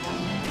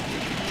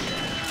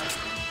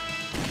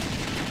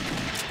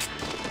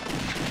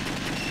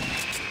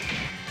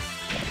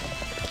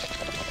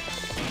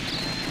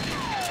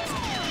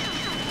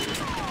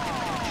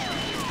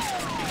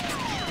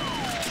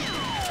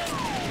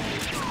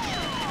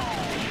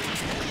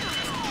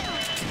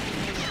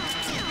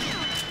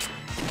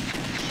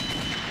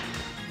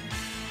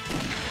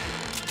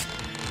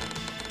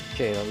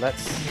 Okay,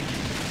 let's...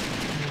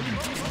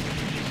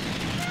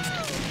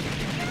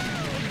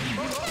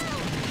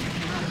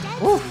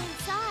 Dad's Woo.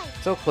 inside.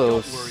 So Don't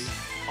close. worry.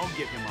 I'll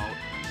get him out.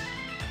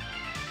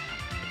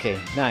 Okay,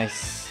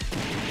 nice.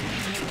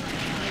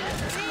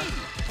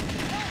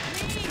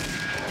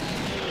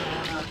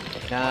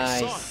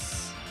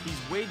 Nice.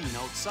 He's waiting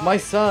outside. My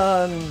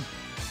son!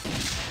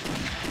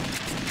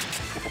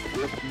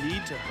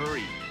 Need to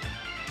hurry.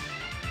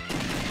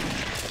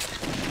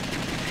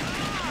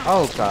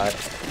 Oh god.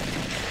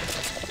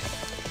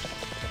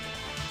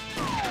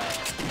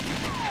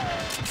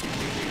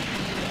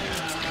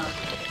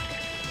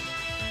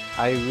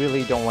 I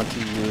really don't want to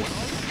use...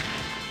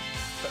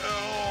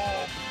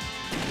 Help!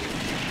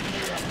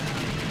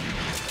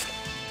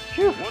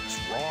 Phew. What's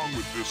wrong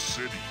with this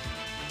city?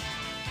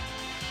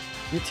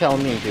 You tell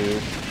me,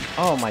 dude.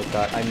 Oh my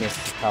god, I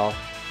missed health.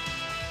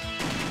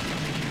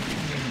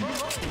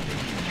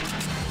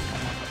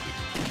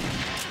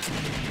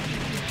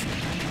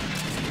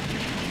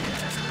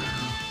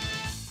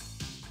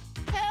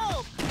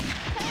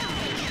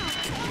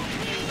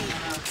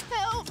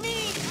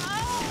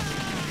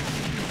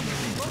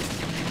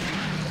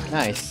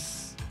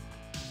 Nice.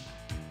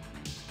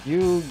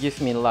 You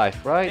give me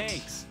life, right?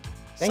 Thanks.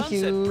 Thank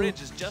Sunset you.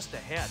 Bridge is just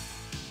ahead.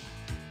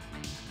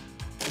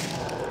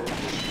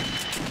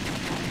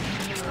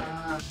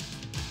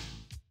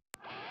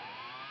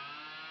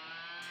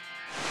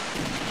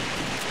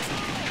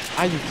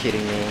 Are you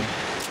kidding me?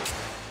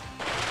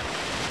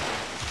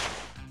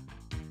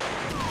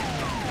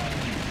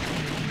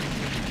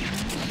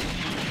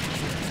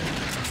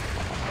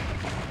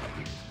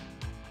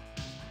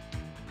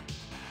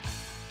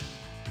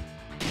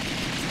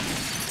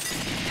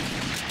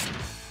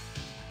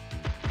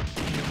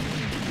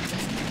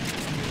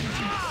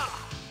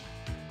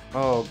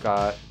 Oh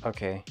god,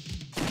 okay.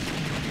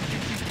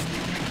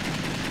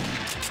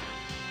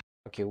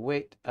 Okay,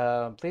 wait,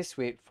 please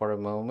wait for a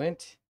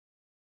moment.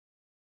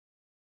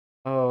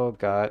 Oh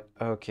god,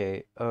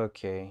 okay,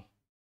 okay.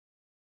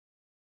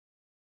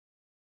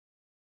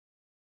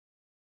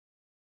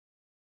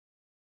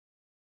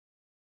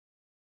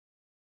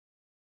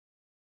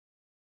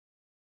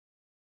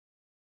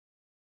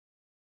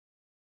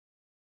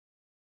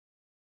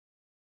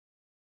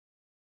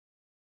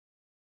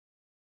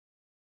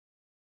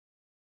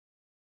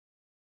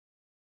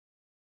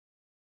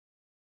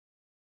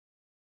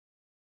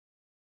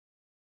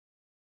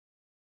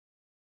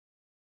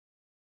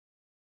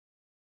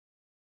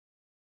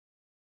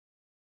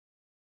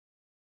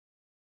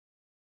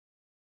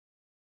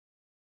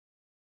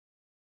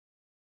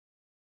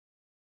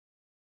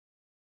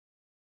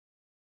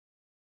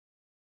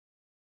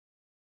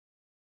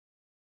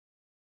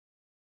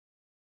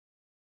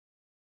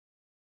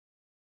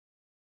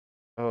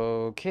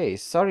 Okay,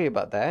 sorry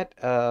about that.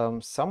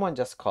 Someone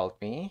just called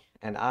me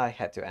and I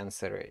had to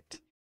answer it.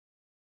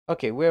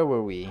 Okay, where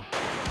were we?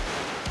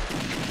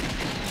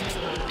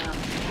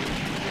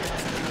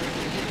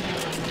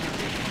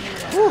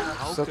 Whew,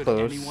 How so could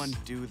close. anyone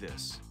do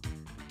this?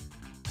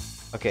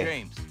 Okay.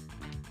 James.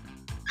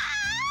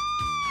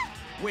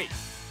 Wait,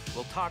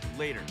 we'll talk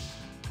later.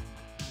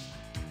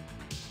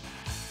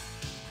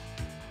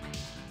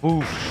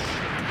 Oof.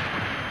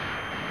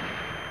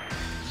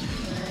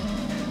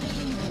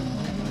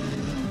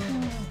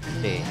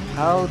 Okay,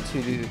 how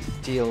to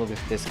deal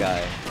with this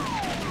guy?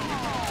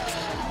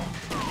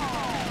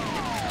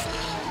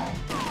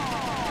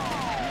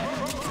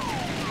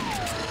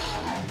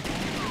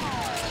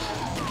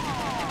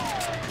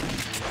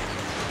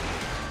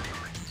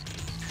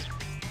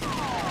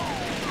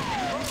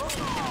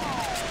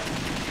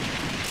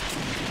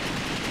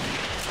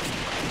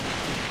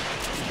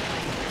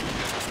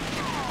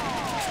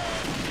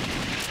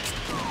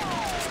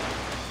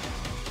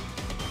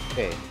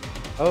 Okay,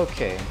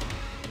 okay.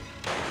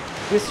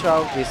 This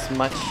route is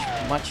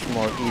much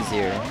more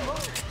easier.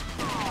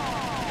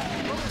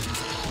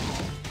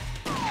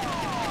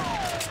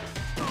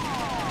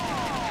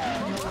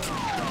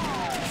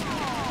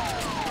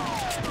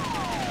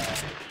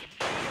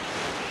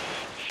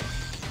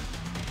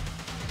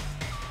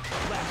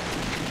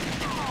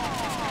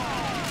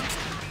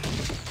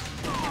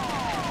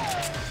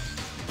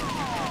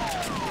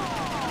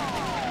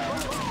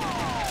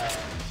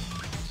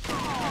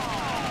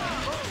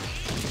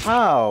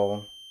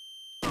 How?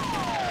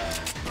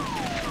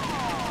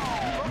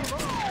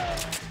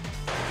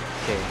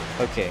 Okay,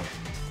 okay.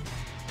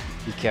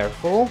 Be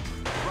careful.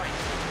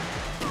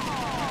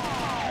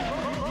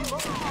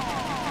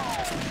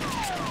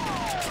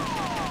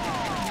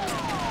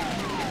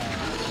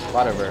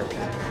 Whatever.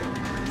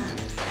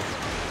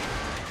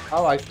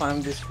 How I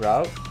found this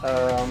route?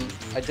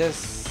 I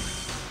just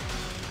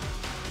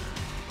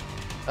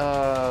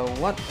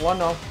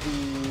one of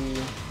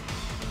the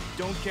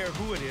Don't care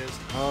who it is,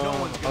 no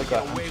one's oh gonna god,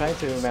 get I'm away trying with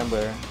to this.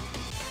 remember.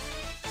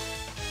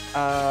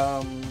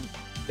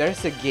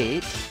 There's a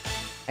gate,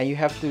 and you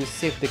have to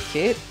save the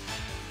kid.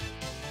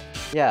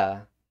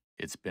 Yeah.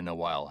 It's been a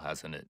while,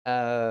 hasn't it?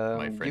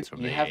 You friends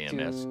from you the have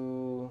AMS.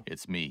 to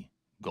It's me,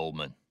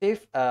 Goldman.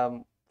 save.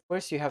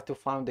 First you have to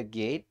find the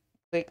gate.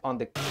 Click on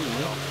the key,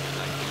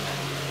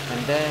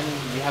 and then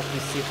you have to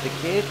save the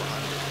kid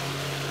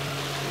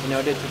in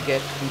order to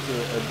get into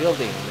a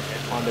building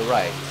on the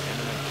right.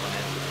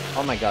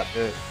 Oh my god,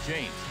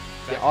 James,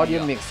 the back me audio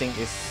up. mixing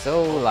is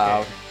so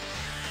loud.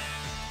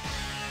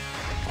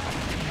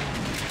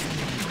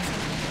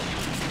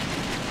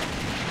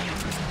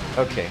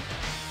 Okay.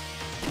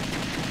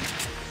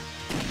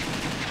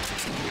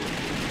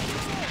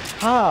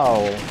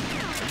 How?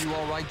 Are you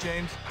all right,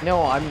 James?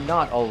 No, I'm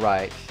not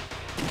alright.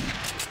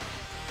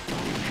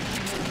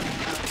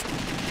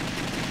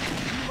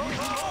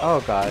 Oh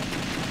god.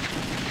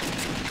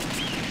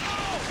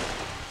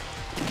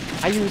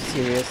 Are you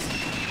serious?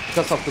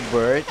 Because of the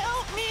bird?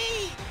 Help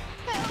me!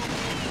 Help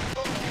me!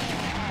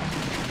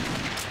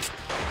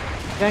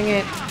 Dang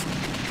it.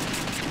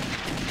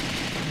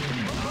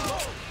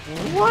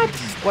 What?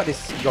 What is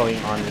going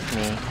on with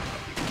me?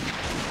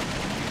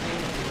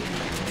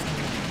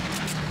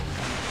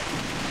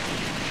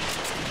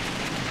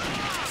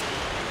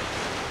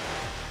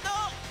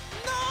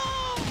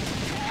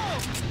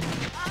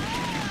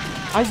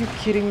 Are you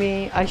kidding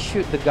me? I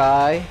shoot the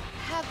guy.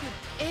 How could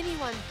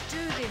anyone do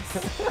this?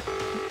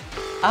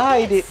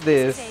 I did Yes,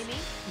 this. Mrs. Amy.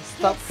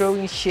 Stop Yes.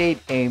 throwing shade,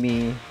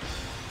 Amy.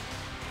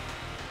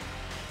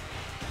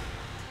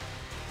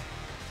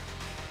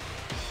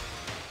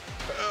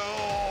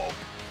 Help!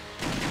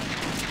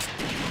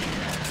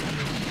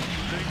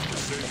 Thanks for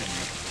saving me.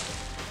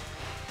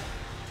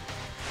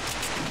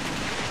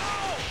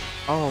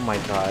 Oh my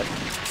god.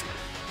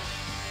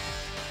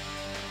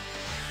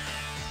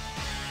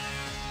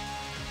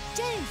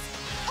 James,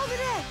 over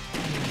there.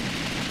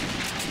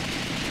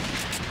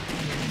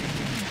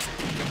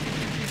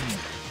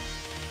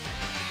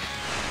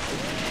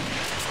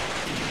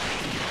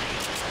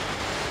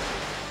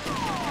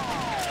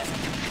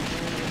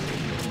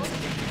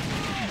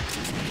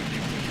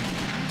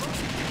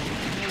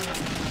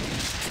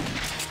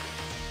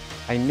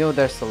 I know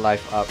there's a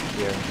life up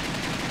here.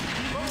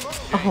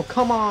 Oh,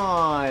 come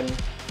on!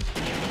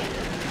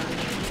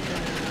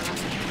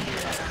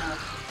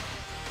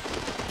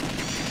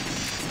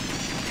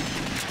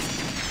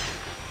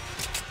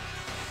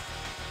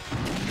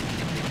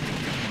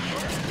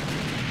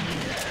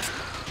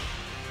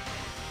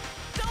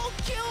 Don't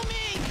kill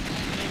me!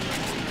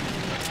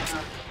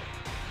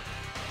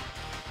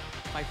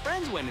 My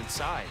friends went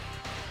inside,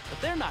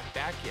 but they're not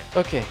back yet.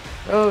 Okay,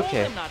 I told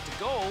okay. them not to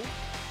go.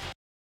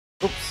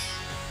 Oops.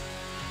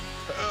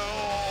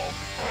 Help!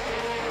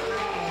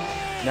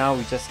 Now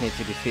we just need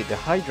to defeat the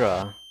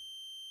Hydra.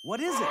 What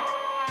is it?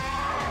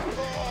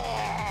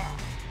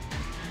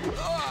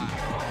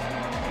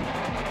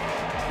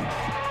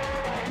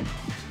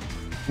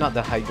 Not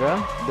the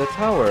Hydra, the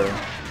tower.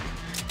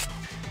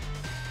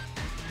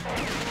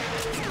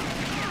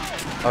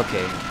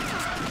 Okay.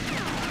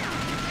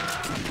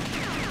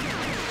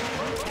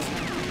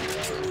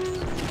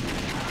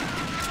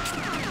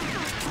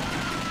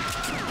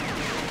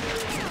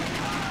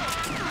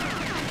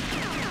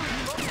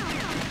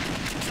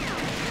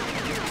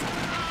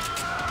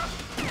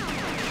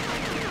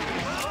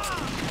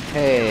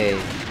 Hey.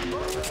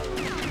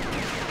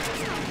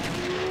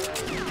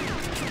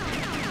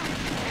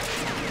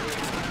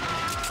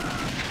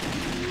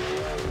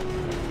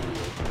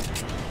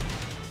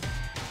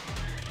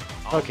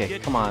 I'll Okay,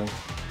 get come you. on.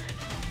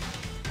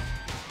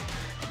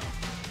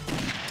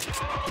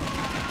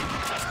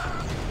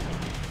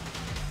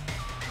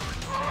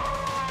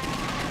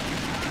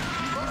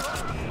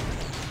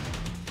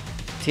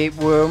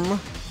 Tapeworm.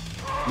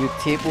 You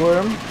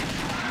tapeworm.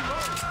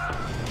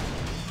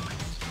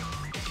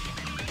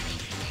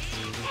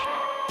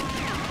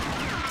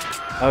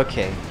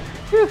 Okay.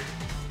 Whew.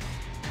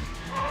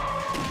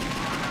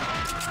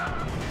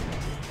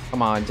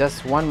 Come on,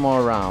 just one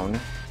more round.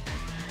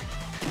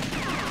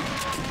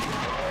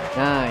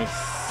 Nice.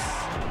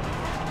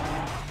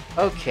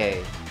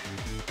 Okay.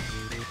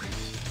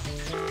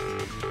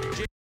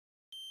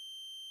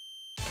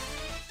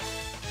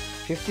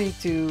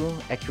 "52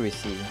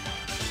 accuracy.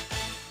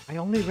 I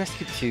only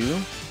rescued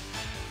 2?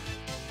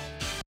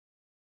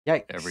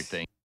 Yikes.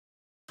 Everything.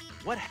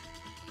 What?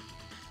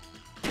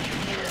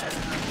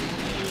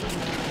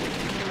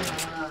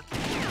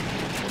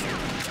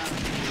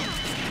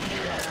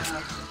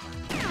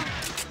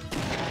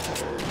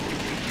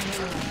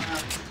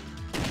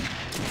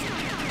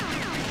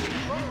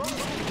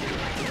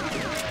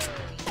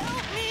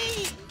 Help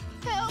me!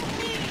 Help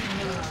me!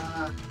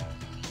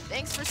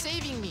 Thanks for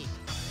saving me.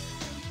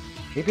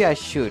 Maybe I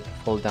should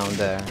fall down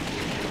there.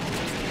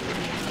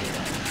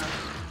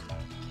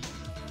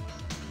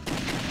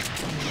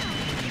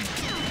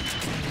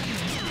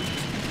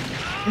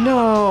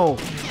 No!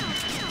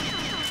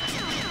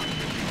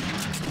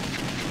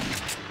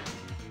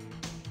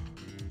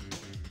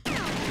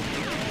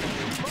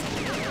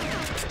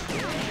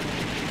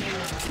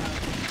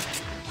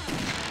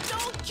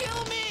 Don't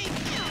kill me!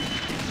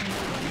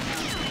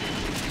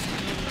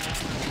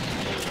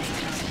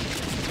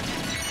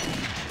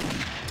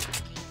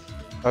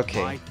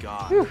 Okay. My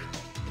God. Whew.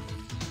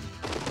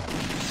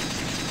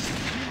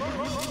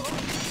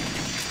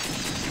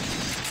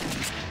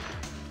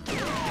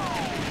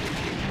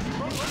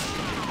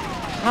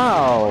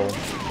 How?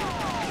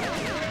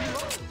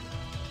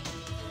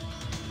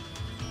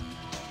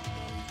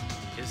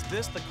 Is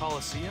this the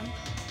Colosseum?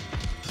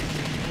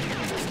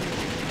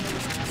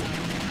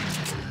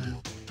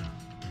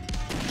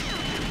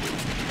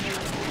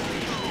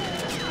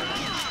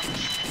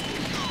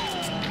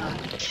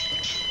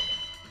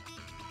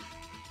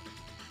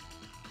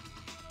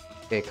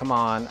 Okay, come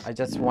on. I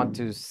just want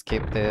to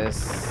skip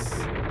this.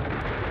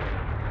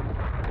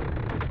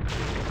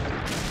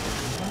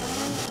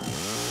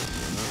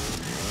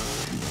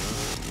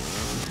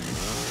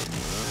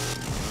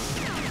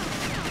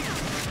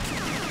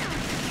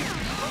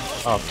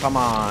 Oh, come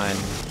on.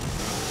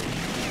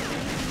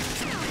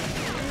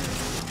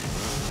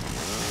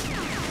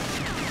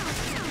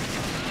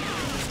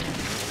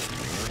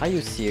 Are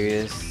you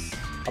serious?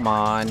 Come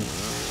on.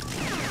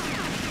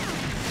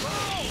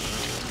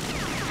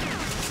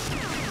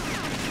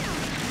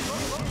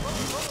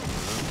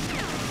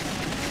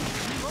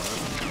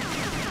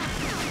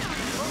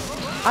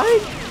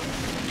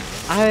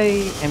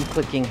 I am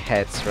clicking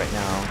heads right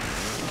now.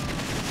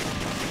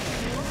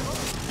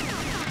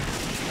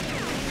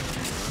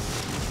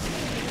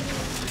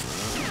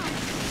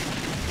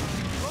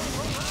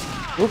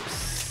 Oops.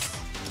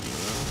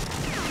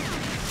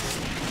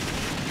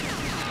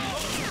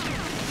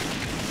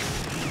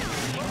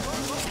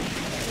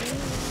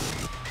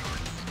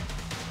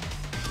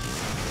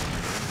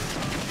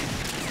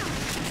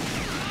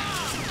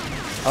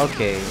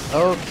 Okay,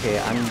 okay,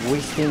 I'm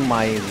wasting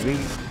my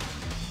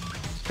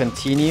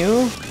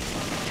continue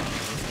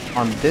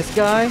on this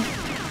guy.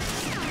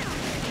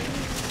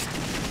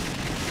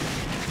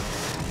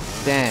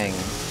 Dang.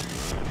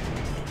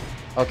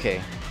 Okay.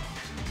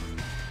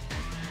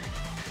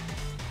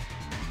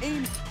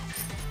 Aim.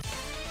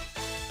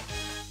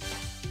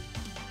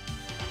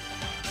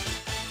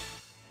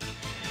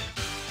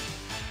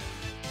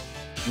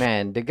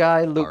 Man, the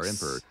guy Emperor.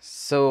 looks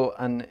so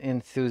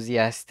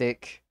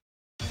unenthusiastic.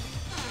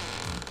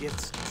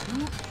 It's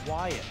too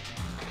quiet.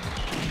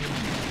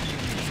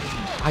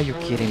 Are you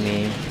kidding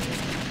me?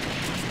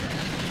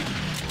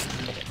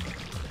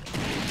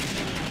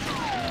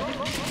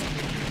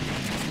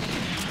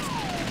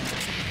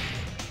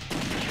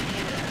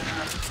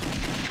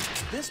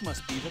 This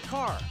must be the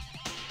car.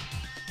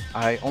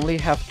 I only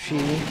have 3.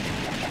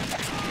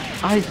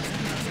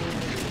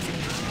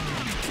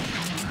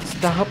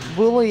 Stop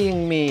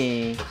bullying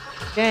me!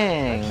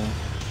 Dang!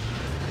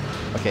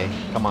 Okay,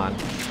 come on.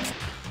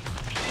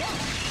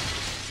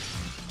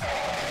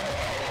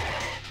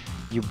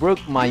 You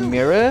broke my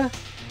mirror?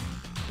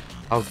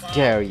 How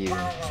dare you?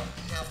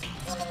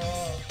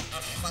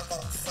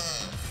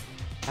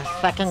 A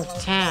second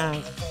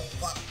chance.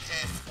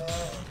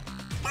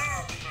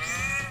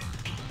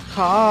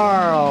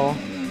 Carl!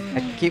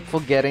 I keep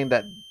forgetting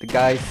that the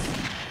guy's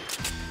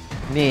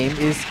name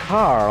is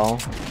Carl.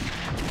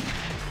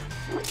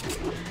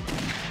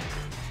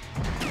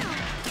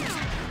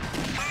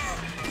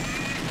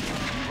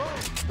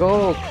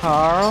 Go,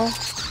 Carl!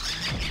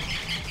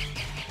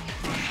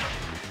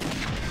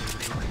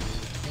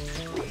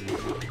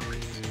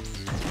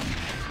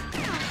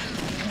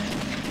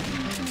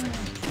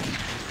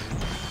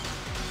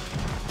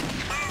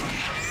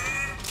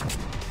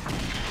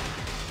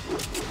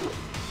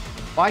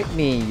 Fight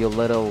me, you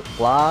little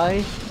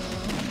fly!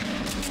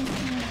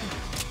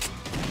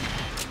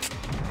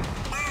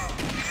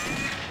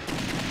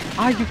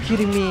 Are you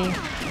kidding me?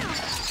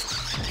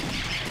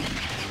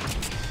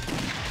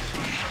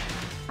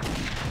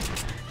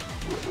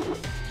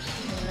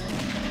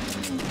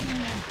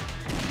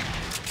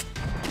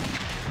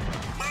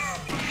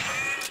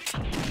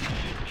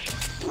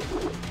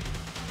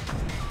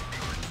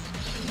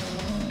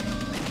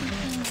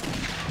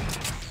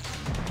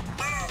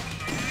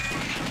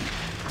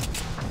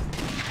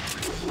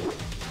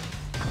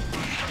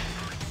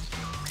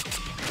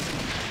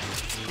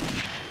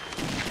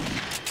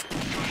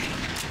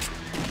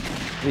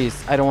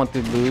 Please, I don't want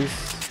to lose.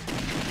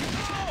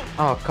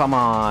 Oh, come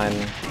on.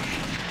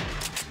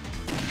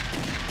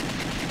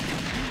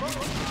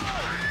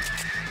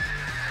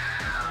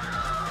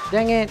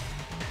 Dang it.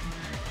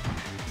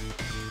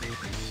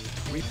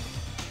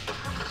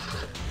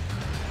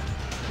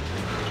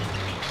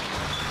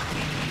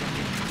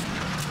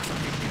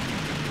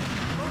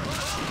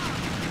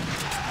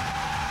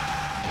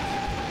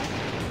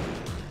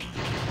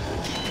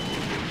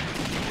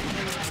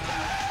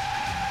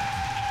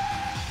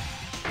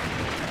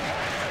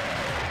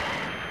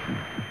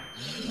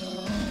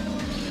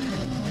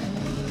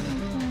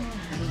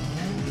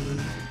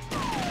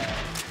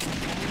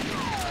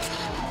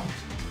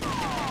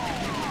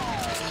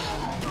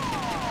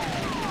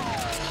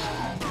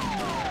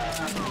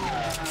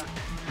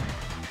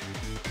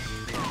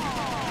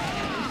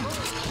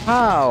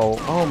 How?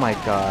 Oh my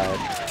god.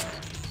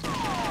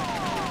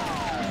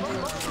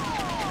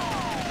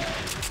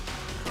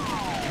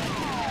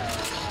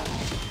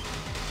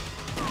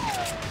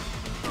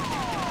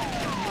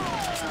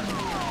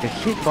 The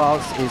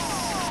hitbox is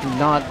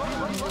not...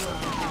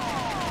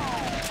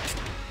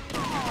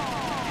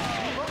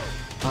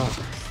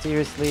 Oh,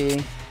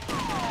 seriously?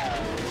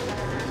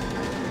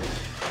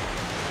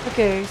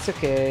 Okay, it's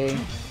okay.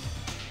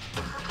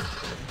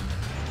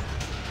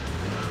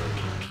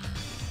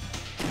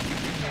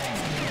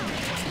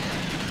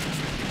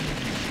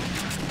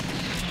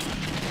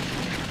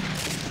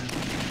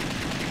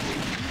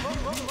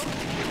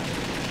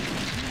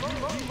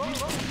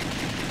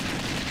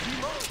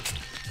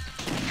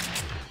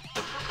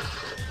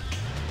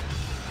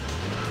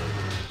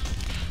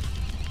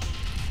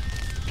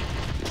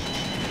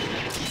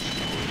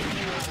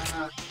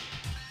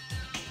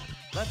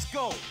 Let's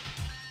go.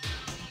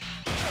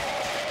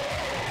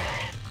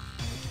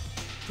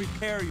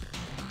 Prepare you.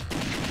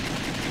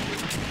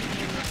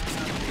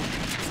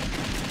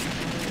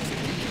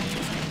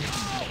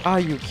 Are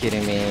you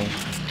kidding me?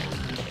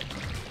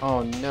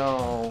 Oh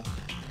no.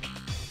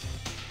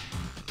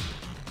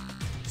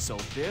 So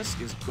this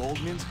is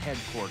Goldman's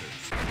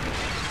headquarters.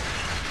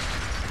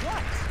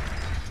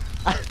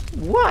 What?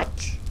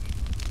 What?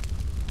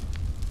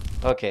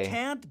 Okay.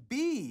 Can't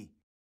be.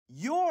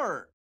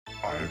 You're...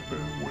 I've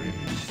been waiting.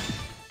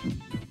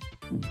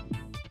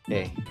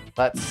 Okay,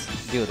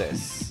 let's do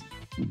this.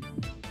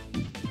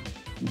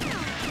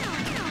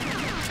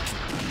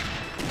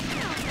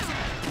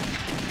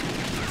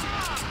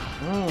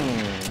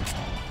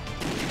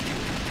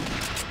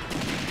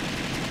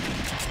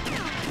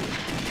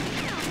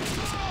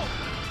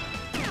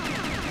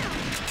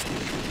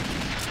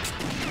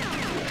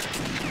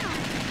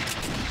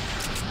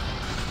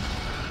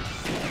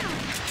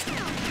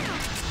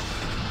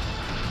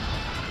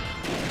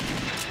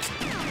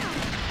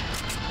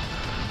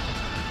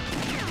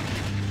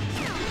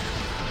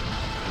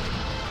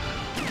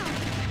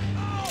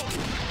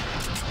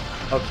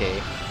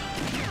 Okay.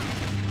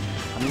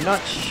 I'm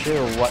not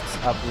sure what's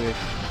up with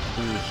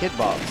the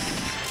hitbox.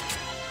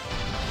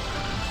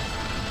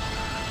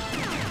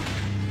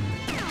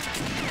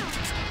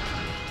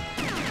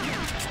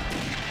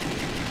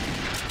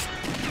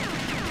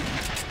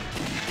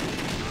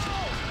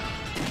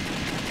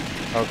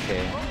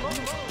 Okay.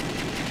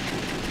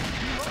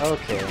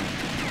 Okay.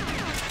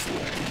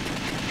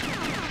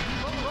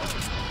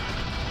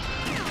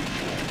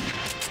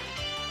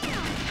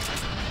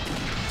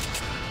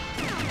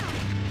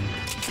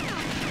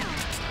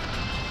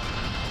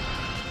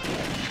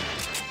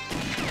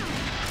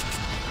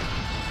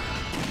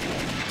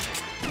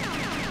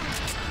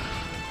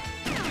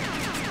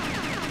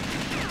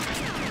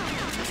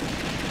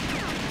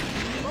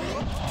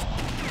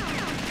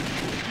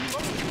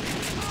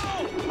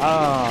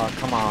 Oh,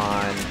 come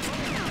on.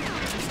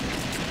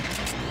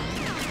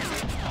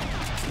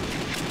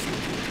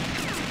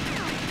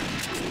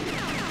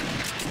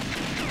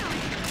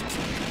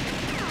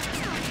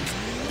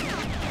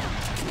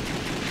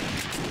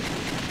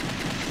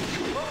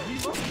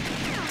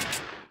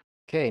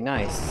 Okay,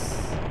 nice.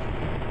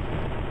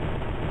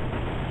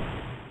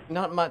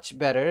 Not much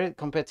better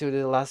compared to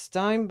the last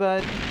time,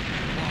 but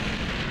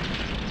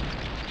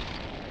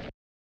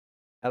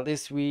at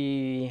least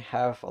we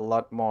have a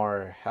lot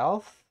more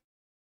health,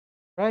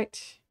 right?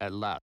 At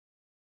last.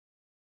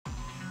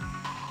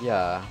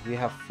 Yeah, we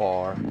have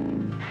 4.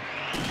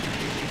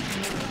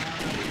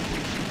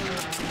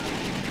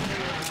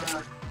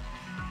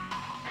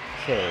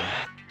 Okay,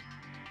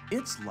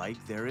 It's like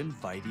they're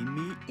inviting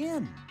me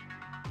in.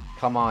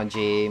 come on,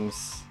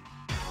 James.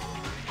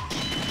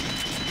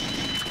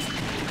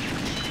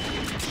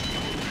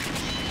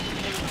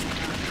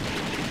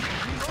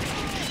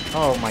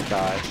 Oh my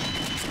god.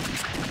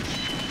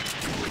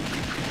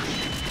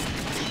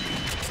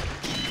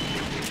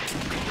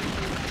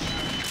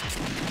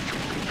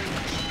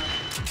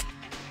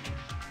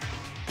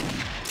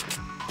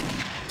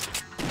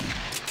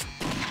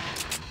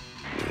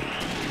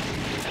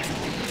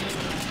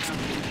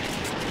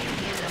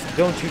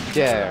 Don't you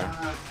dare.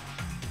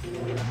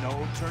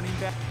 No turning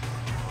back.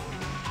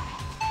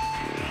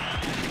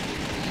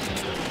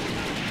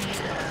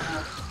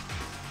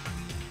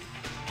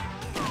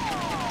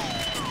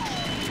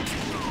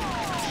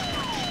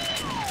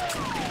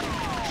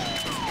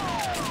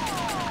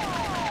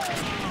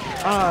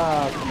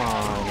 Ah, come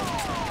on.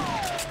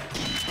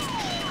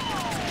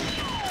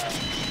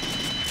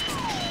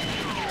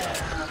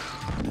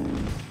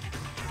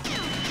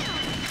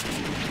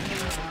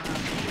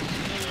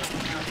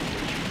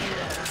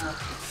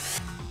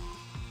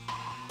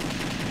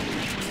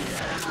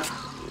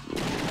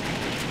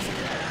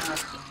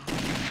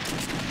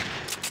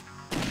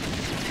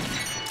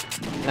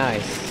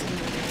 Nice.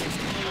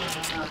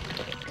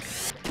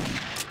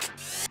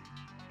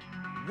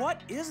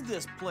 What is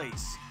this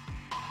place?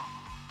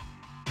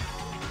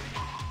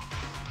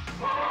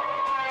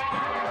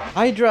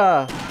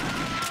 Hydra!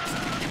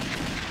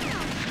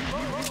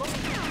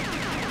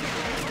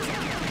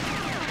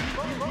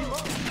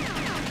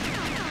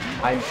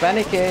 I'm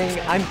panicking!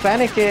 I'm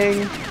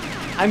panicking!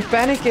 I'm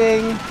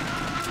panicking!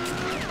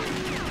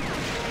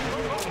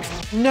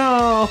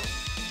 No!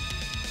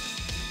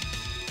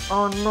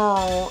 Oh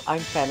no!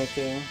 I'm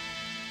panicking.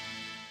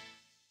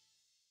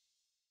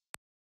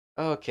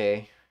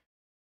 Okay.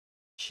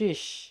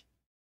 Sheesh.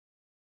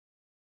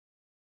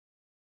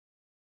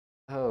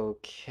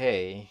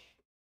 Okay.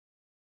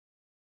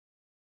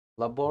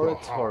 The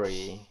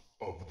Laboratory.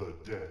 House of the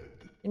Dead.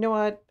 You know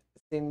what?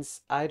 Since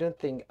I don't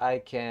think I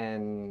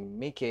can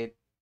make it,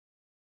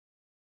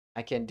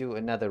 I can do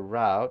another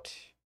route.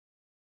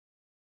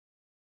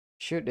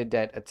 Shoot the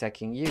dead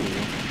attacking you.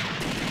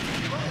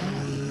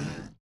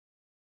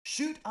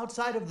 Shoot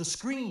outside of the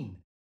screen.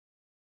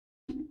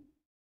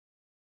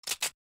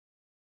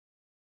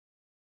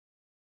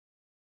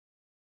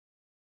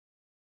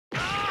 The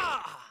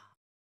House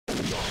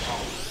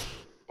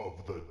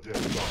of the Dead.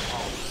 The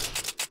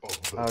House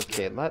of the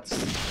Okay, Dead. let's...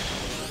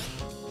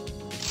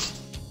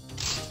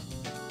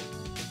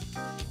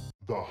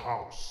 The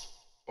House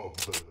of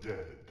the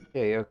Dead.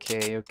 Okay.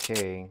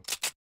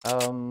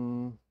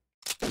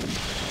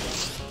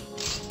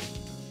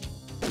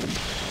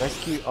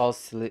 Rescue all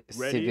civilian.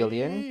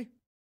 Ready?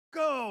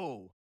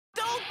 Go!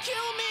 Don't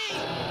kill me!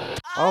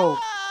 Oh.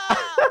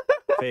 Ah!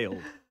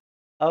 Failed.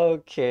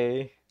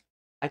 Okay.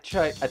 I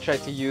tried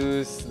to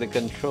use the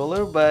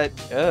controller, but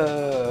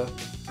the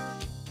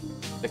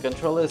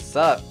controller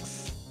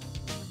sucks.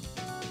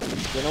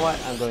 You know what?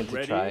 I'm going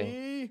to try.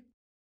 Ready?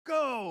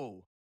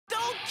 Go!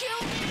 Don't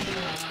kill me!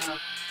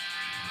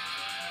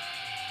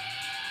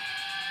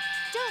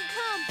 Don't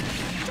come!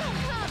 Don't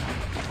come!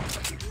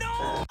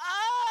 No!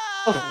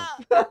 Ah!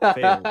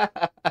 Failed.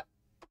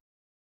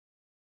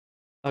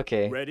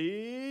 Okay.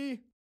 Ready?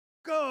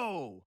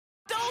 Go!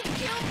 Don't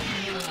kill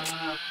me!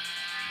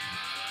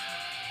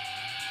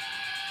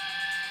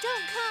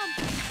 Don't come!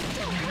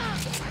 Don't come!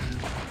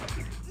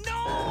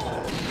 No!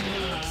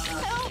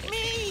 Help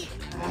me!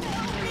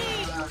 Help me!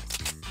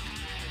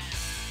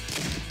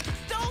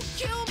 Don't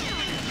kill me!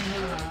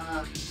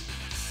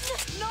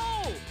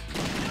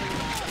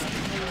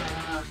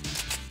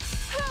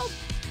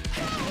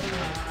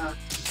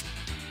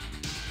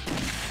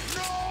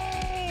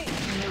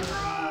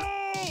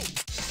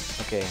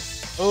 Okay.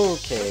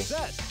 Okay.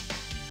 Success.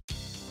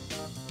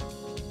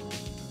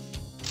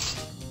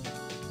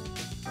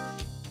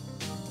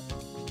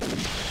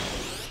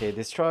 Okay,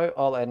 destroy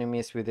all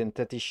enemies within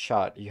 30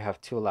 shot. You have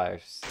 2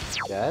 lives.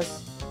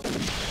 Yes?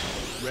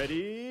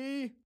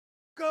 Ready,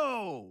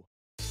 go.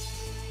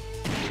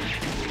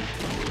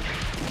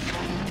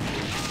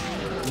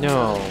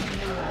 No.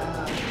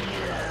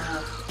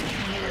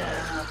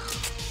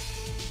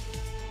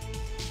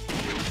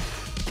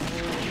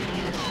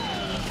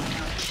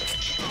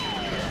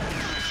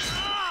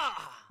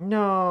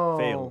 No.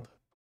 Failed.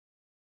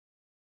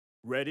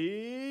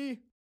 Ready,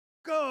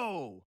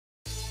 go.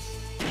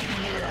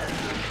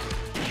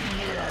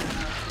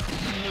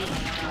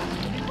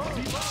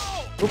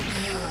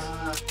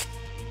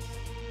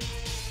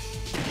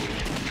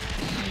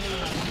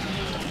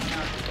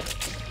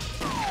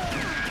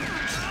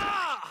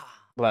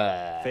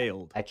 Blah.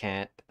 Failed. I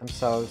can't. I'm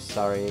so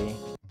sorry.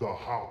 The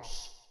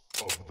House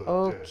of the Dead.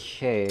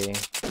 Okay.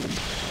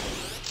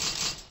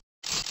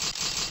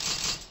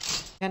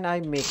 Can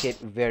I make it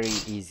very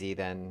easy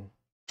then?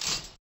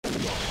 The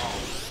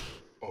House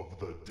of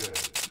the Dead.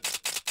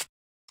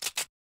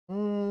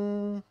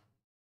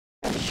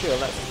 Sure,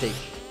 let's take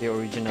the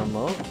original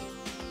mode.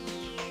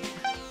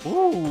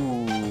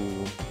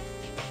 Ooh.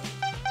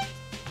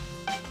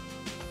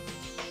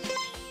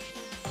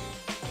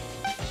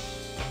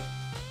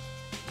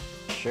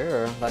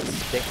 Sure,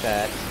 let's take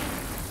that.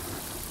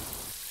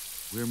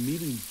 We're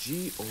meeting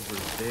G over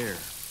there.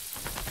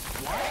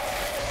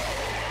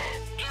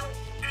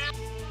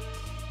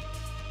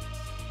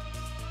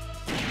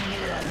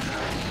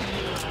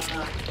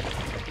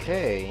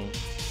 Okay.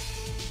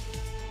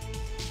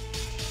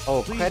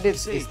 Oh, Please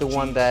credits say is the G.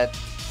 one that...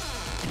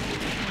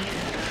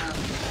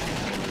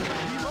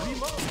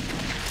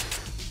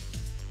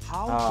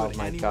 How Oh could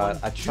my anyone god,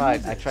 I do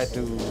tried this?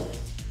 to...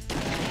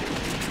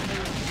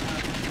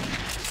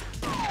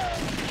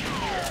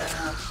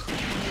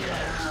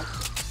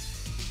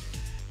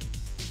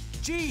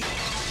 G.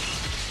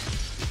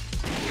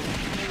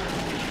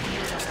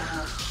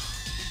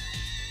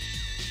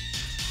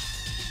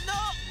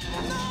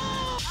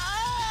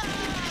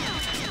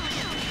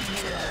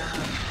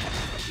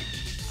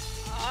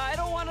 I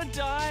don't want to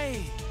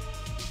die.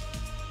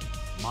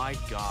 My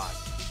God.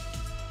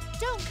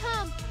 Don't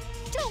come!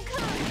 Don't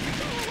come!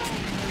 Go away!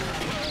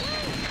 Go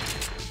away!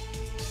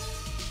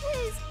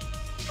 Please,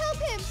 help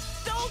him!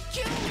 Don't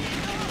kill me!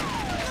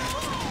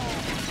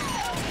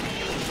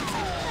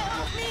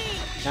 Help me!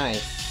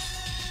 Nice.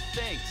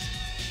 Thanks.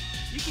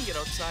 You can get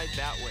outside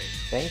that way.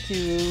 Thank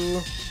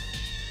you.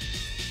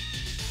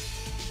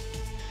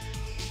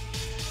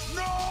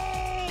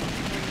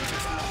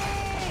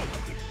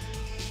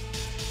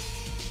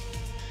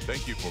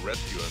 Thank you for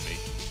rescuing me.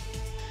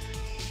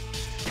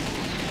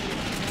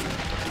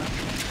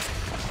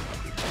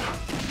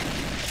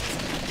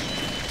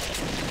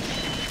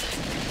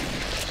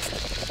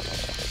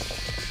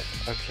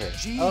 Okay.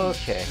 G.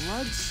 Okay.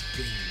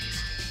 Bloodstains.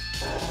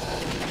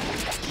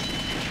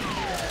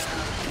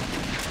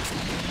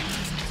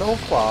 So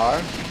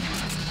far,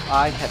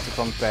 I had to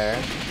compare.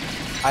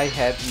 I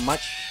had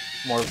much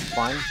more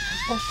fun.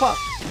 Oh fuck!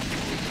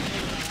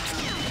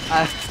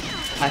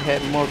 I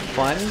had more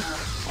fun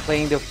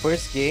playing the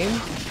first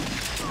game,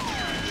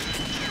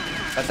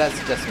 but that's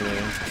just me.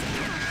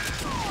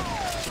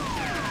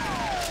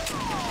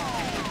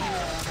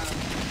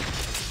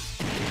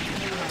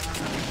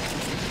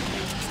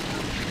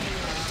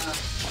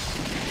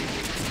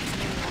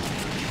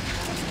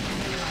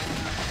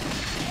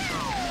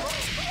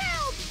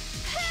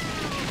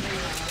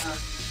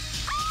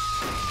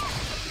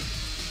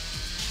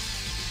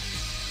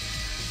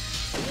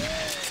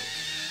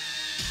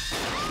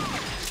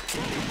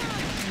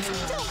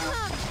 Don't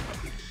come!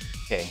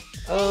 Okay.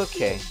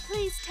 Okay.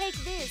 Please take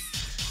this.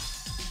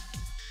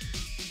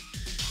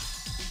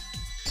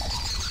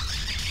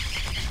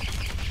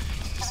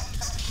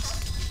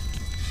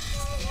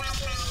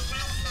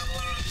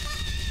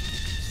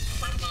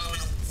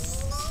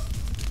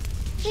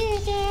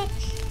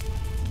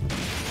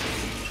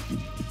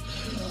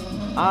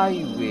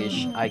 I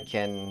wish I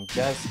can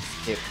just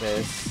skip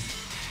this.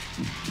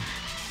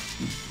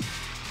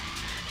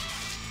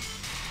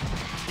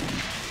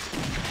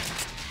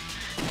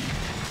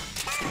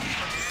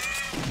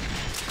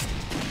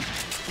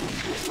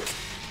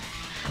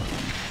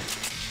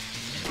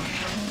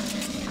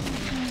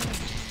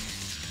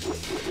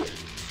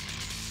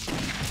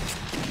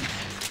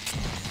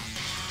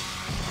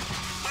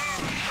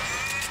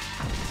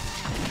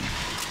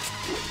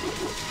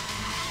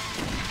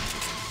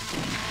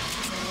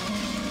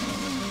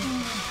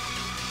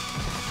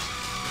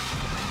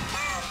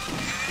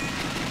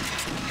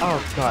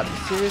 Oh god,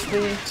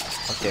 seriously?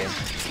 Okay.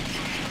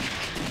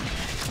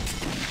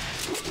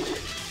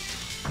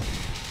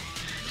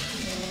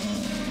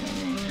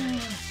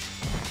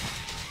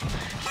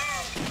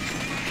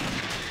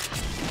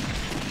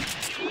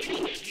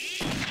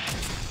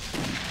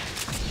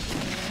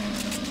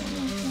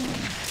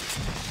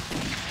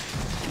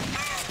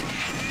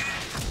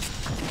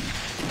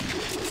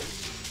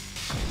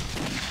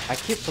 I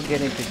keep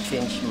forgetting to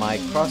change my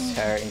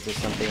crosshair into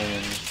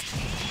something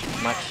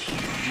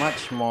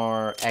much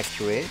more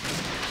accurate.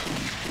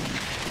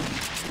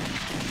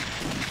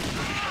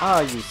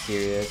 Are you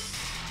serious?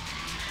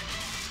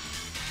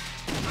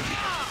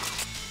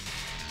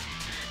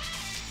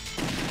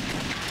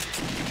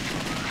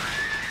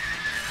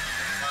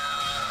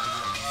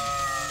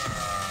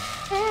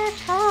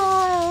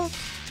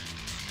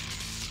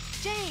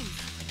 James!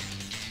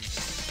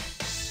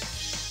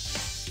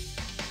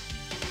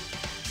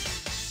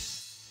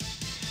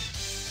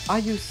 Are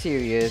you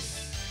serious?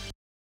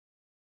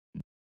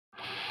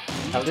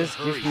 At least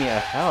give me a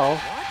help.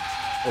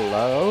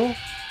 Hello?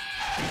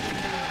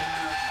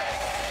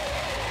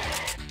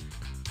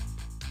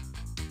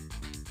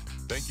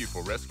 Thank you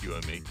for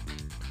rescuing me.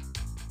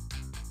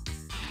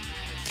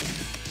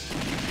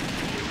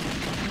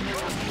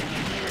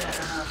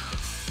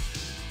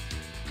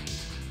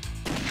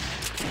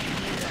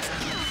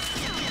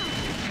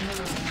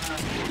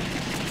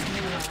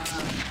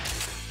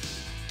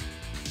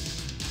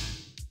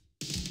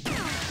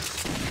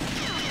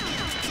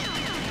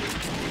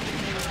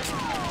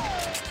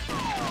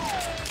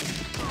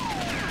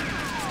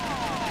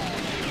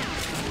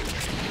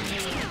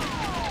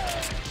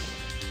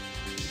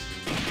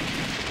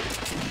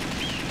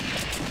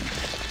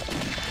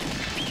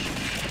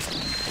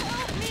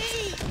 Help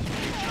me!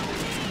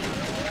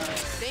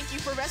 Thank you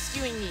for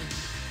rescuing me.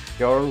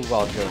 You're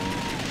welcome.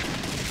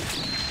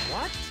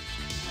 What?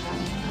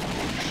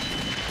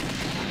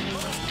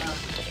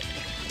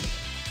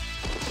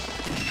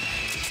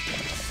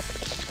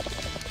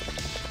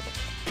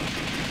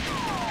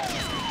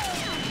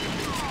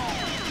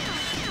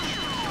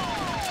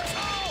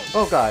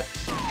 Oh god.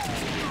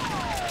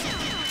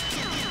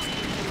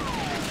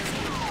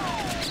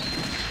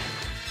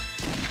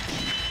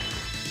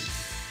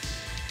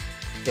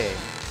 Okay.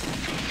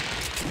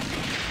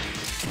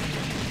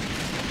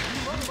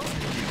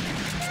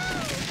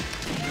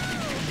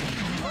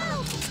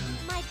 Help!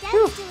 My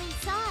dad's still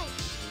inside.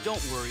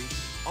 Don't worry.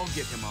 I'll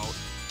get him out.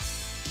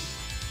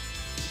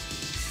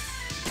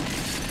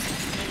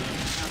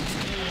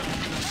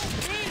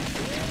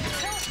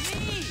 Help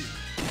me!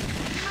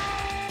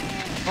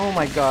 Oh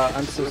my god,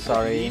 I'm so We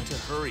sorry. need to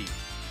hurry.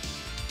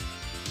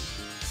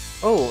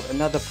 Oh,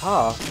 another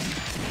path.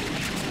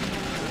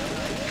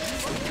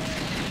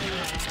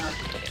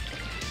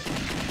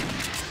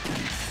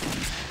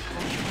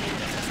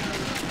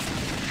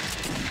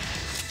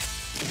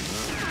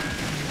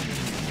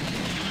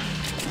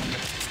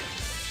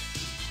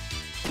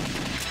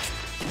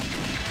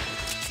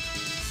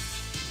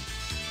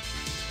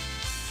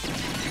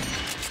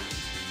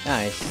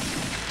 Nice.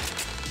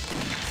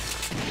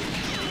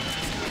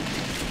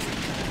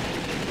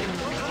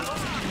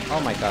 Oh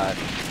my god.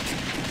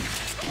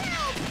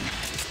 Help!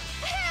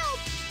 Help!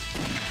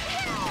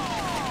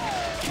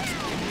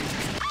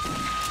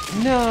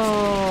 Help!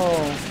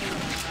 No!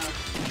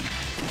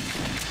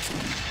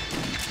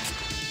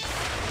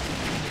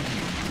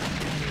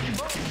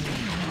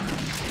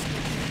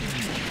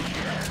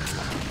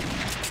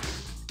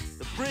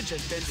 The bridge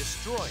has been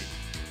destroyed.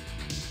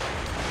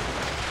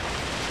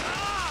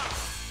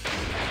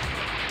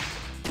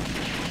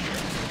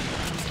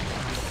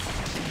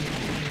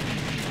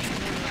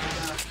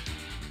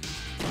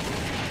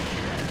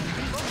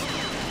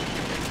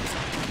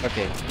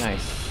 Okay,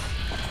 nice.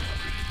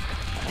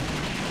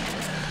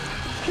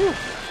 Phew.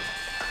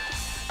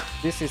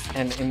 This is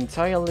an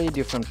entirely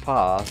different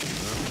path.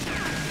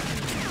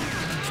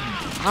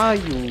 Are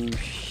you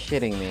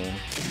shitting me?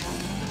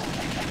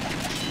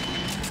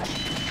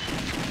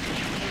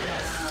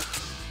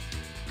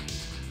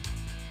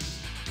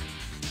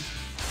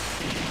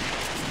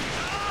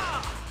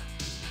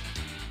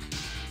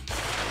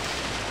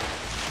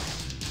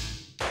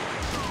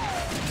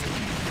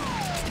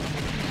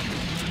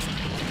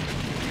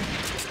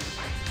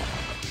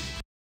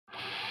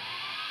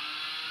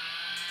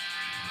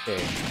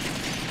 Okay.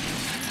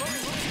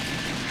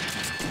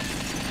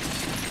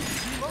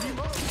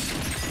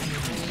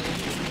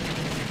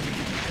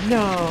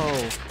 No!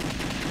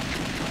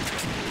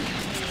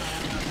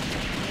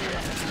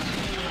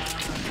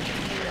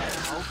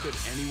 How could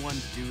anyone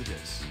do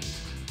this?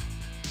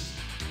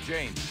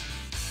 James.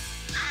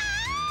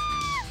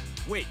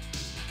 Wait.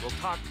 We'll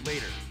talk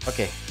later.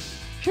 Okay.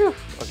 Phew.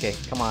 Okay,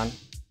 come on.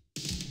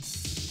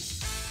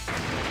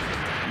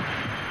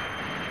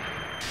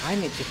 I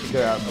need to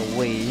figure out a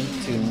way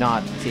to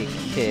not take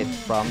hit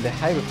from the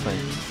Hierophant.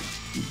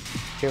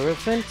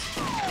 Hierophant?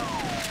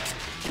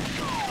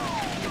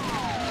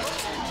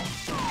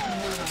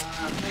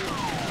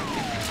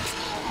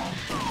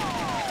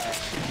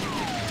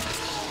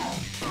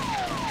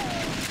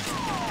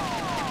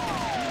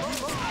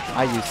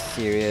 Are you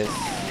serious?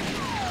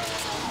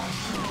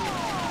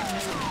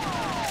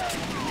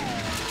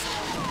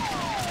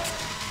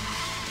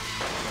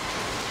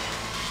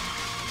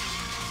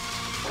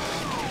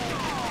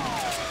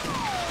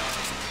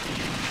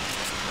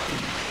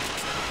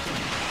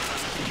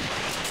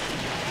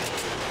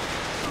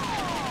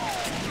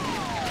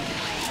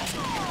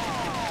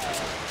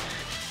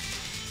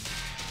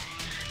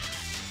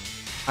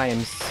 I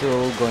am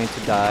so going to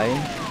die.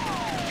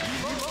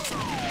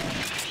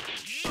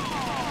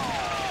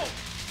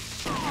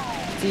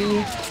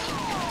 See?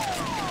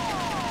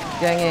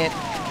 Dang it.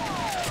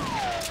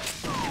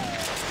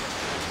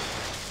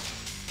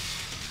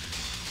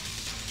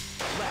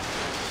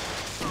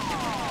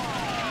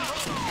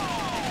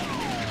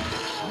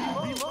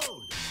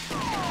 Reload.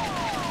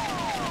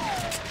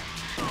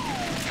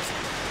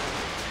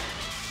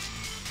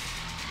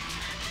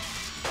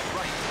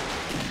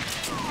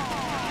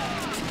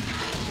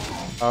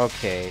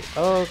 Okay,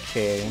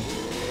 okay.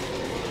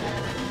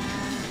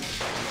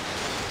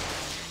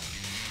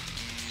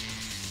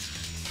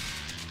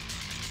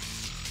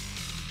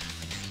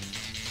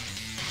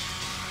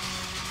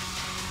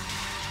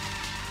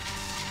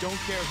 Don't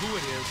care who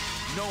it is.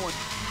 No one.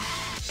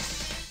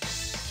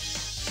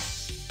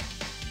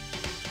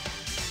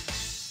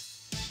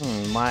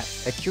 My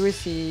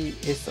accuracy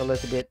is a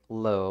little bit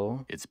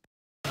low. It's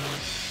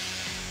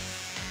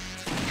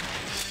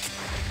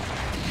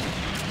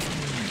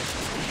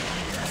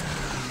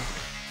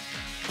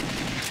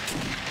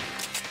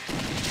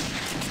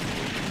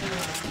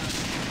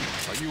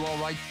Are you all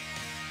right?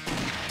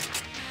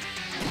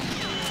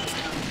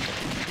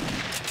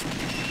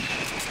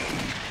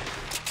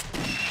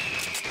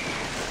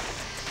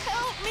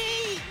 Help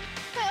me!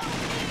 Help me!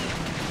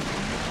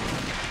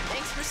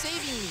 Thanks for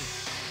saving me.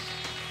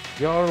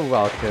 You're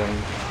welcome.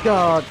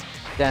 God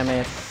damn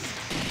it.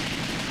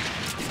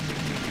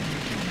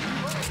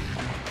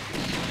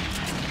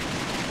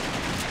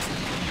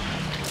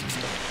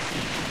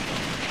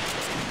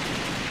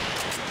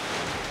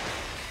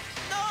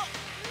 No!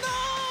 No!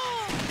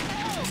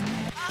 Help!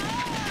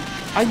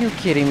 Ah! Are you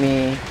kidding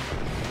me?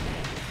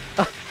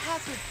 How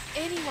could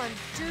anyone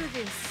do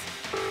this?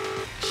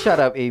 Shut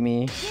up,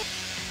 Amy.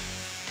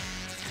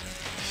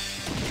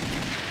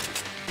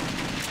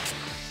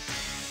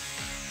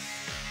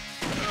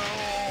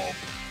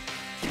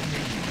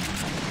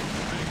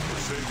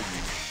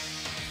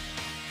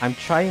 I'm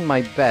trying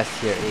my best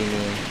here,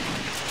 Amy.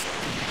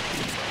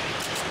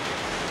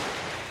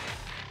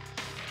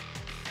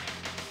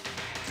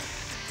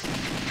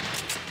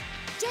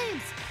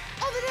 James,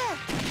 over there!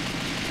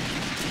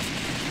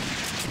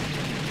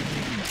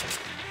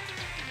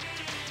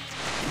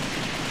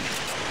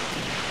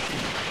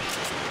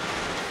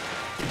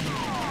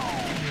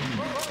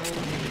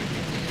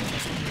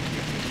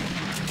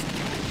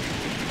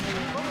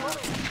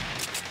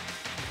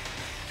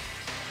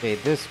 Okay,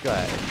 this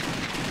guy.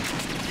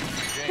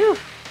 Whew.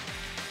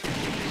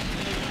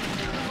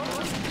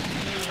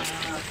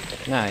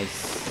 Nice.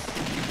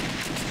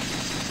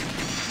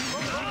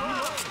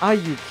 Are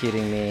you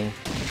kidding me?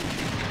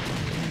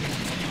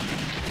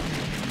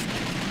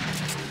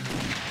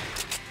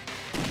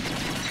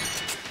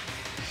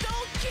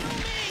 Don't kill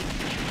me!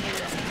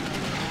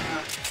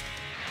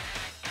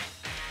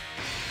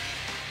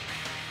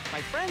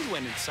 My friends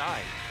went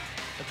inside,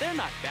 but they're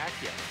not back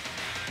yet.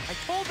 I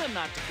told them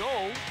not to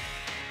go.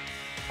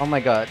 Oh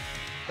my god.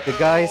 The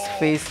guy's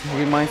face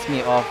reminds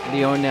me of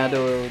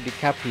Leonardo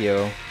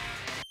DiCaprio.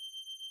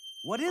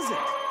 What is it?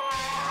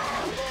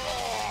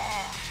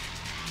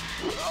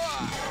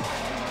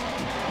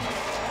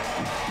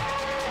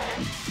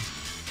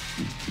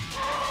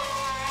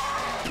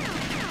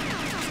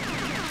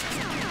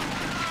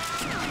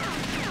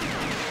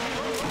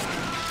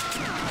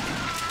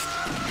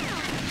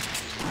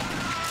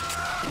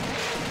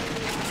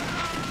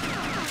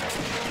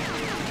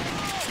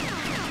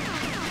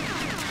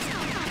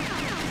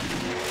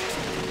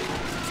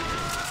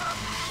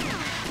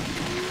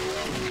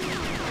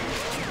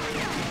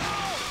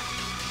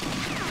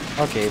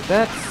 Okay,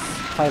 that's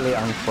highly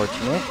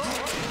unfortunate.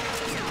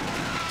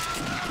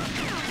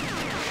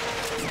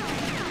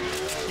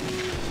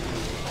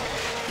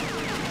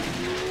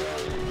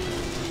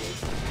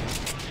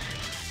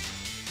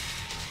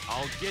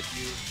 I'll get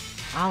you.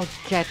 I'll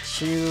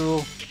catch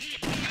you.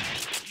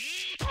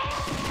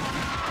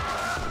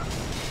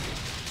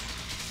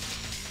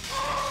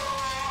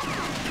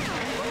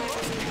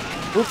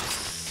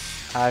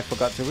 Oops, I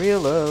forgot to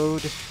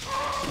reload.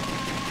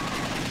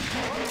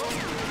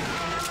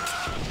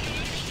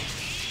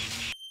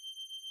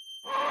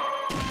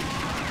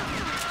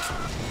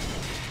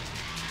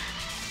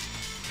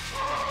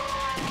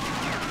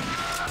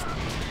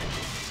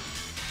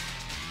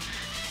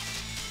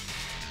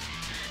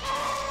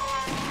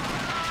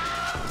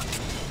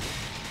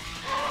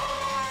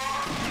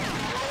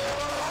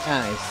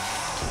 Nice.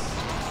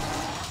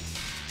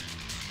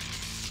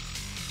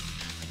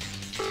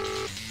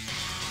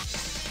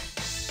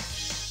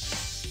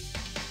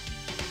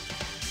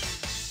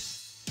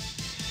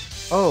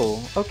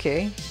 Oh,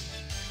 okay.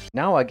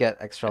 Now I get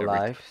extra Every-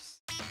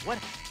 lives. What?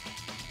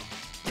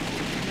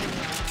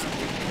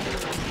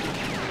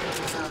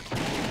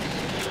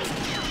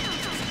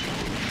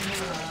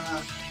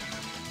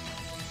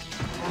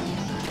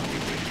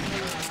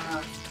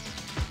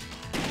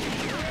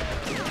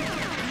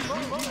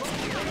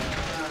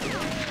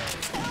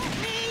 Help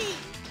me!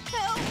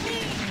 Help me!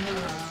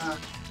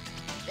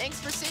 Thanks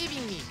for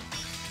saving me.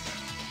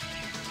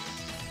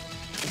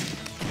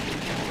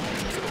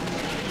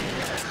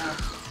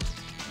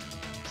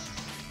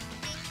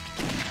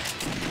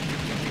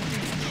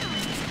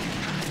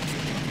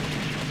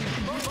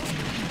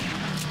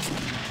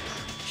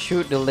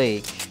 shoot the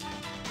lake.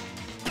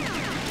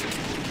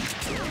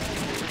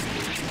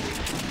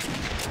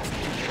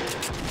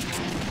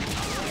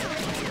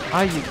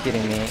 Are you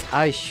kidding me?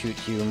 I shoot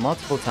you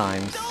multiple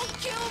times. Don't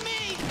kill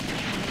me!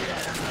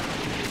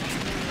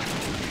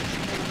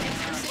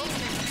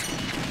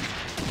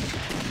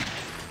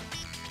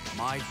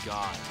 My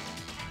God.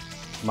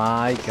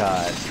 My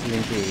god,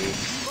 indeed.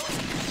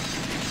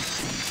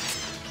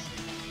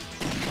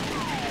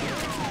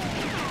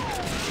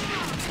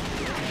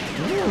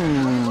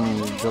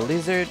 The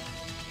lizard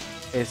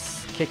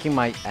is kicking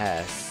my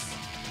ass.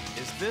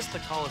 Is this the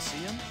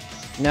Colosseum?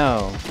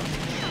 No.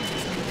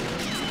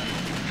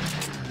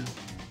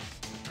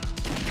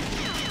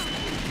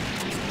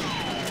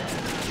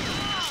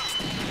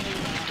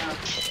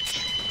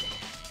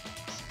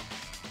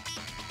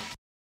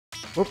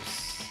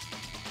 Whoops.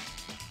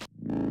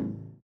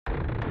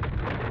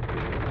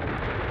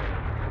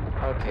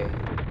 Okay.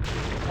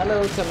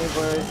 Hello, Tummy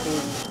Bird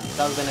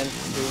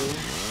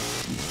 2002.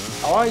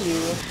 How are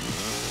you?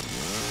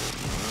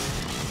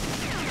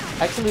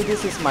 Actually,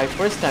 this is my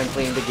first time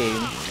playing the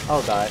game.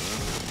 Oh god.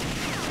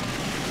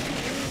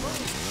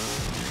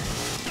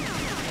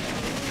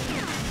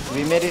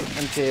 We made it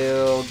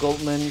until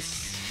Goldman's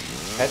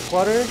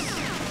headquarters.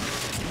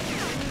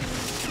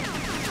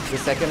 The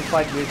second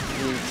fight with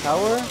the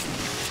tower.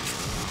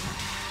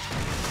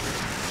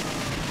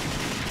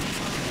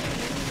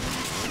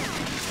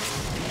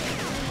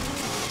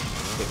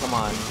 Okay, come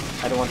on.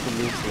 I don't want to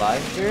lose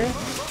life here.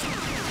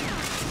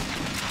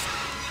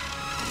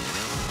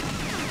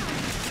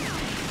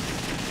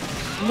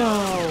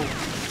 No!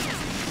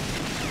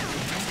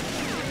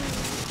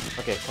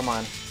 Okay, come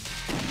on.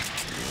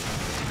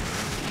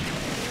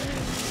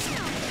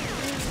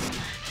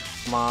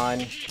 Come on.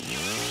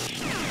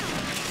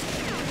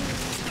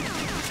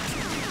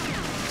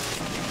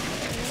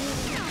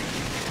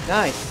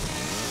 Nice!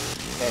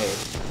 Okay.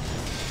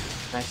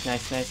 Nice,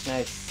 nice, nice,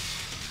 nice.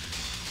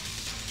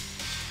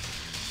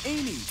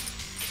 Amy!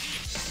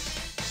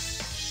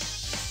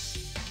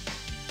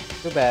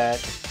 Too bad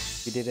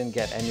we didn't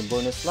get any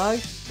bonus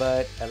life,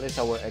 but at least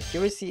our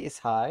accuracy is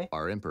high.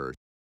 Our Emperor.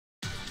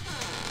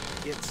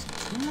 It's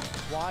too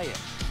quiet.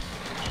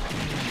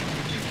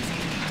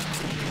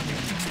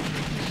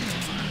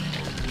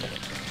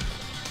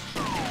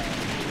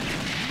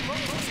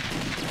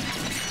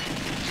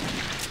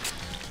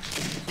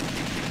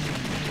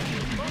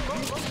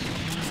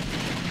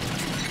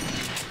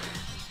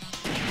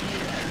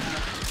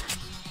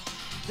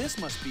 This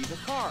must be the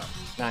car.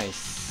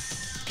 Nice.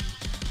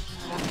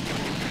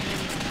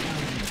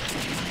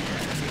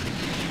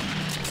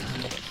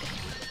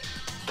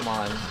 Come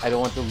on, I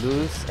don't want to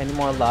lose any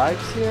more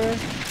lives here.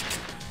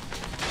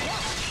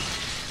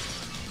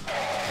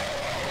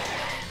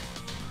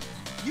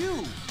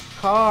 You!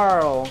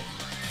 Carl!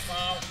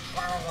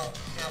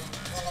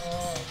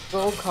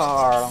 Go,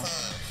 Carl!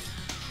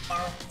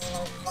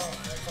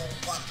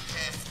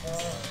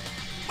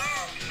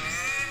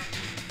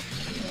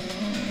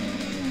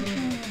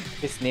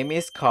 His name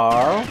is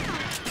Carl.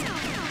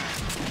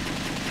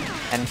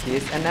 And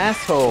he's an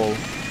asshole.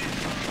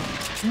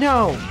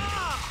 No!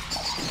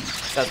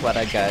 That's what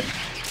I got.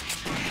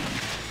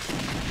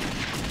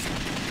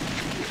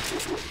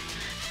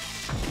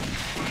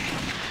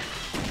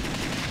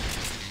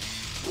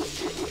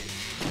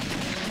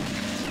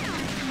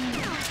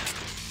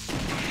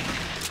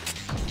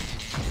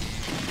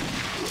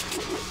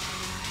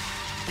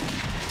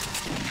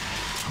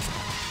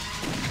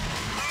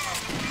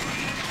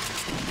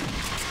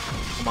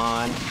 Come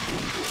on.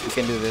 You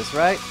can do this,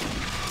 right?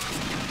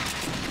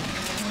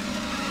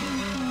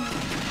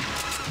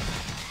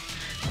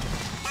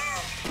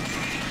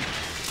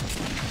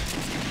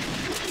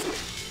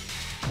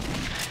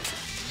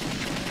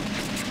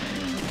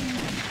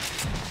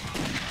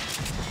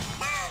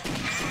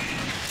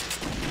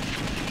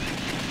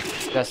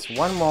 Just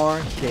one more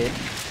hit,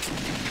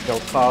 so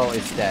Carl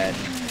is dead.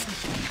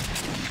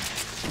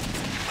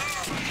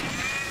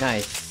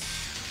 Nice.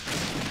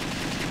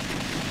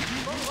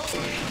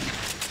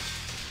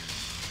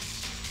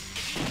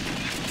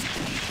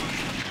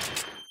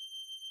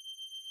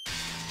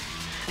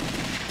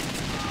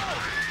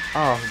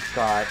 Oh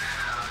god.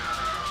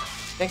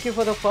 Thank you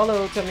for the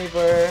follow, Tommy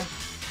Burr.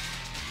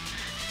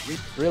 We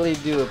really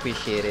do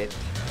appreciate it.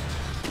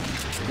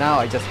 Now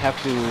I just have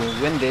to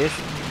win this.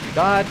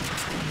 God.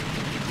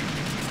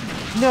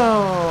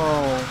 No!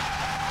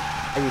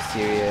 Are you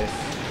serious?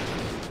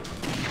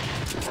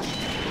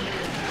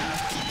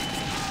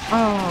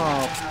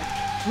 Oh,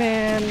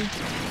 man.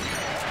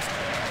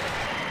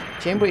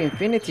 Chamber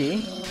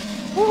Infinity?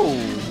 Woo!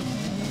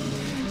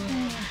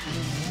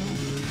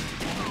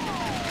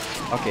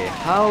 Okay,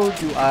 how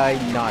do I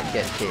not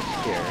get hit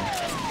here?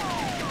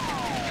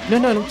 No,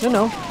 no, no,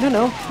 no, no,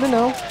 no, no,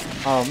 no.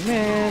 Oh,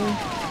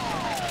 man.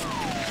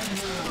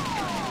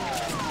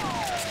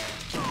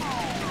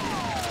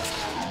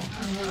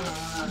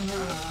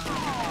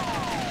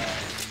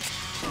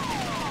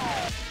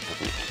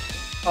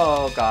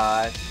 Oh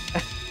god.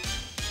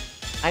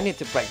 I need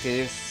to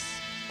practice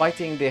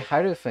fighting the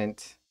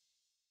Hierophant.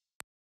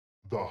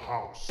 The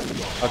house.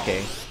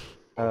 Okay.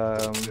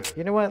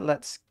 You know what?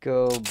 Let's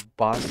go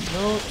boss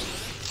mode.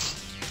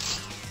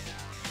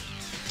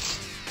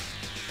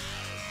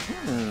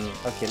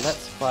 Okay,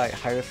 let's fight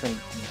Hierophant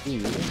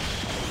B.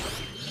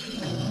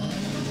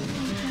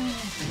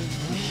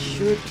 We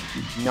should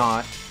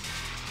not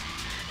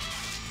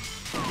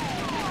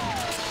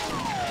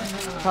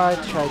try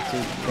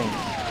to think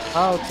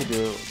how to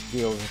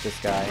deal with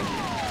this guy.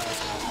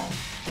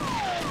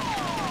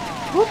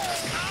 Whoops!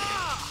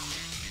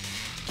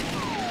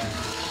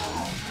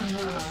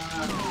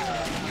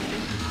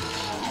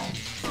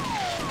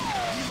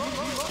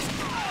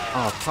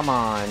 Oh, come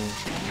on.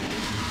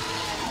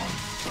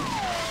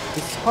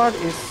 This part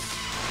is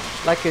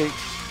like a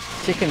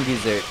chicken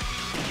gizzard.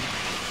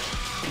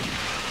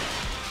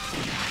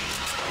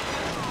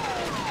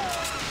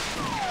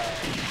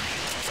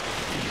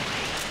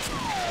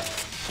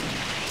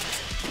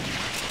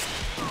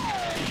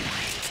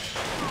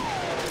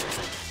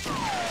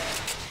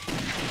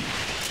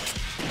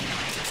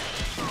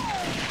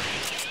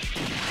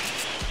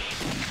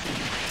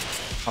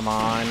 Come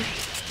on.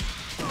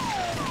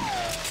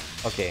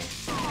 Okay.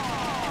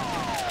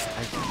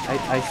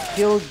 I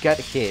still got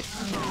hit.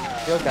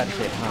 Still got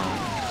hit, huh?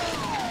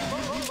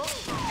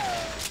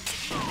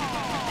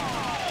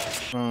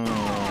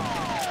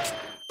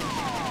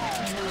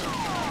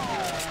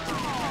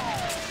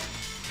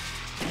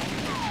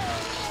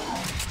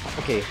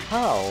 Okay,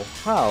 how?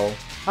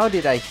 How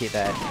did I hit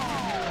that?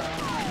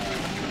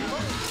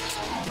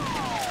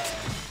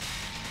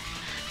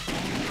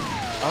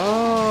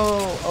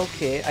 Oh,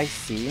 okay, I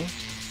see.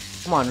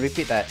 Come on,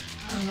 repeat that.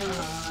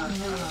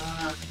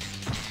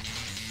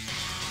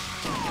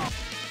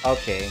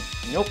 Okay,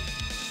 nope.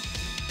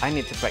 I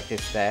need to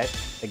practice that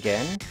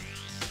again.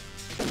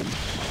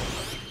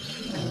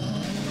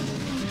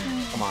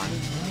 Come on.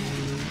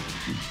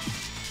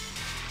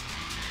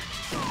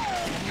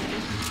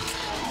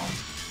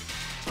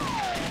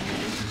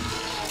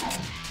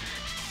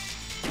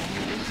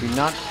 Do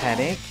not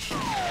panic.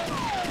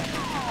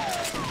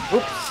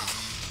 Oops.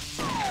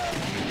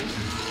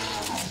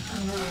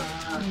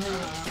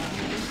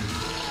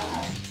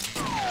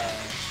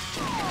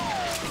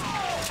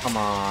 Come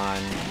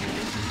on.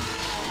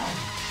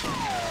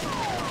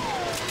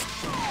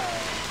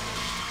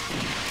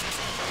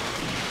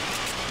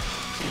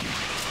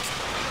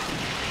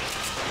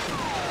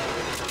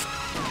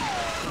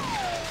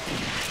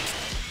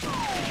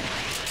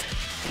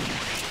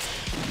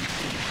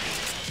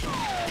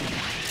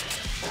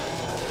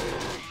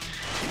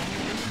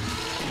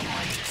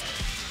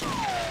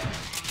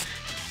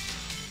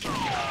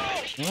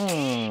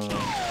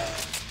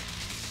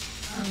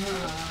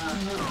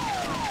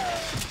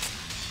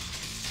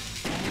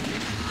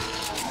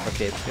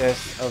 Okay,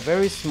 there's a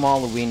very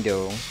small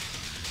window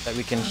that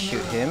we can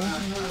shoot him.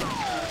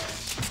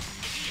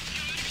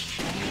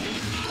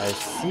 I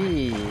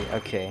see.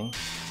 Okay.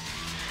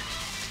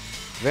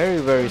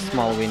 Very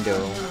small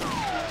window.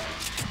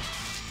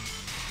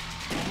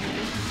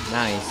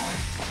 Nice.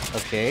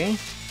 Okay.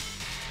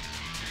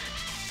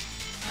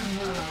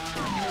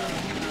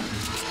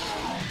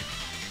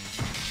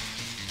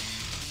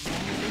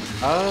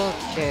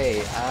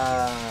 Okay,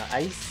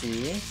 I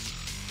see.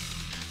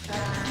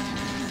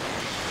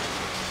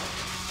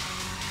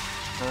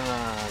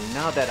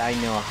 Now that I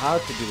know how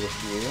to deal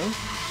with you.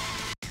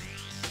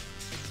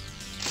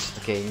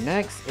 Okay,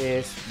 next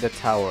is the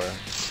tower.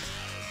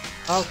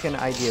 How can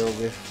I deal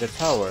with the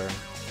tower?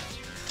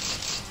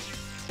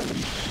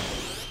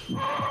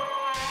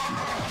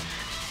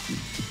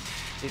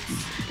 It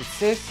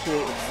says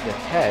here it's the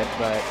head,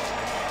 but...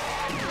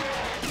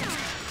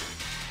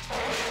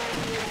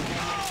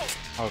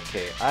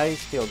 Okay, I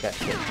still got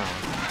hit, huh?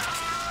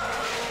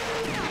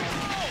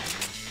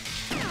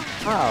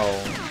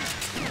 How?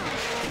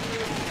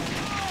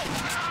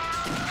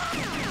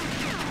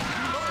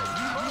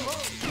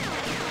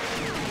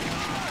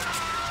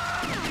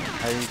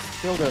 I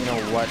still don't know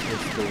what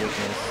is the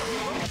weakness.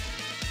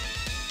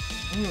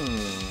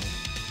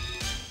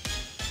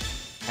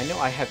 I know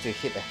I have to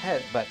hit the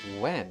head, but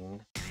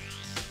when?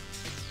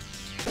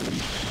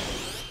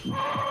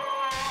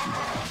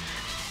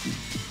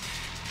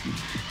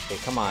 Okay,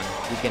 come on.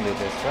 We can do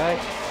this, right?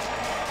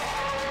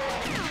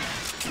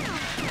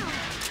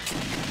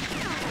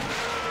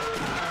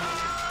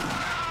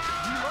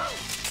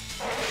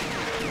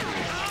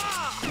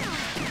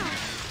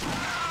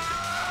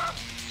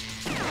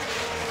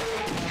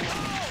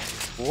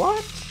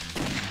 What?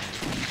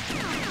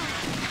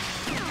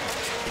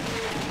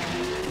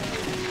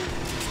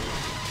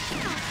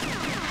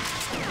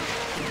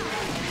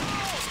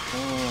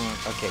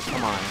 Okay,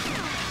 come on.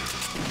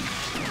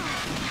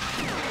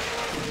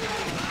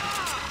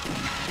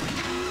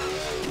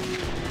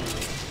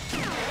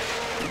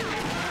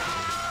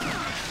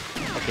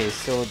 Okay,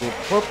 so the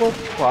purple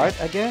part,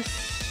 I guess?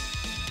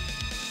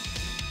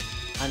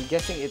 I'm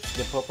guessing it's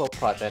the purple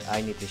part that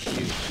I need to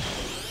shoot.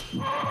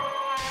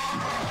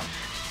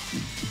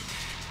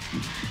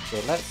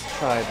 Okay, let's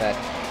try that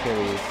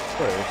parry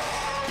first.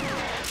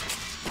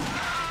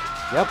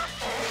 Yep.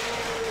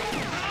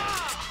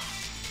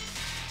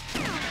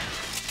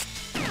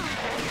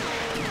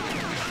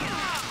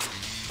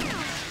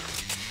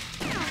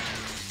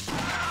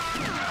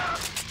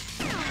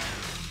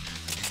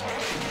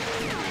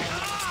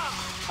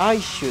 I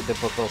shoot the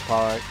purple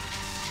part.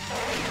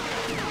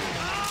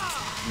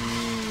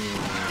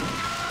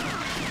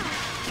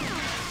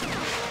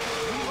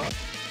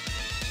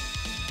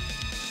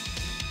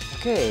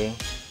 Okay,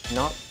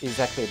 not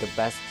exactly the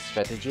best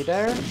strategy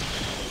there.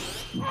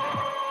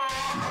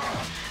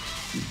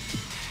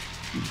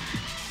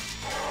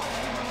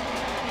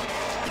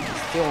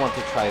 Still want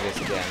to try this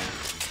again.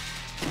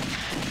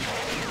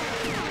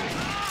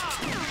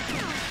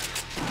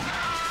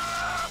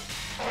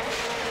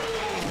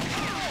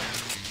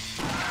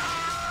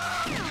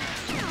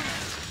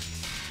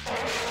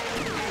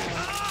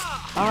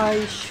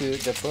 I shoot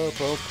the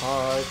purple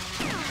part.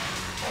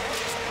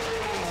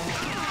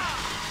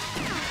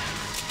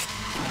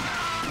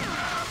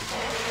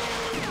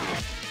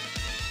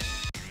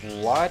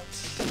 What?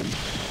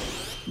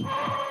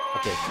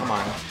 Okay, come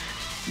on.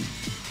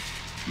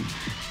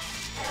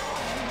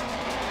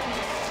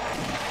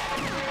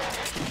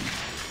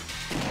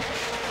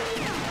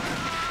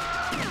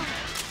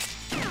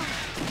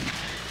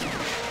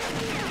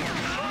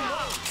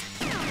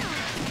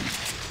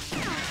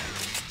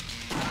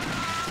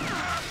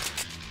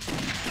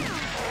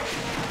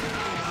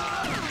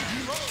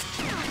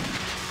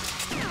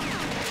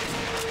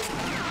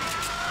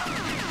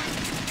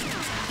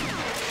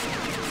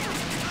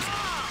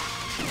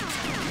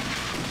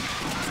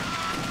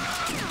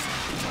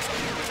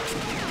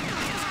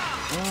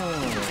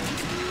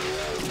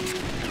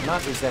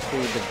 Not exactly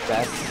the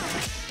best.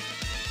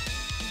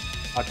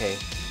 Okay,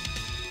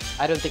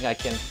 I don't think I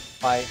can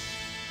fight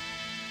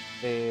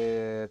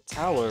the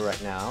tower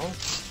right now.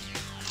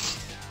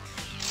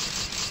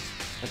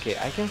 Okay,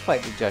 I can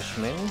fight the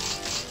Judgment.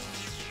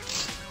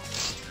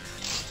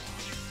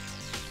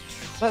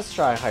 Let's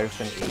try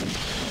Hierophant 8.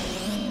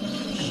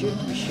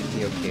 We should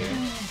be okay.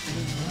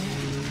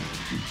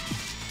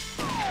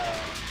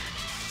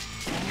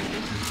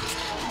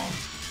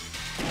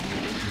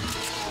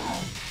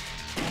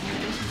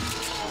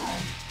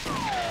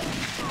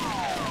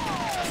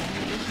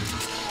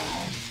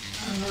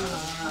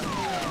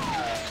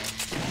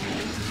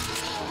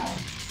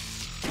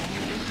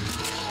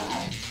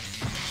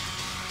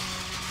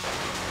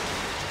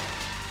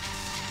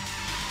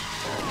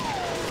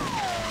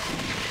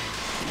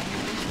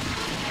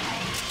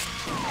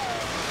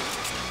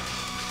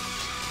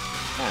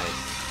 Nice.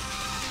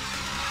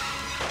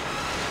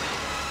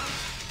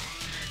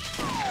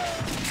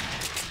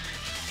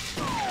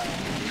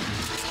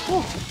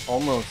 Whew,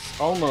 almost.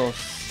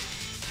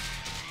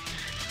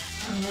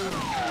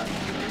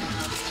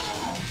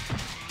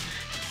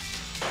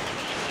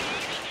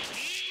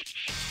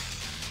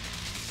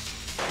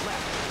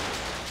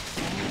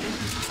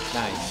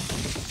 Nice.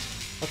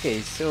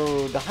 Okay,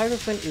 so the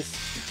Hierophant is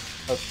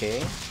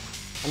okay.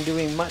 I'm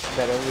doing much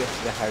better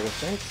with the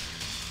Hierophant.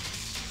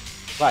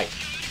 Right.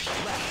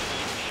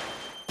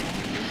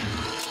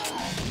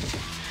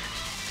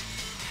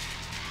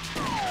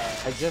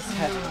 I just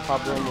had a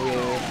problem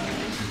with...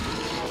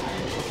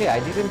 Okay, I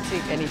didn't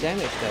take any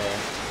damage there,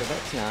 so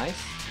that's nice.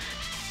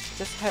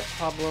 Just had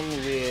problem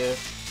with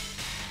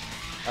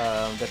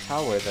the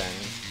tower then.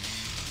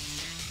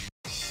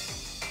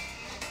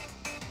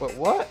 But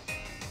what?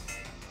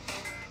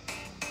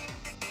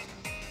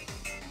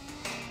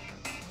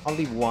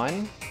 Only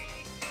one?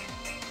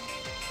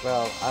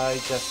 Well, I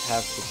just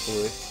have to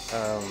put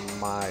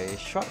my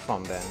short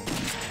form then.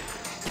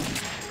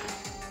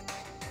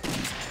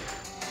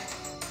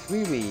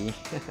 Really?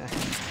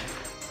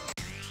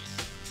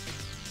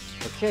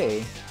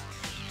 Okay.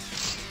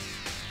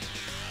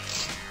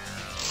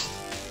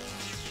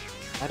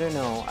 I don't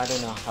know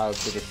how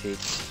to defeat.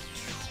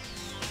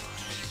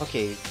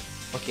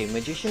 Okay,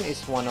 Magician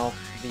is one of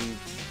the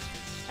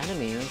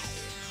enemies,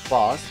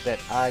 boss that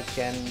I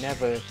can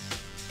never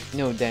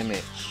no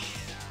damage.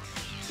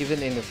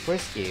 Even in the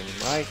first game,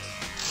 right?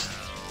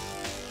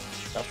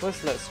 But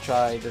first let's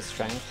try the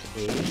strength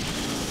A.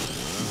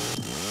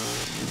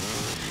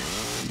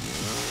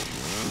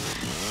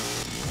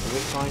 The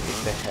weak point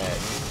is the head.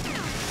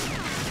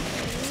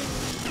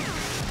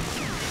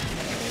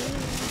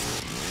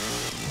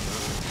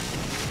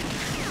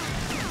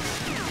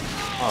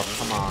 Oh,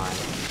 come on.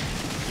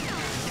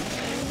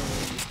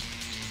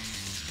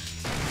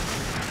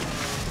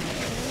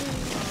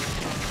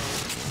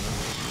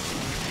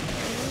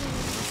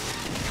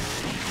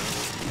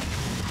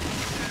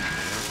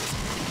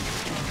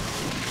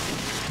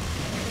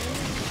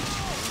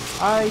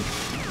 I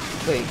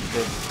take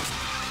this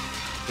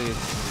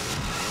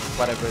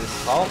whatever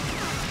it's called.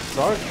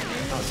 Sword?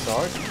 Not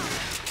sword.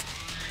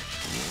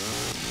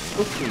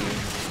 Cookie.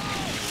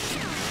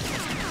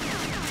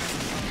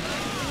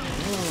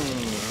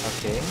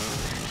 Okay.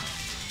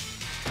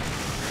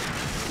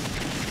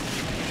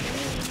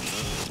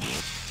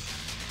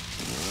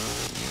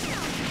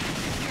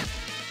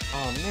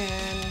 Oh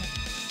man.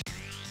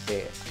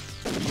 Okay.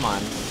 Come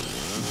on.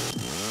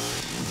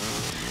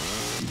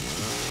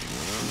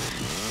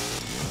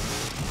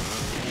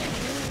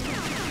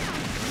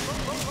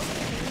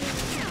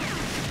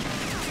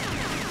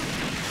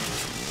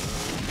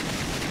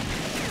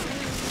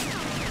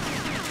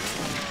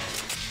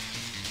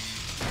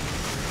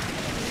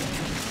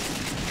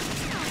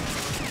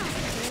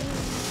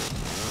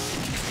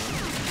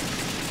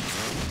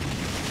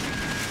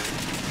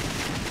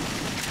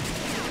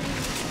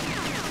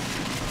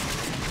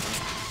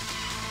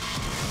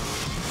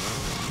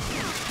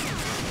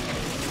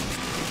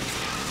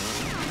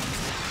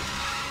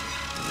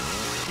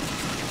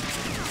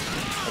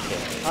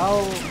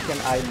 How can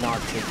I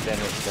not take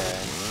damage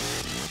then?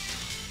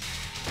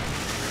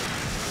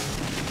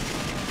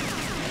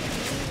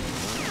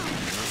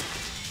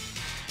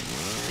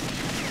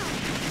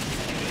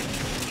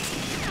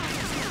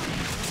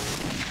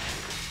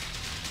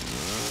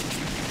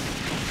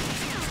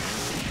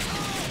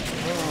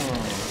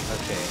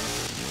 Okay.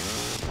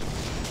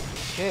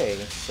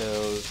 Okay, so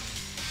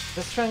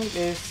the strength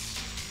is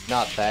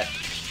not that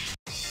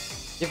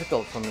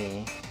difficult for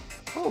me.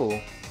 Oh.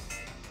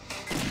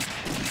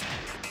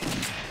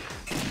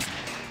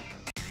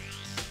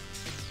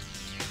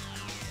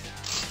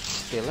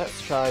 Okay,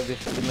 let's try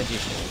with the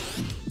magician.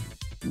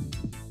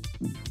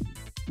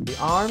 The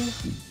arm.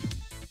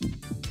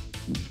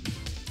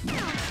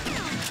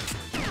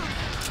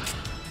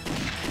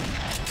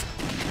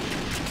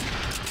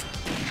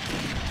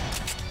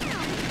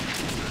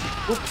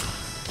 Oops.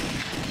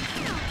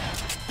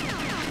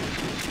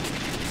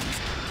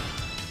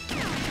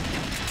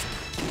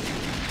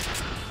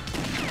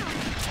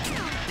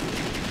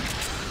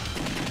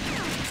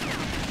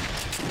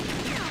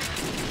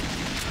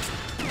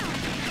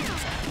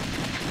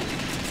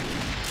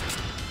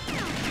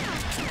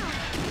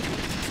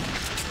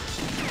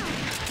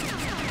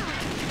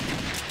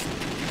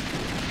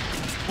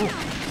 Oof,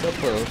 so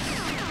close.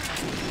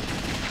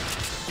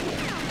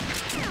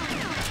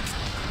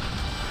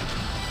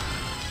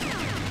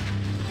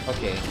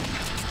 Okay.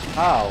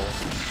 How?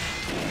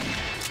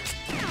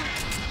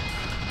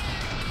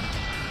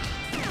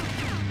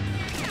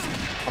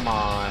 Come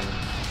on.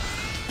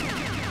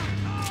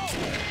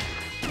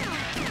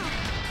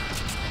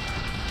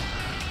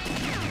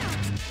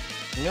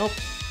 Nope.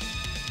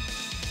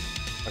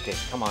 Okay,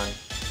 come on.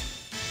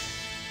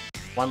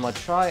 One more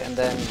try and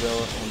then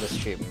we'll end the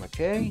stream,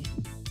 okay?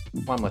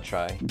 One more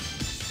try.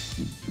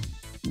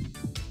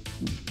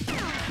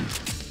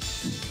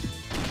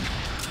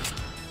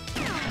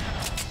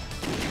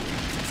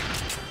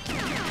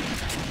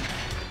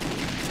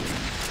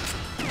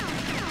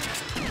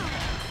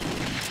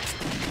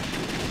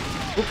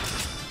 Oops.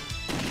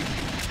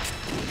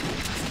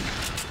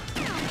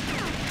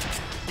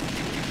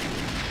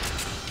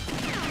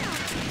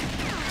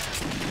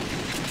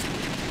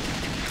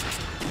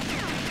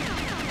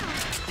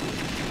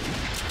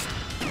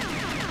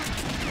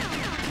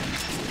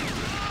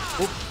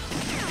 Oops.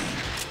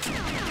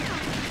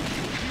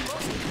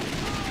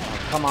 Oh,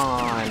 come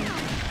on.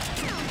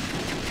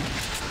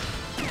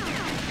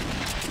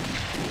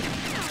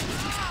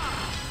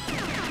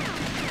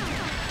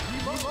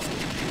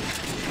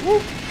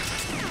 Whoop.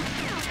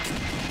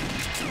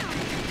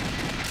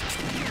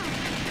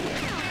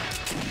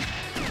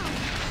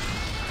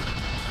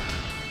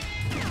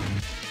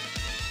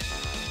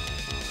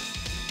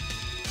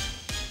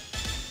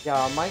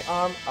 Yeah, my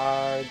arms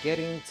are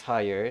getting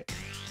tired.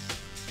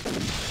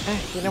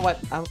 You know what?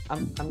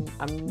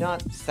 I'm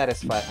not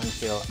satisfied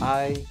until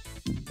I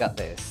got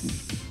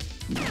this.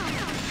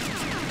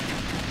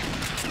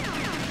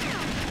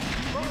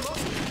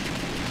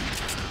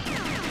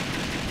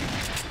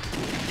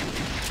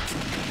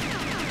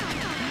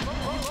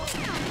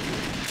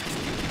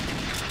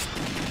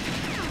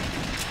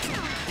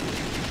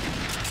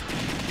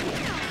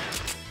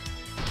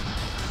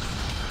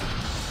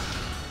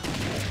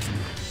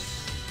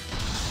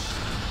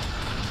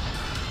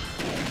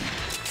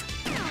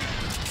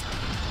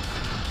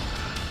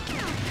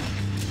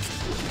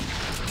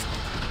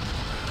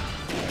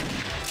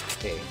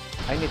 Okay,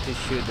 I need to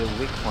shoot the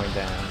weak point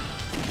down.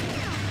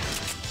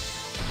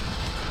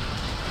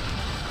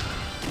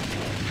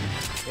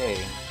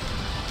 Okay.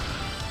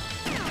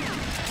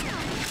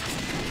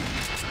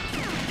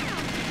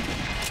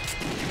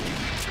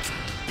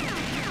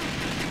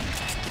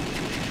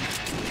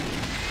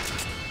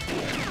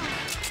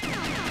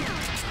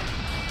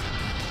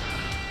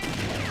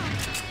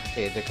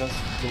 Okay,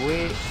 the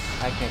way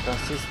I can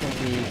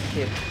consistently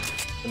hit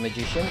the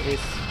magician is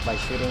by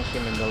shooting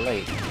him in the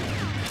leg.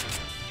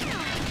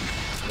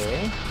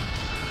 Okay.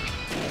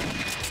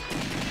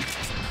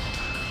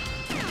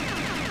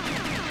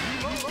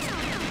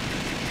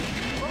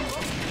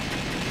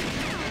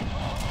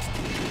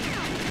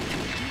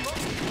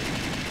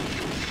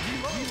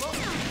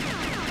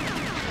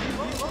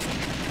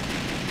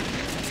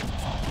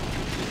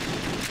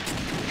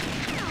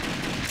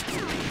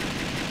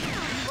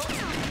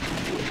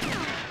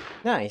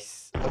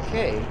 Nice.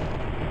 Okay.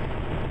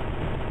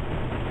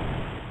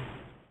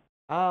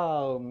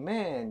 Oh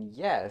man,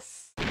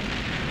 yes.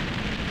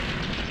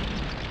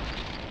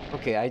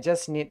 Okay, I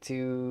just need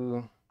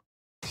to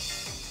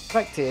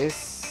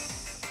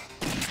practice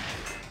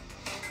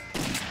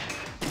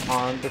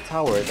on the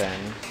tower then.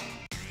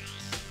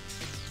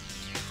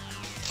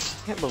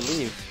 Can't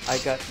believe I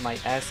got my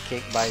ass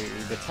kicked by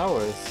the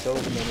tower so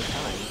many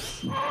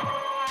times.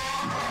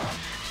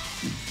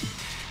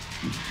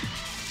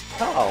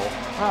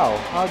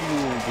 How do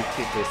you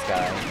defeat this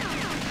guy?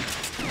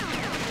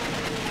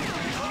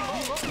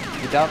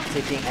 Without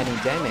taking any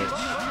damage?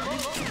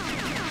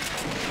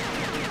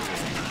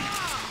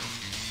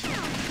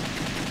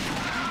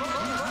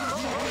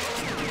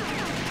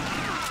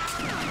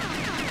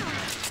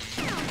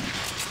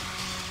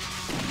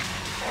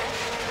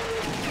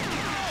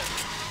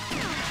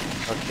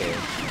 Okay.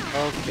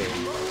 Okay.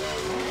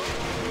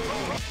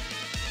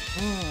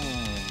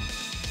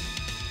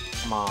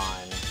 Come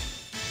on.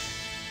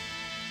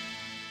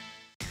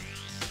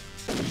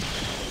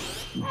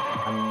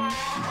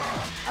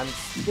 I'm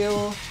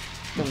still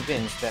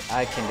convinced that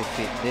I can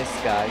defeat this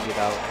guy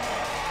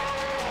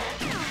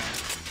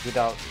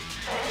without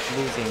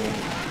losing.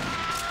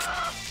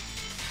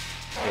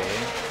 Okay.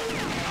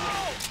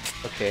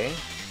 Okay.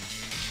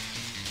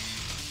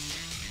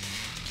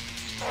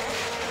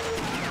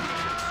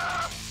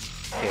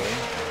 Okay.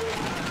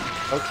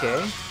 Okay.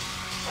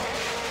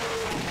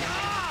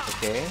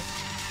 Okay.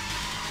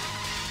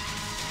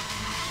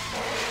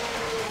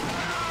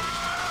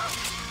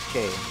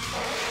 Okay.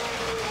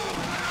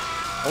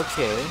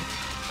 Okay.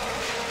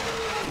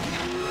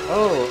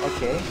 Oh,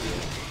 okay.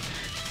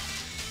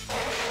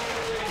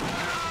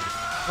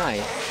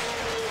 Nice.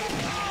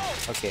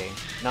 Okay,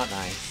 not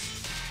nice.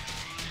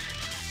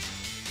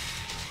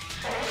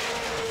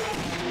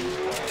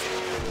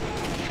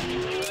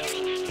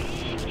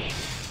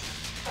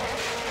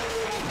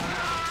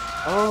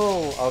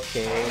 Oh,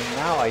 okay,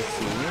 now I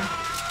see.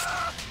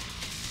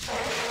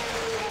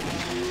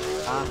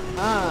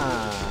 Aha!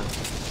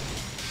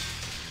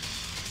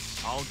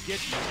 I'll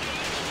get you.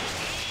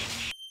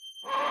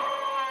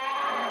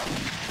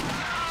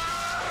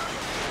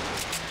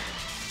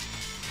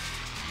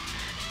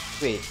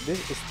 Wait,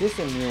 is this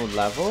a new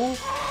level?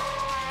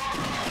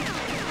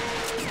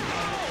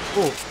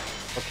 Oh,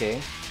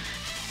 okay.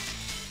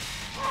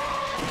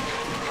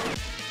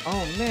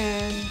 Oh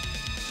man!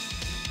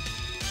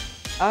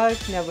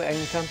 I've never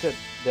encountered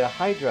the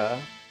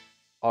Hydra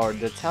or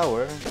the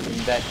tower in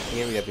that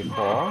area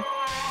before.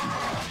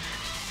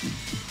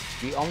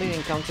 We only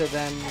encounter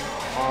them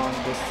on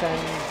the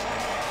sand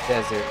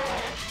desert.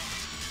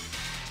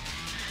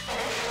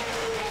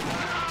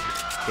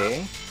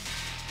 Okay.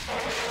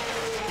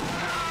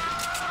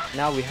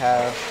 Now we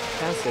have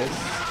chances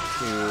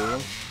to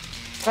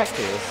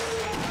practice.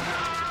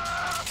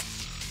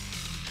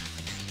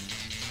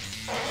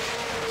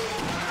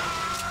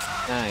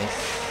 Nice.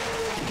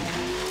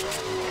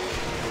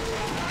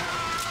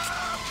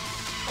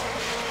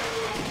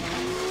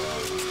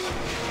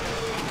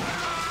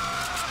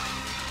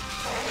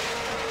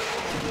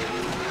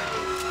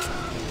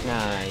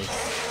 Nice.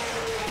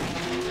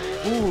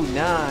 Ooh,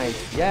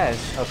 nice.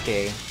 Yes,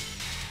 okay.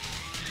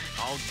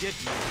 I'll get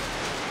you.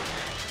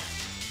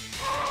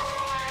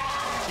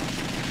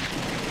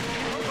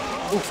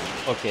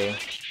 Oof, okay.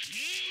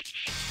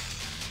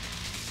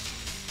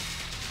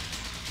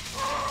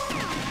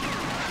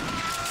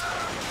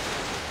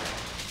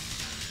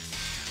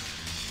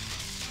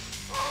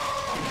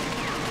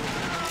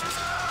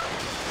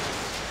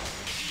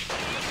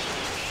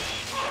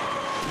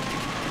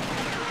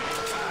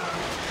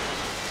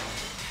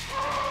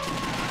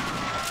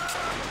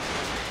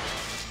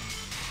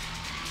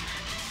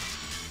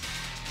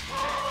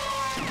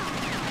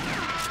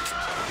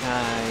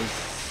 Nice.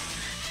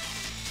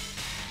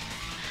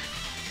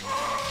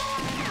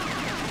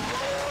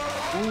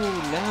 Ooh,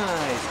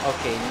 nice.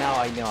 Okay, now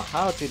I know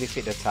how to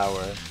defeat the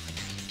tower.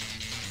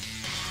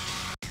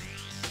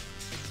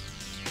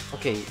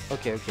 Okay. The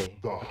Okay.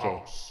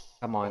 House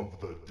Come on. of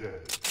the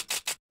Dead.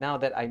 Now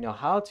that I know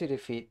how to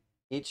defeat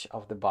each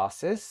of the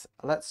bosses,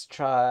 let's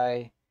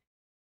try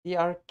the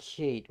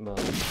arcade mode.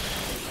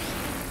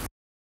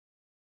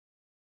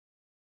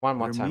 One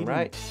more We're time, meeting.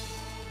 right?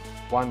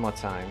 One more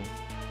time.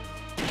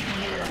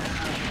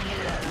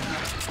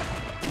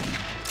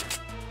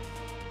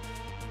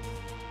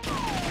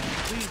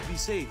 Please be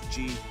safe,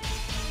 G.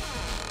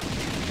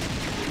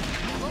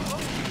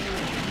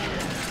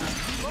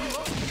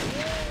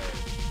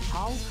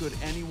 How could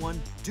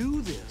anyone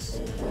do this?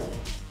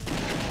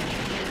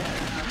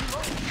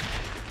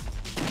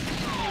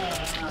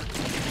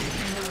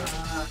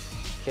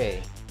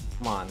 Okay,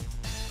 come on.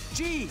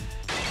 G!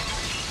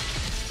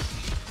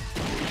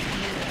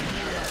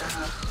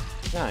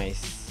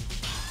 Nice.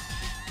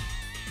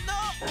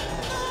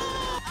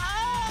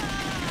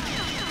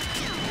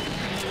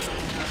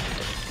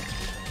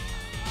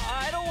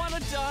 I don't want to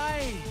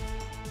die.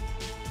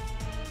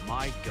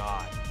 My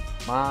God.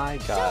 My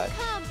God. Don't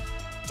come!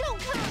 Don't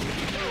come!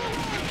 Go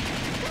away!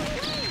 Go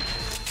away!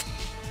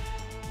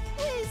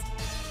 Please,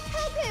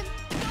 help him!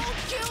 Don't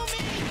kill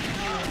me!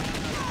 Help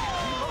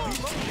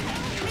me!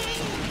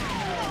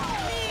 Help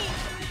me!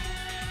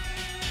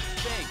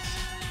 Thanks.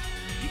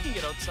 You can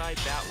get outside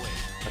that way.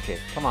 Okay,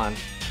 come on.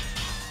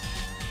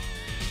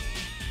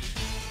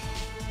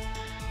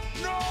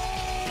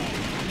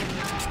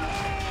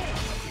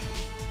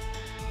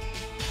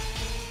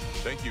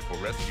 Thank you for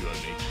rescuing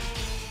me.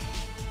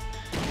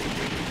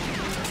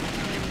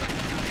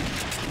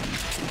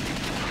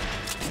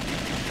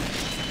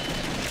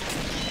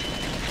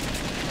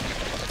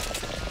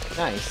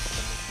 Nice.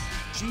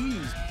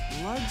 Jeez,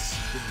 blood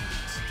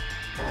stains.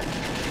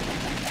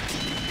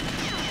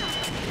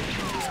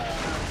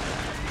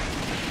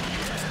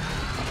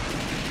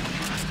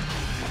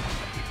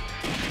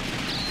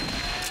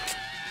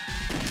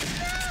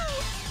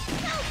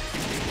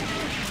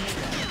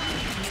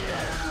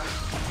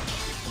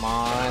 Come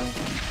on.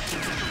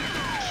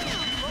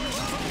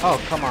 Oh,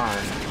 come on.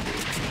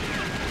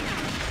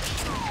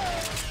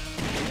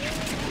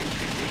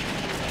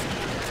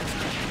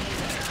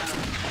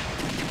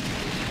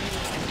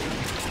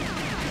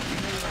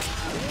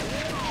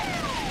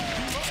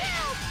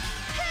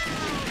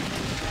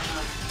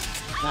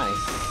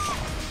 Nice.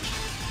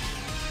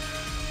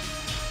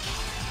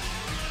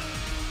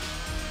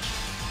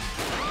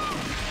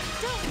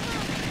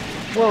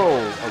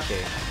 Whoa,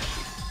 okay.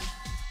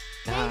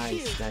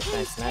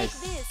 Nice, nice.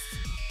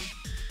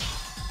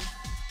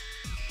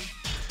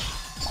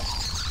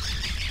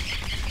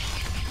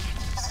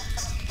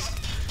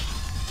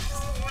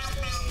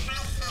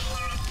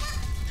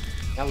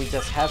 Now we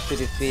just have to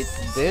defeat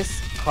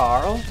this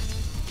Carl.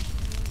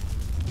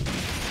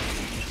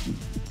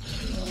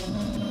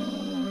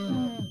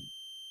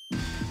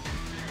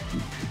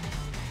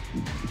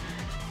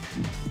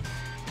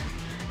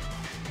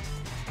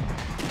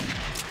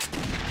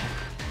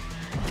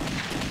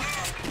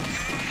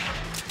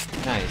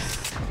 Nice.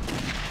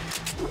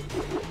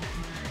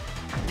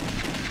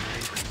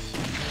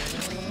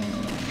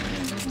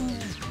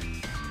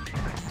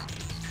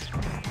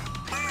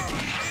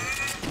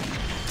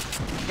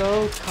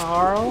 Go,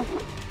 Carl.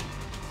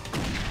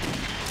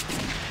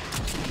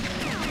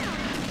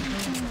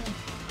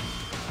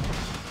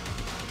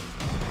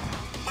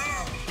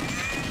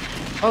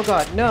 Oh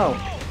god, no!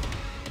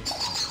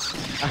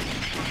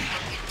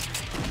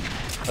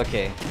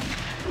 Okay.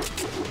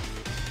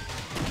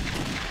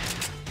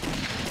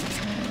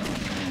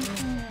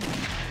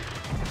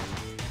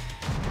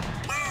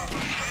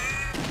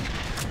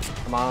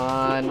 Come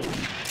on.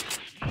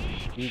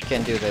 We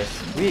can do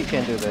this. We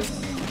can do this.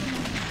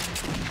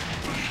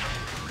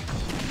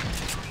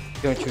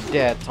 Don't you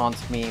dare taunt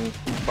me in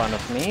front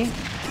of me.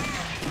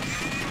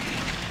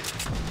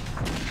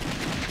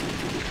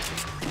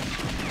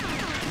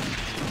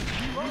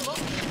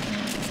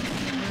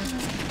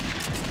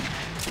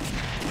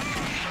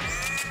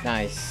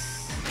 Nice.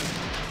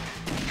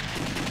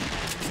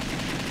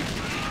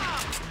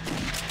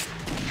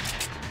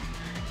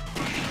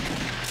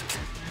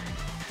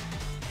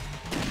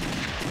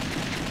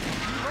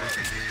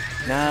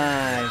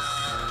 Nice.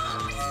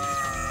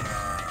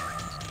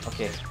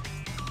 Okay.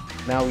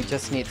 Now we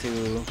just need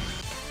to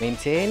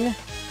maintain.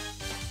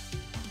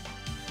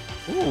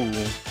 Ooh,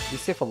 we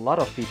save a lot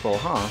of people,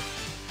 huh?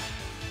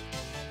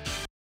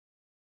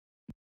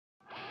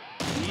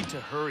 Need to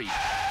hurry.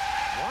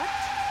 What?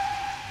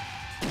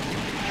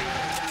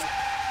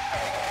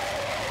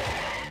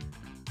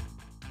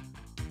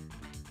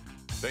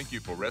 Thank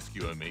you for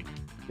rescuing me.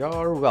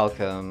 You're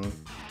welcome.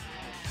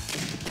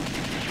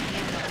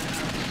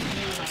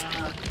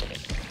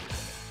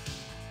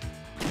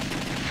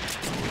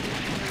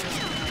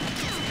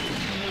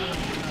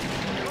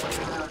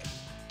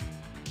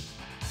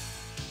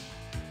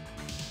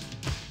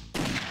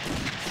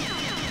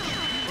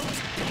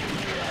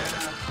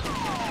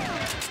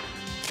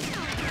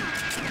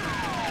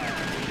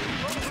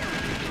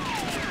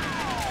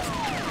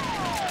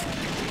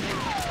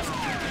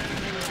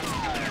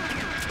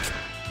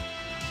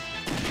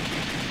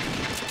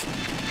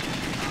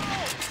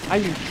 Are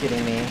you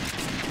kidding me?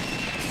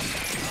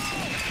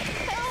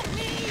 Help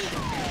me!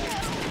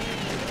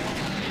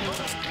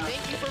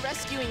 Thank you for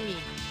rescuing me.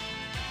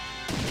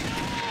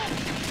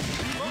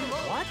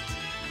 What?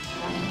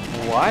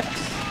 What?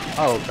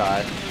 Oh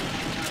god.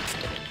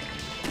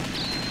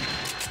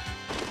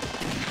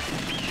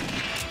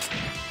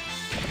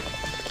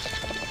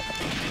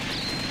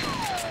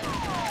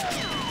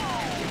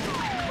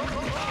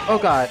 Oh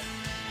god.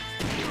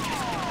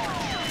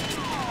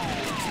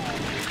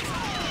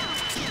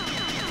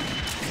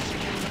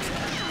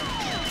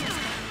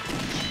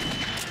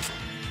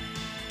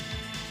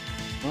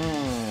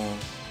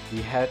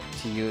 We had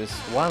to use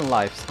one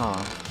life,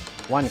 huh?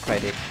 One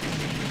credit.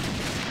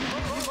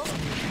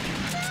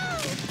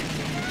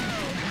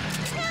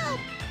 Help!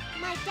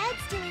 My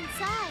dad's still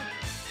inside.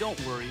 Don't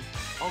worry.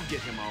 I'll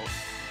get him out.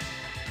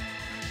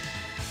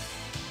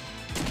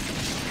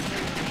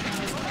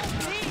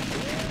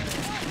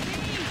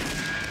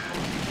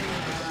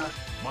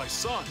 My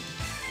son!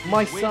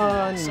 My Waiting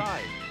son!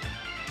 outside.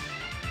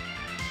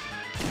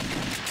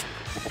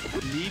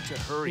 Need to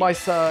hurry. My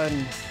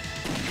son!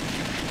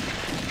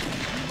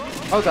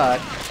 Oh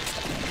god.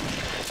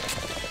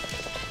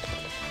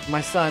 My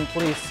son,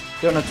 please,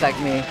 don't attack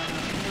me.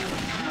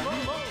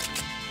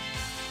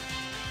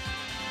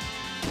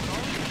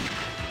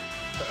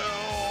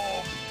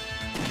 Help!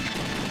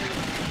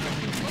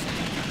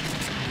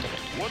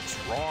 What's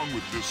wrong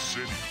with this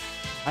city?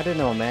 I don't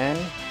know, man.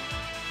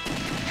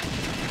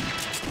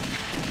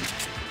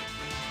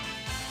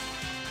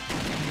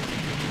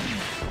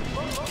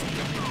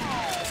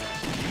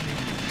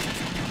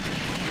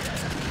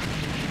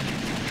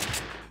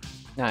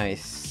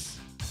 Nice.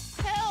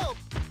 Help!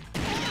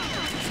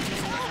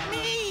 Help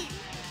me!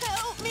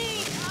 Help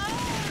me!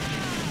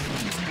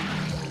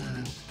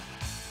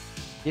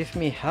 Give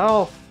me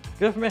health!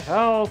 Give me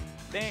health!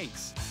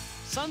 Thanks.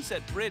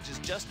 Sunset Bridge is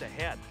just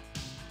ahead.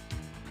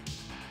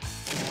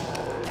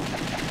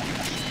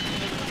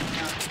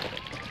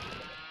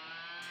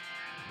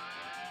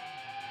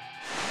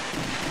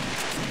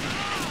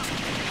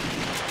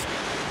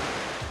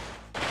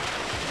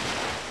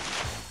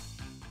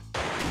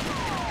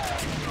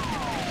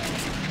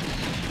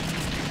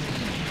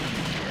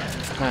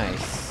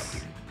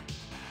 Nice.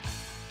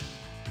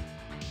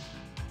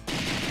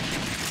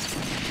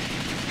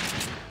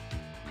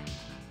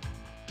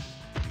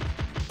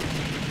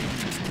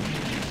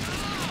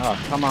 Oh,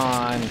 come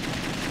on.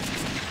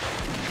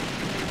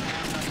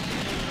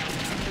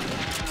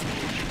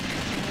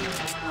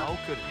 How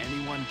could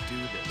anyone do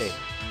this?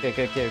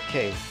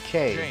 Okay.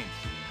 James.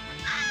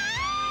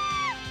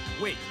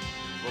 Wait.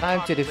 we'll Time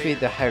talk to defeat later.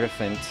 the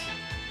Hierophant.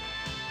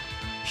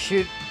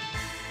 Should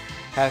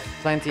have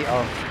plenty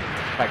of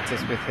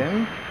practice with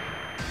him.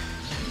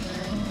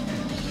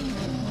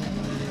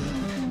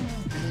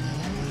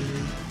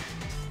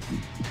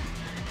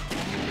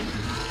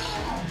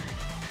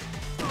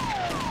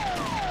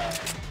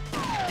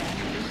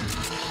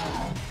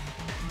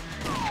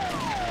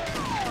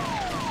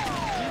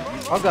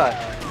 Oh god.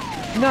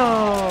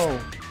 No!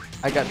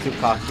 I got too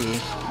cocky.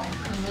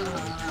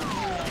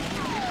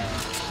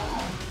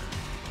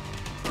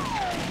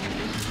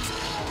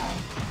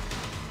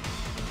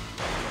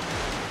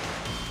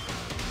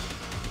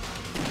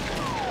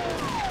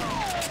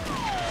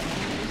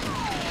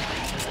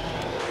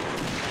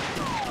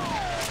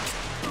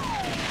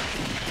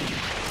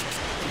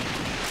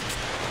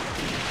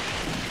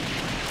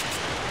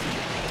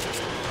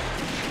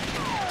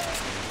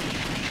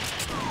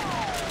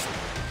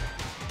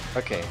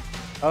 Okay.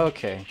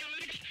 Okay.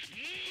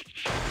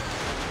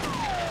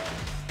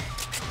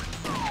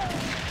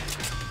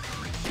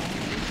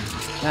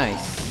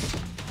 Nice.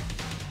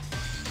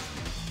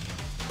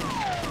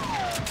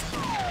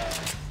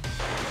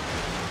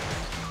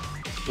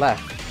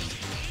 Left.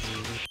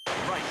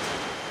 Right.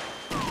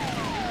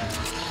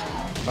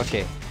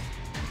 Okay.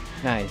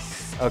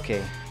 Nice.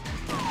 Okay.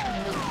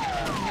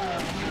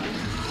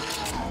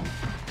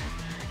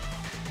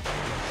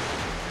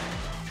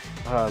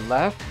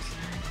 Left.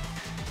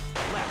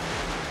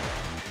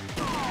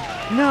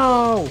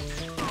 No!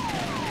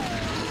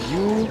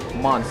 You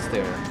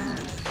monster.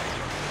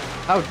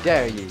 How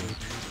dare you?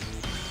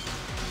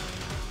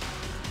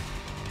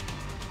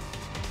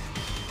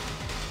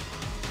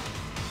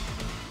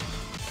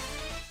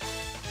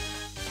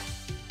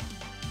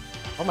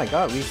 Oh my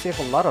god, we saved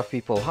a lot of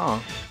people, huh?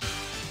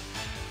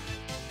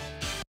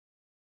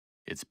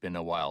 It's been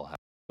a while.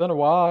 Been a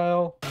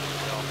while.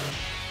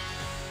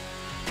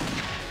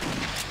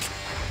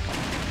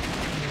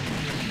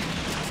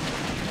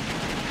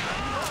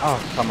 Oh,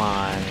 come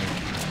on.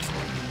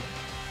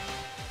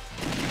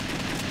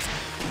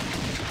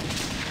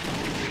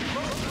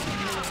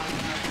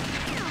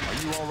 Are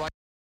you alright?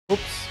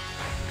 Oops.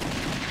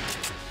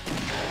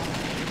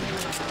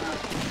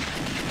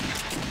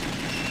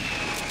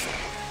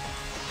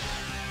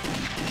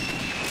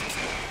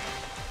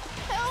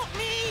 Help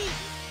me!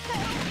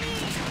 Help me!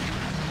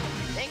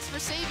 Thanks for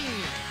saving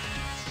me.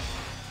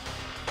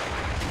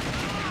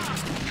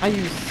 Are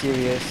you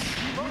serious?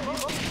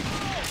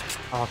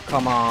 Oh,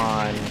 come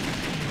on.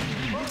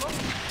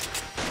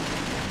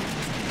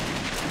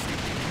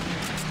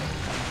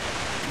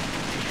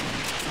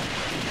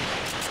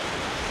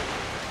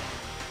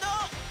 No!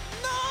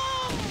 No!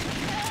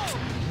 Help!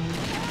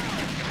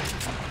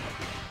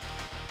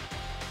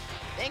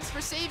 Thanks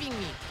for saving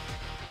me.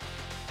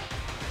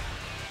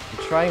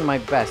 I'm trying my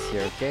best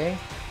here, okay?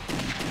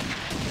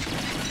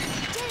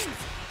 James,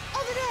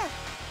 over there.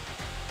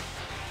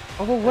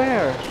 Over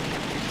where?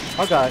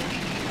 Oh god.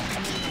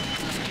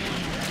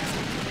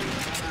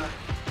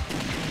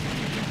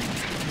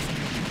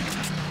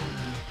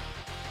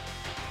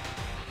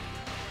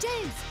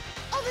 James,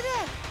 over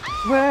there.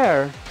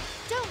 Where?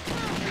 Don't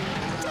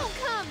come. Don't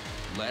come.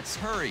 Let's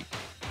hurry.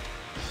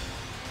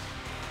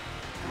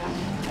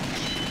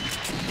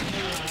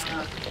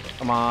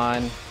 Come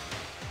on.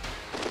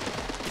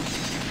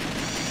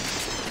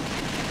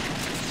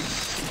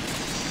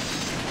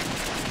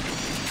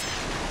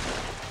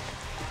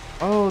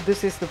 Oh,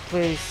 this is the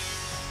place.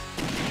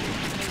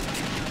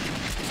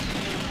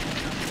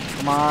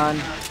 Come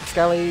on,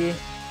 Skelly.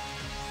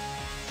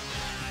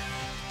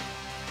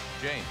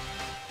 James.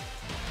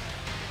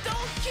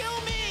 Don't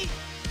kill me!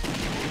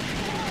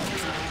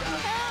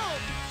 Help!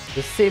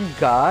 The same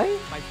guy?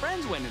 My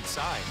friends went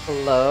inside.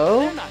 Hello?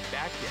 They're not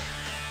back yet.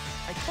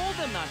 I told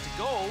them not to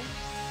go.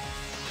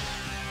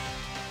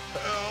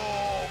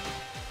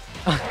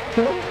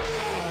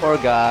 Poor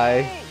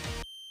guy.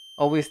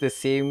 Always the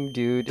same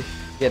dude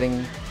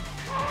getting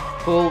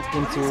pulled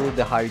into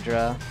the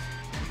Hydra.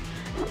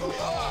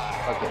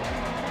 Okay.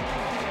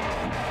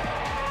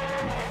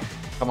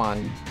 Come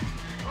on.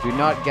 Do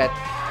not get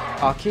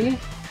cocky.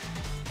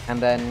 And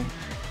then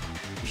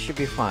you should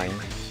be fine.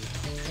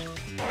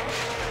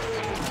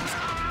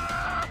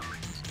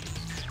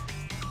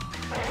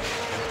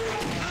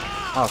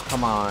 Oh,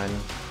 come on.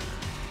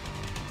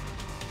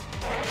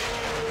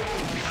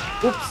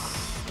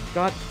 Oops.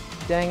 God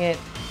dang it.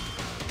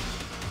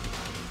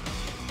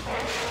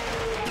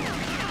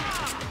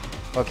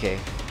 Okay.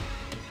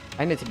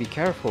 I need to be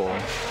careful.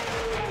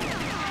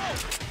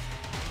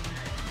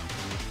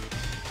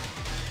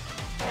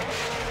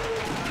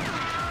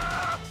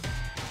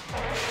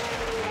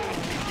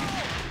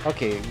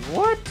 Okay,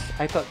 what?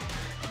 I thought...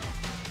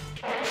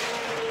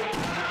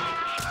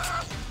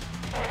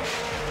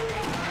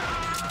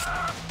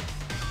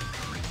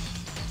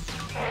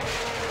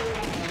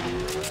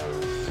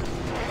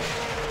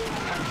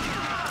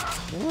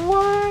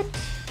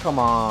 Come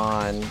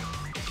on.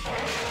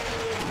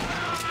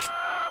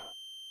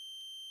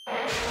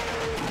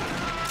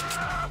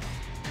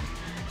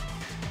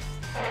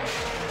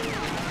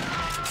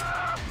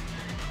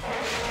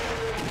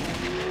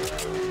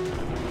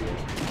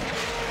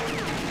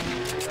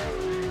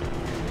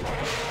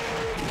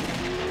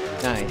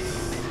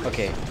 Nice.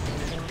 Okay.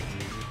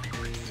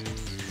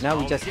 Now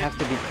we just have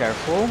to be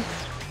careful.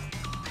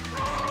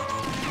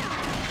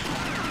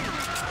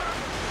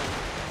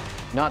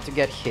 Not to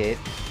get hit.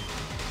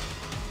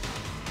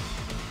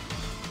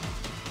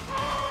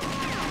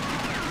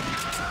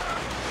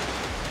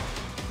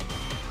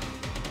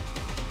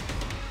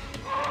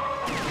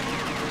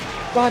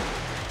 God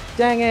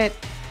dang it!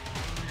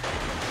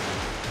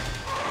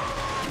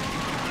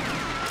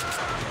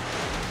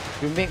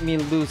 You make me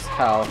lose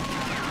health.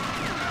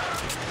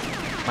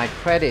 My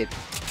credit.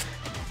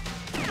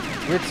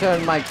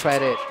 Return my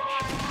credit.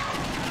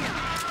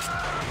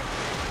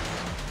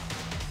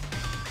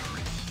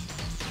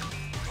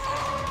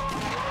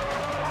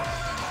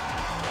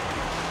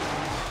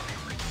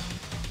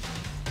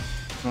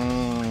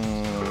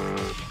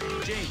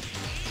 James.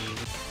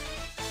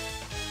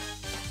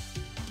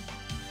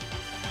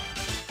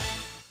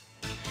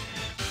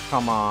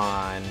 Come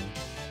on.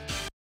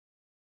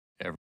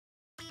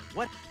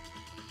 What?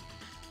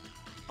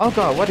 Oh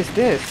god, what is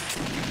this?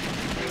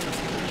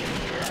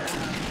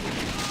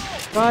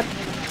 God.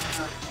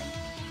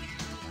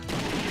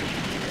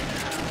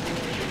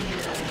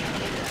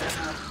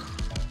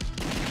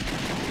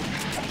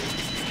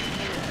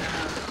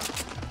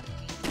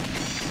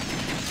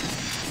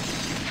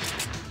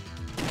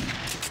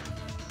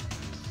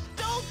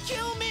 Don't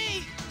kill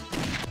me!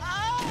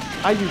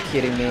 Are you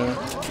kidding me?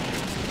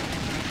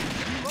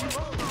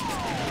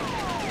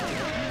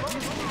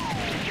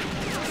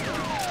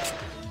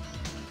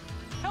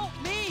 Help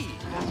me!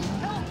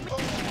 Help me!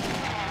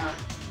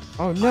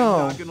 Oh no.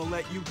 I'm not gonna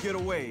let you get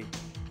away.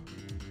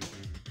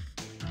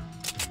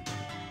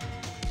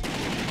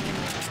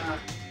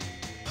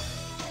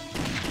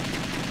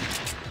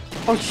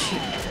 Oh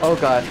shit. Oh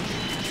god.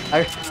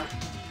 I.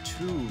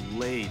 Too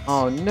late.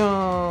 Oh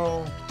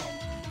no.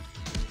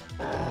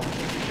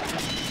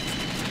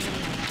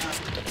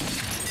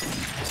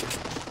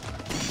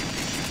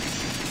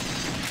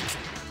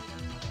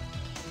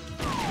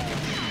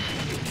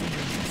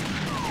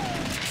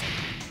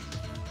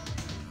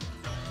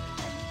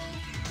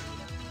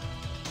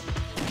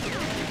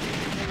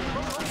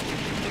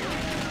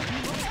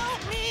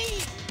 Help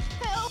me!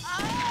 Help!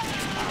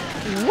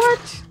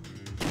 What?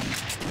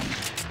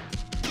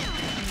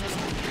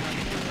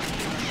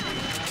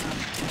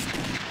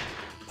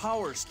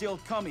 Power still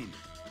coming.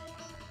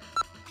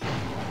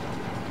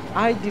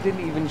 I didn't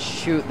even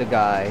shoot the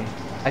guy.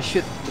 I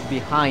shoot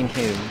behind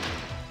him.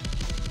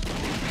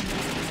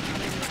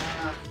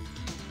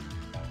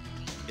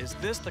 Is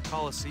this the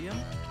Colosseum?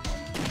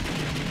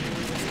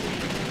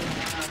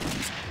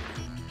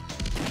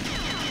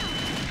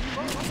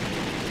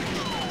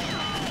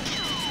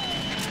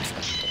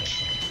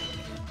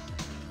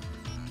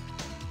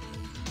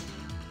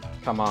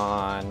 Come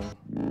on.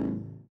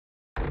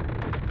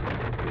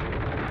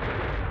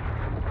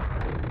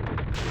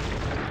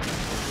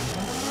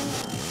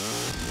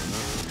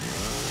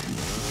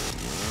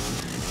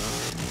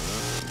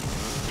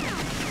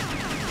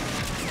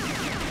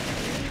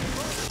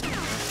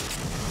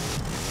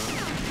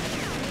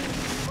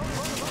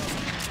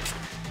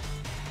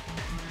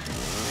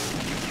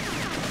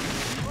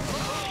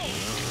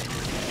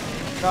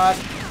 God.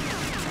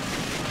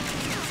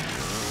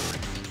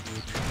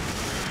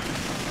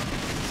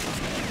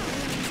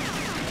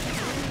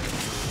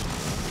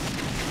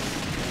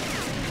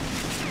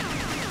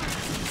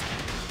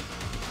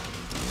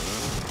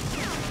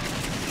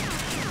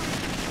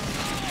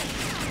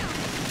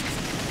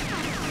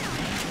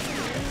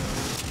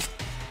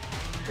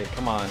 Okay,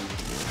 come on.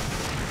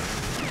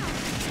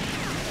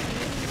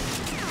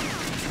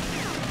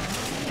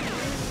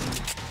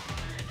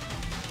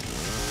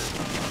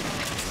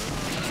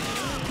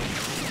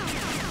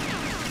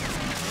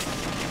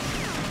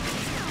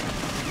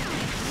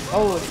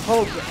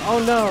 Oh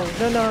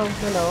no, no.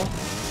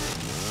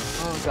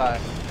 Oh god.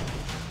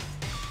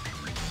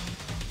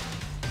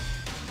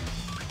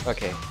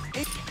 Okay.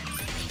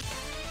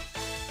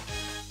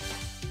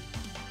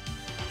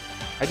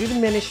 I didn't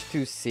manage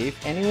to save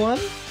anyone?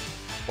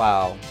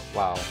 Wow.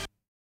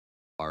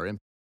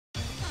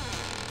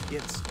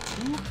 It's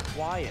too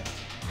quiet.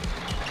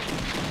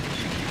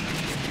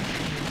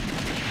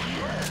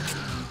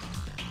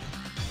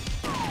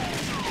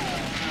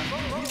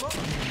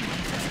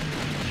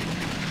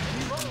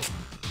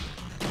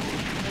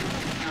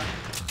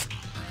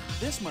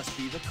 This must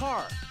be the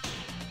car.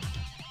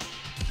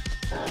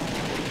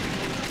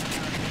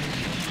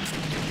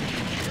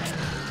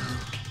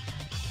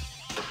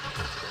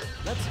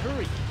 Let's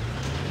hurry.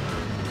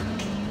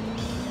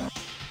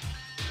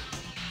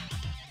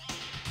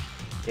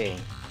 Okay.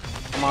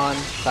 Come on,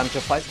 time to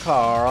fight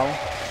Carl.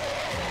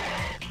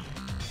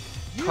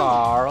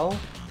 Carl.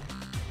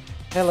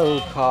 Hello,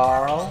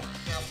 Carl.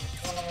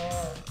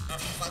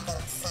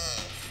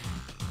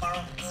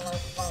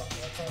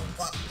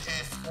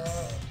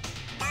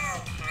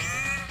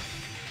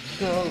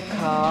 Go,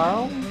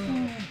 Carl.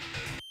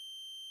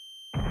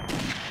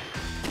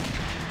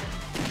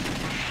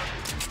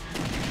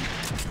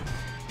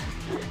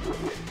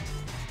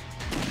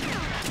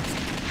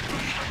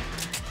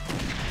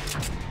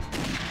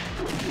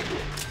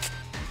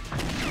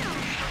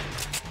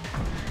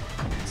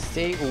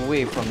 Stay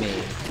away from me.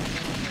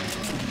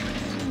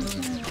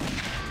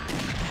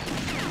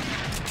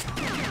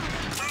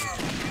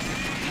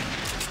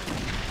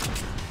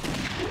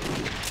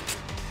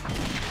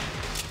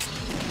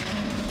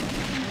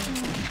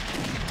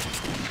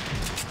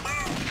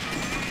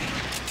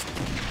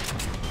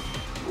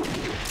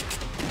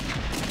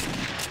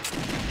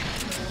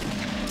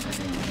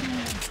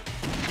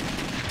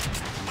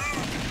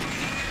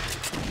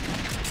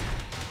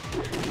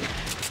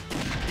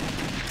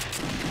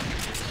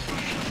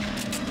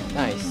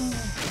 Nice.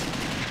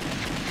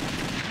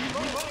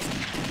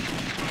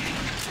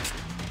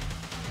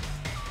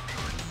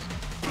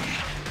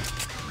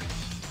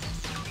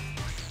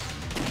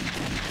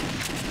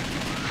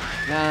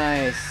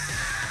 Nice.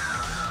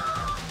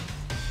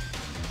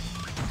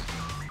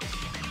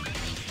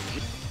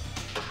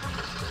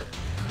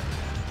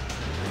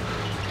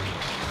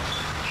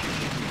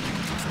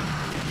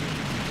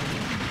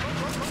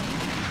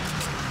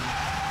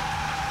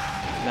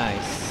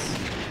 Nice.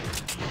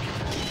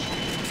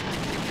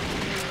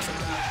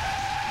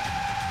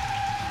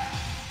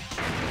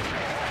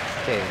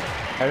 Okay,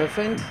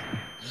 Elephant,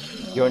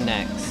 you're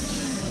next.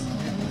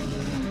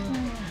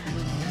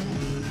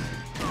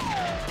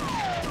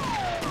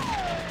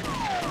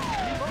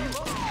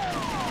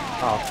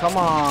 Oh, come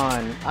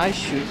on. I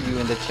shoot you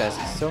in the chest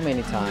so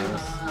many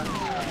times.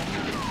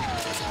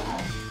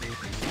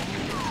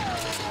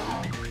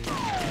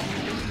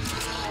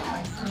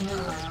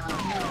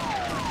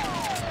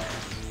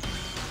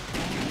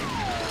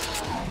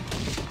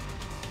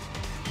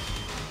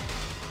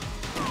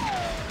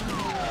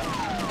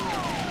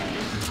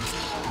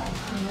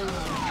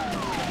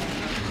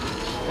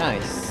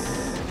 Nice.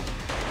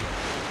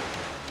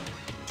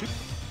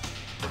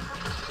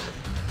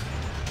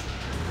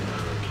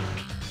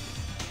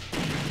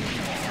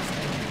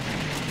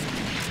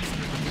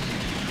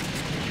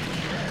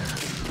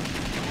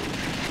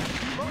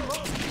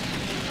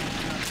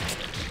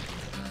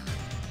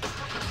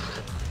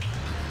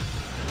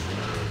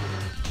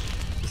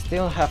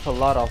 Still have a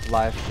lot of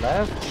life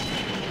left.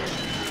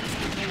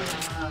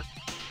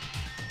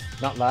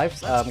 Not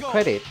lives,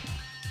 credit.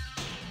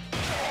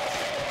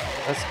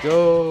 Let's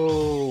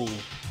go.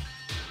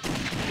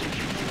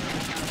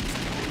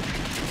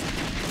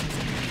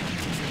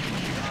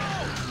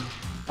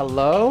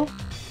 Hello?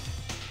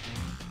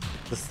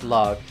 The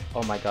slug.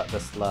 Oh my god, the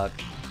slug.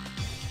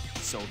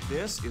 So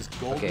this is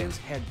Golden's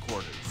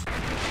headquarters.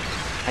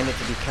 I need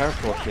to be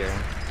careful here.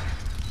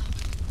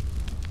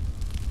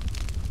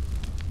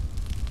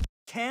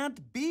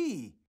 Can't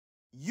be.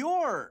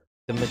 You're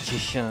The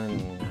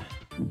magician.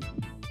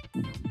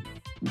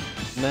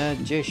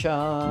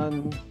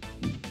 Magician.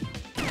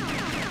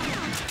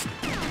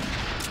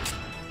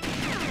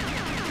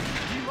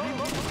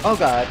 Oh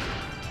god.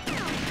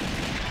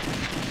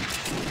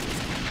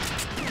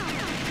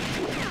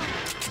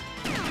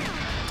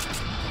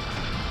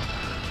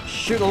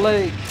 Shoot a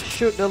leg.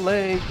 Shoot the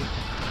leg.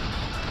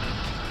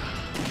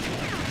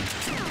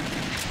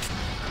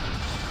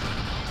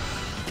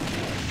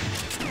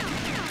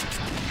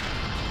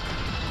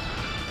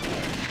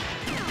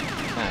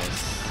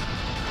 Nice.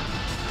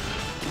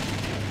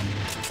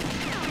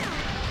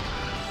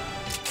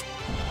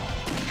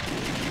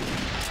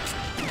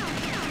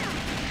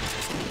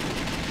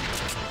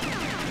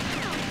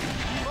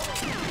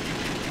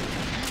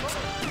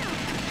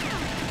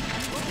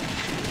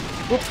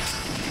 Whoops.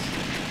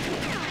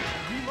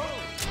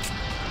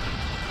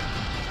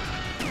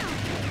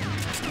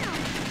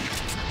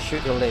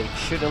 Shoot the leg.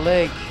 Shoot the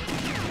leg.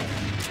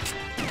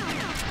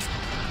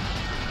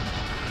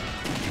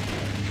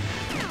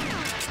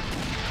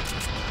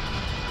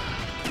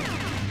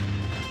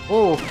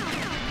 Oh,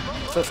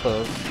 so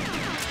close.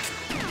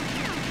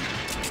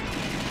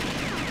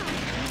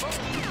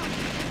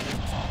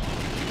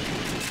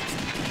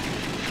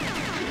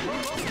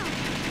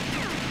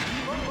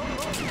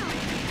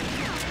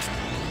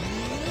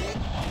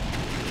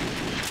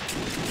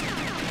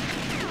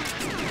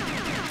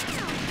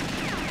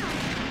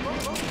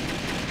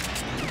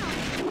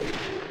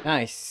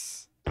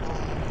 Nice.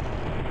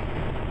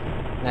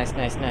 Nice,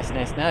 nice, nice,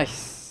 nice,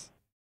 nice.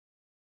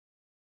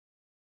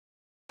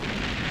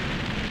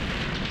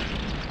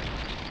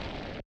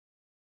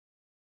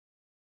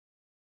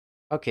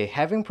 Okay,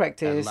 having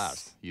practice. At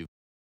last, you.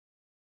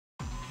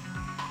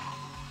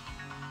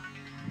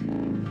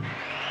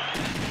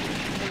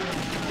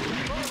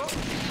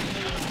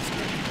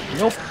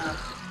 Nope.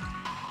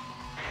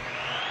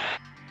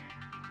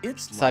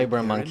 It's Cyber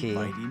like monkey.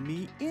 they're inviting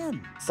me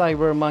in.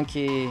 Cyber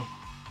monkey.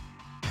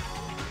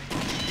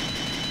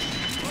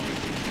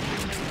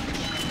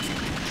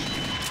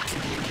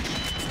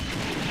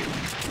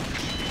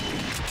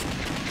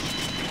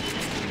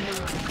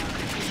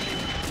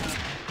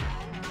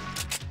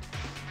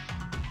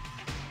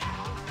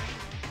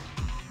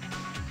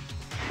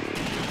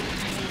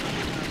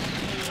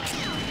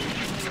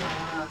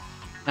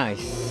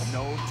 Nice.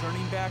 No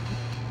turning back.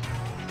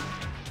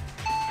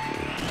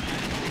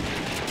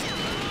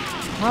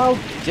 How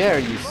dare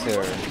you,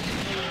 sir?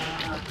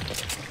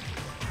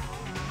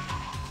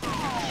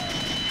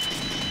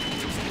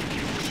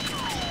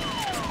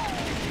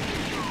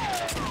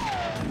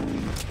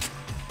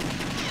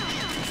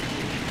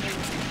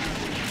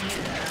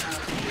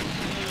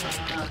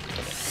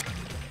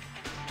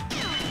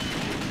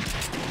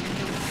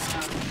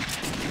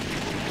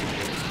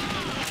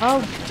 How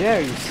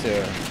dare you,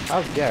 sir?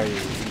 How dare you?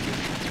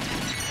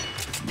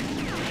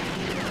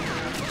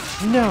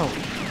 No!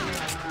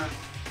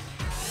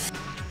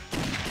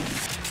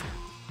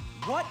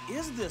 What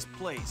is this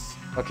place?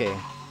 Okay.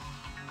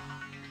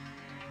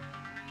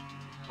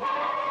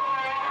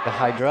 The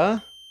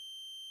Hydra?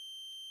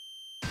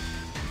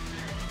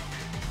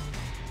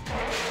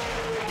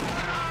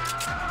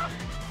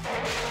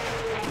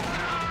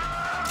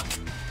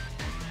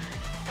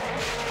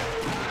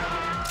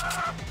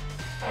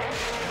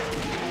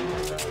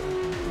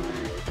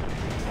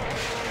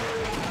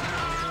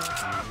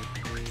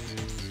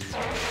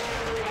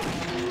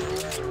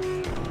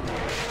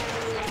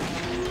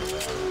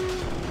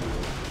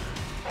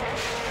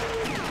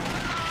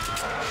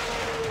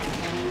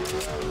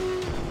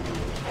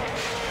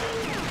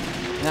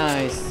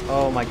 Nice.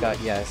 Oh my god,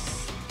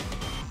 yes.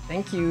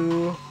 Thank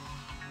you.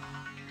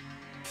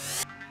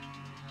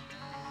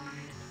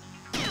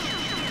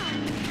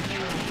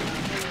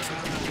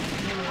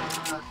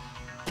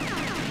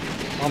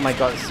 Oh my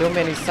god, so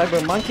many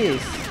cyber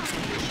monkeys.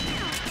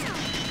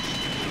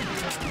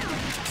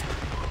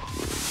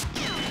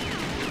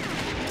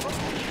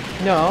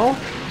 No.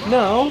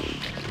 No.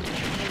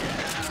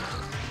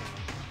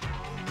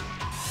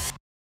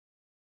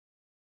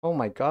 Oh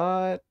my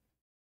god.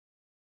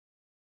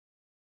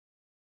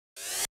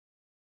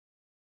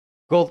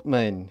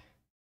 Goldman.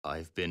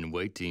 I've been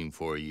waiting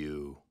for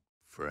you,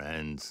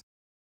 friends.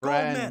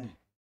 Friend. Goldman!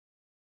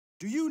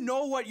 Do you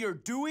know what you're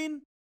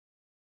doing?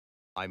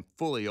 I'm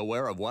fully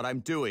aware of what I'm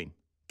doing.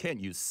 Can't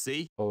you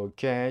see? Oh,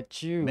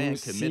 can't you Man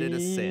committed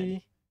a sin,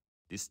 see?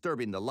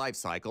 disturbing the life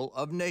cycle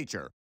of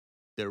nature.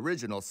 The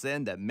original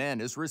sin that man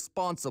is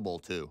responsible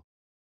to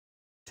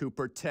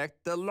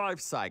protect the life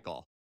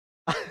cycle.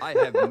 I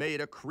have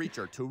made a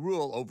creature to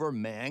rule over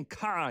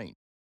mankind.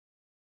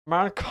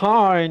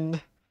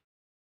 Mankind.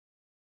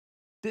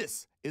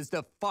 This is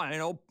the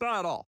final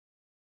battle.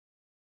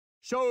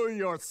 Show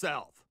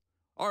yourself,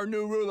 our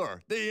new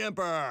ruler, the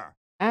Emperor.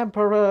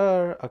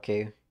 Emperor.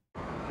 Okay.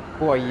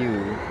 Who are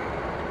you?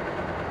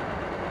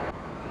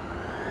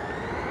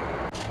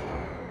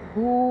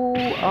 Who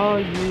are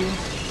you?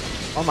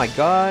 Oh my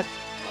god.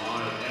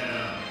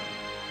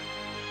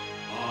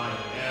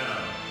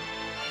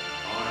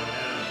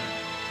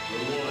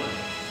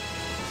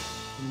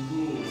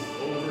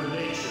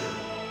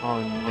 Oh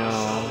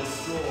no.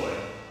 Destroy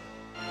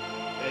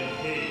and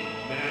hate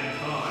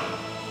mankind.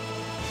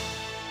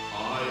 I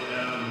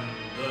am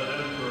the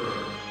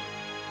Emperor.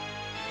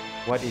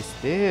 What is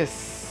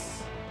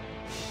this?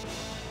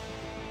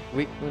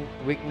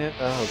 Weakness?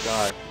 Oh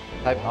god.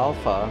 Type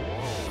Alpha.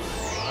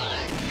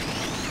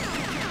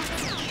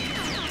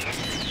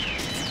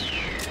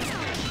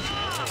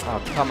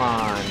 Oh, come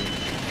on.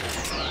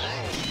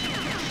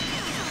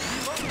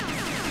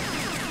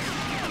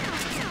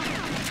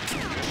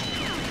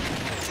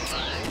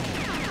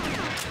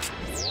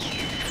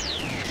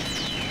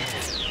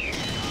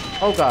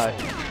 Oh god.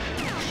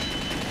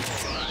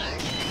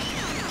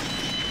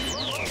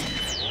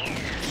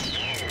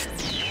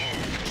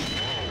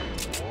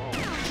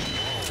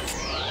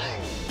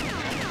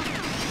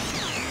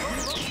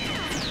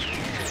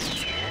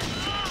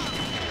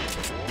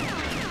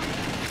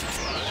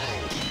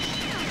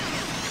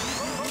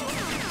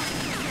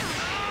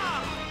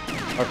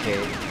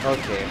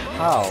 Okay,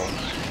 how?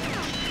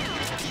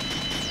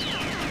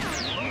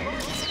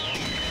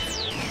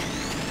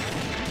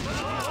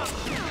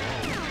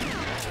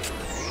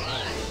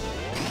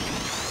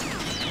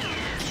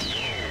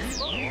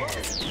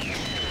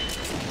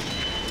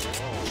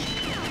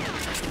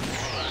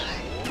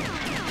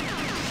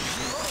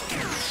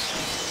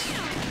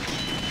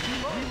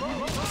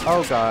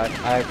 Oh god,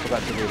 I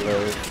forgot to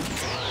reload.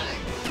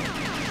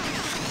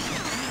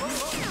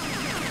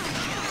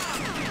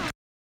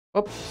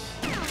 Oops.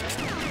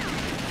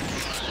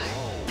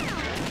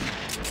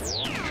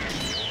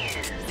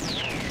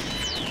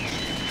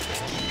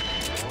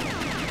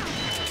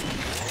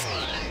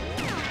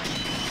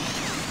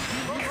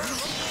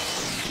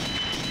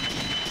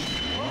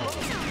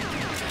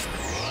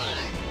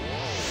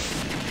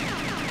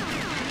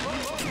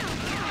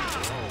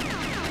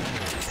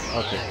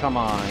 Okay, come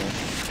on.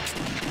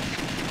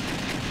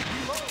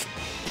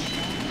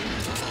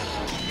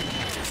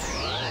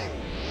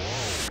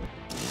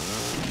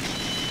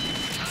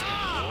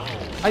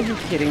 Are you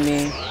kidding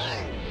me?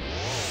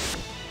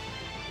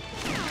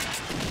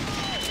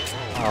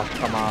 Oh,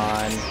 come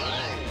on.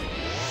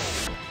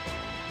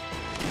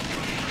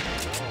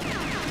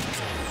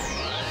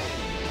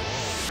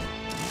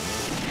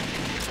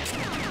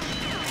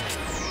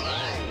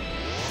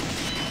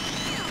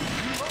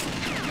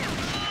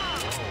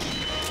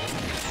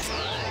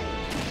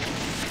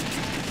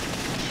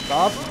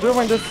 Stop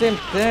doing the same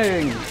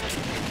thing!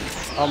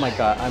 Oh my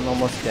god, I'm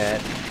almost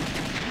dead.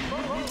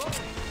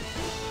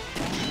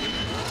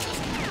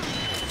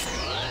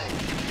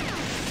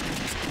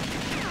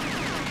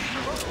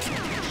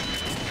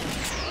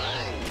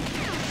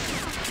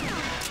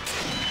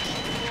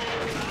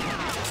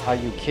 Are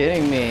you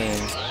kidding me?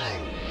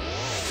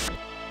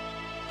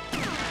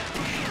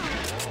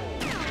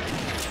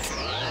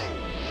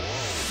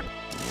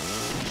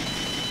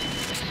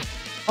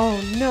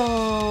 Oh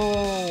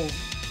no!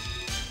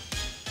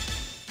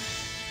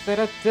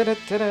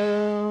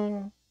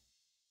 Ta-da-ta-da-ta-da.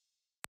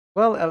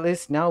 Well, at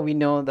least now we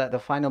know that the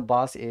final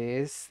boss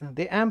is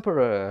the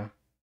Emperor.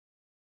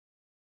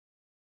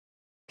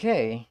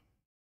 Okay.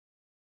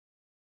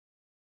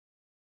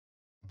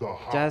 The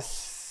House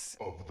Just...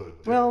 of the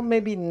Dead. well,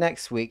 maybe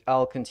next week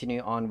I'll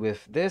continue on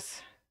with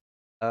this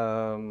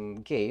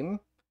game.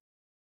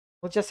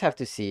 We'll just have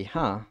to see,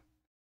 huh?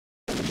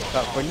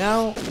 But for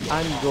now,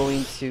 I'm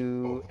going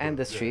to end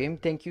the stream.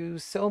 Thank you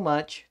so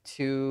much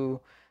to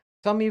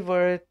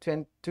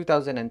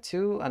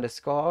Tommyver2002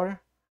 underscore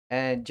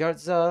and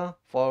Jarza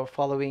for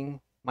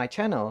following my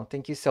channel.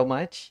 Thank you so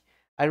much.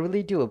 I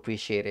really do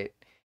appreciate it.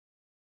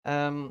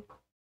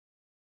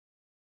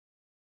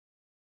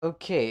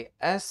 Okay,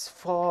 as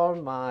for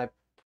my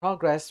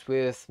progress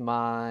with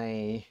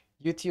my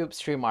YouTube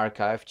stream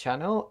archive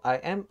channel, I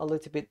am a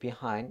little bit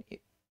behind.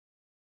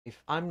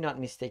 If I'm not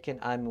mistaken,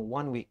 I'm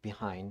 1 week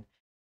behind.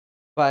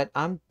 But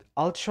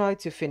I'll try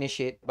to finish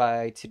it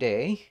by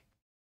today,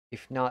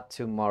 if not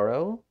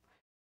tomorrow.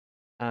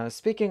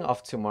 Speaking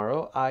of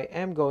tomorrow, I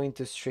am going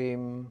to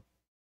stream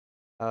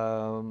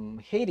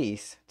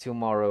Hades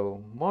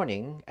tomorrow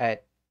morning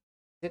at...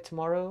 is it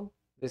tomorrow?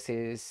 This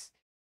is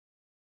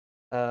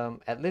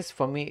at least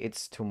for me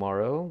it's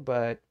tomorrow,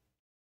 but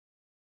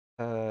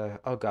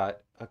oh god,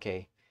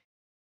 okay.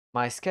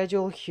 My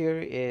schedule here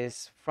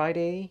is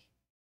Friday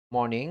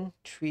morning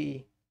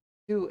 2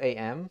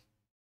 a.m.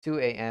 2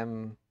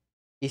 a.m.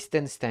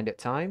 Eastern Standard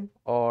Time,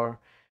 or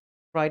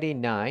Friday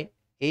night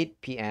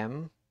 8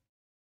 p.m.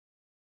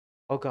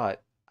 Oh god,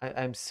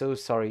 I'm so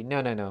sorry.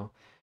 No.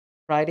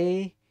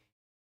 Friday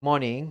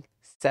morning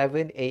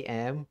 7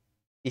 a.m.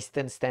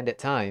 Eastern Standard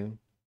Time.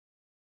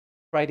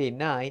 Friday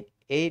night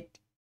 8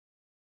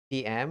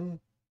 p.m.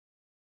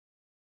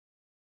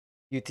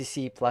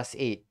 UTC plus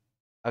 8.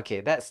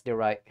 Okay, that's the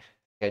right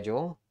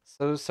schedule.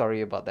 So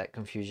sorry about that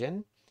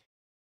confusion.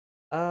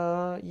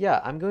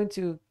 Yeah, I'm going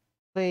to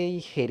play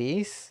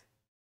Hades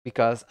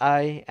because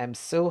I am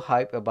so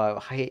hyped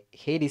about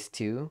Hades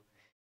 2.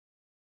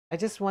 I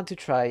just want to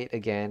try it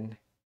again.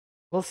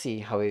 We'll see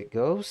how it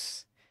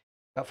goes.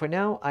 But for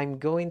now, I'm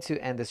going to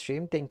end the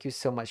stream. Thank you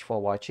so much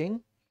for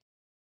watching.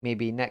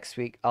 Maybe next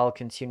week I'll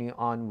continue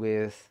on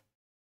with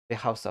the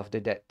House of the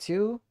Dead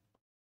 2.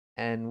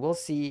 And we'll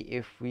see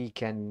if we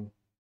can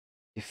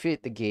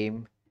defeat the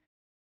game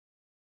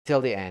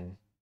till the end,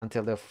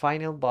 until the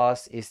final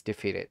boss is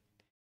defeated.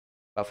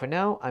 But for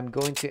now, I'm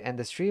going to end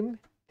the stream.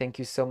 Thank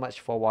you so much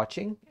for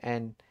watching,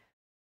 and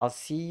I'll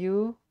see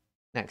you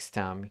next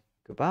time.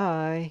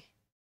 Goodbye.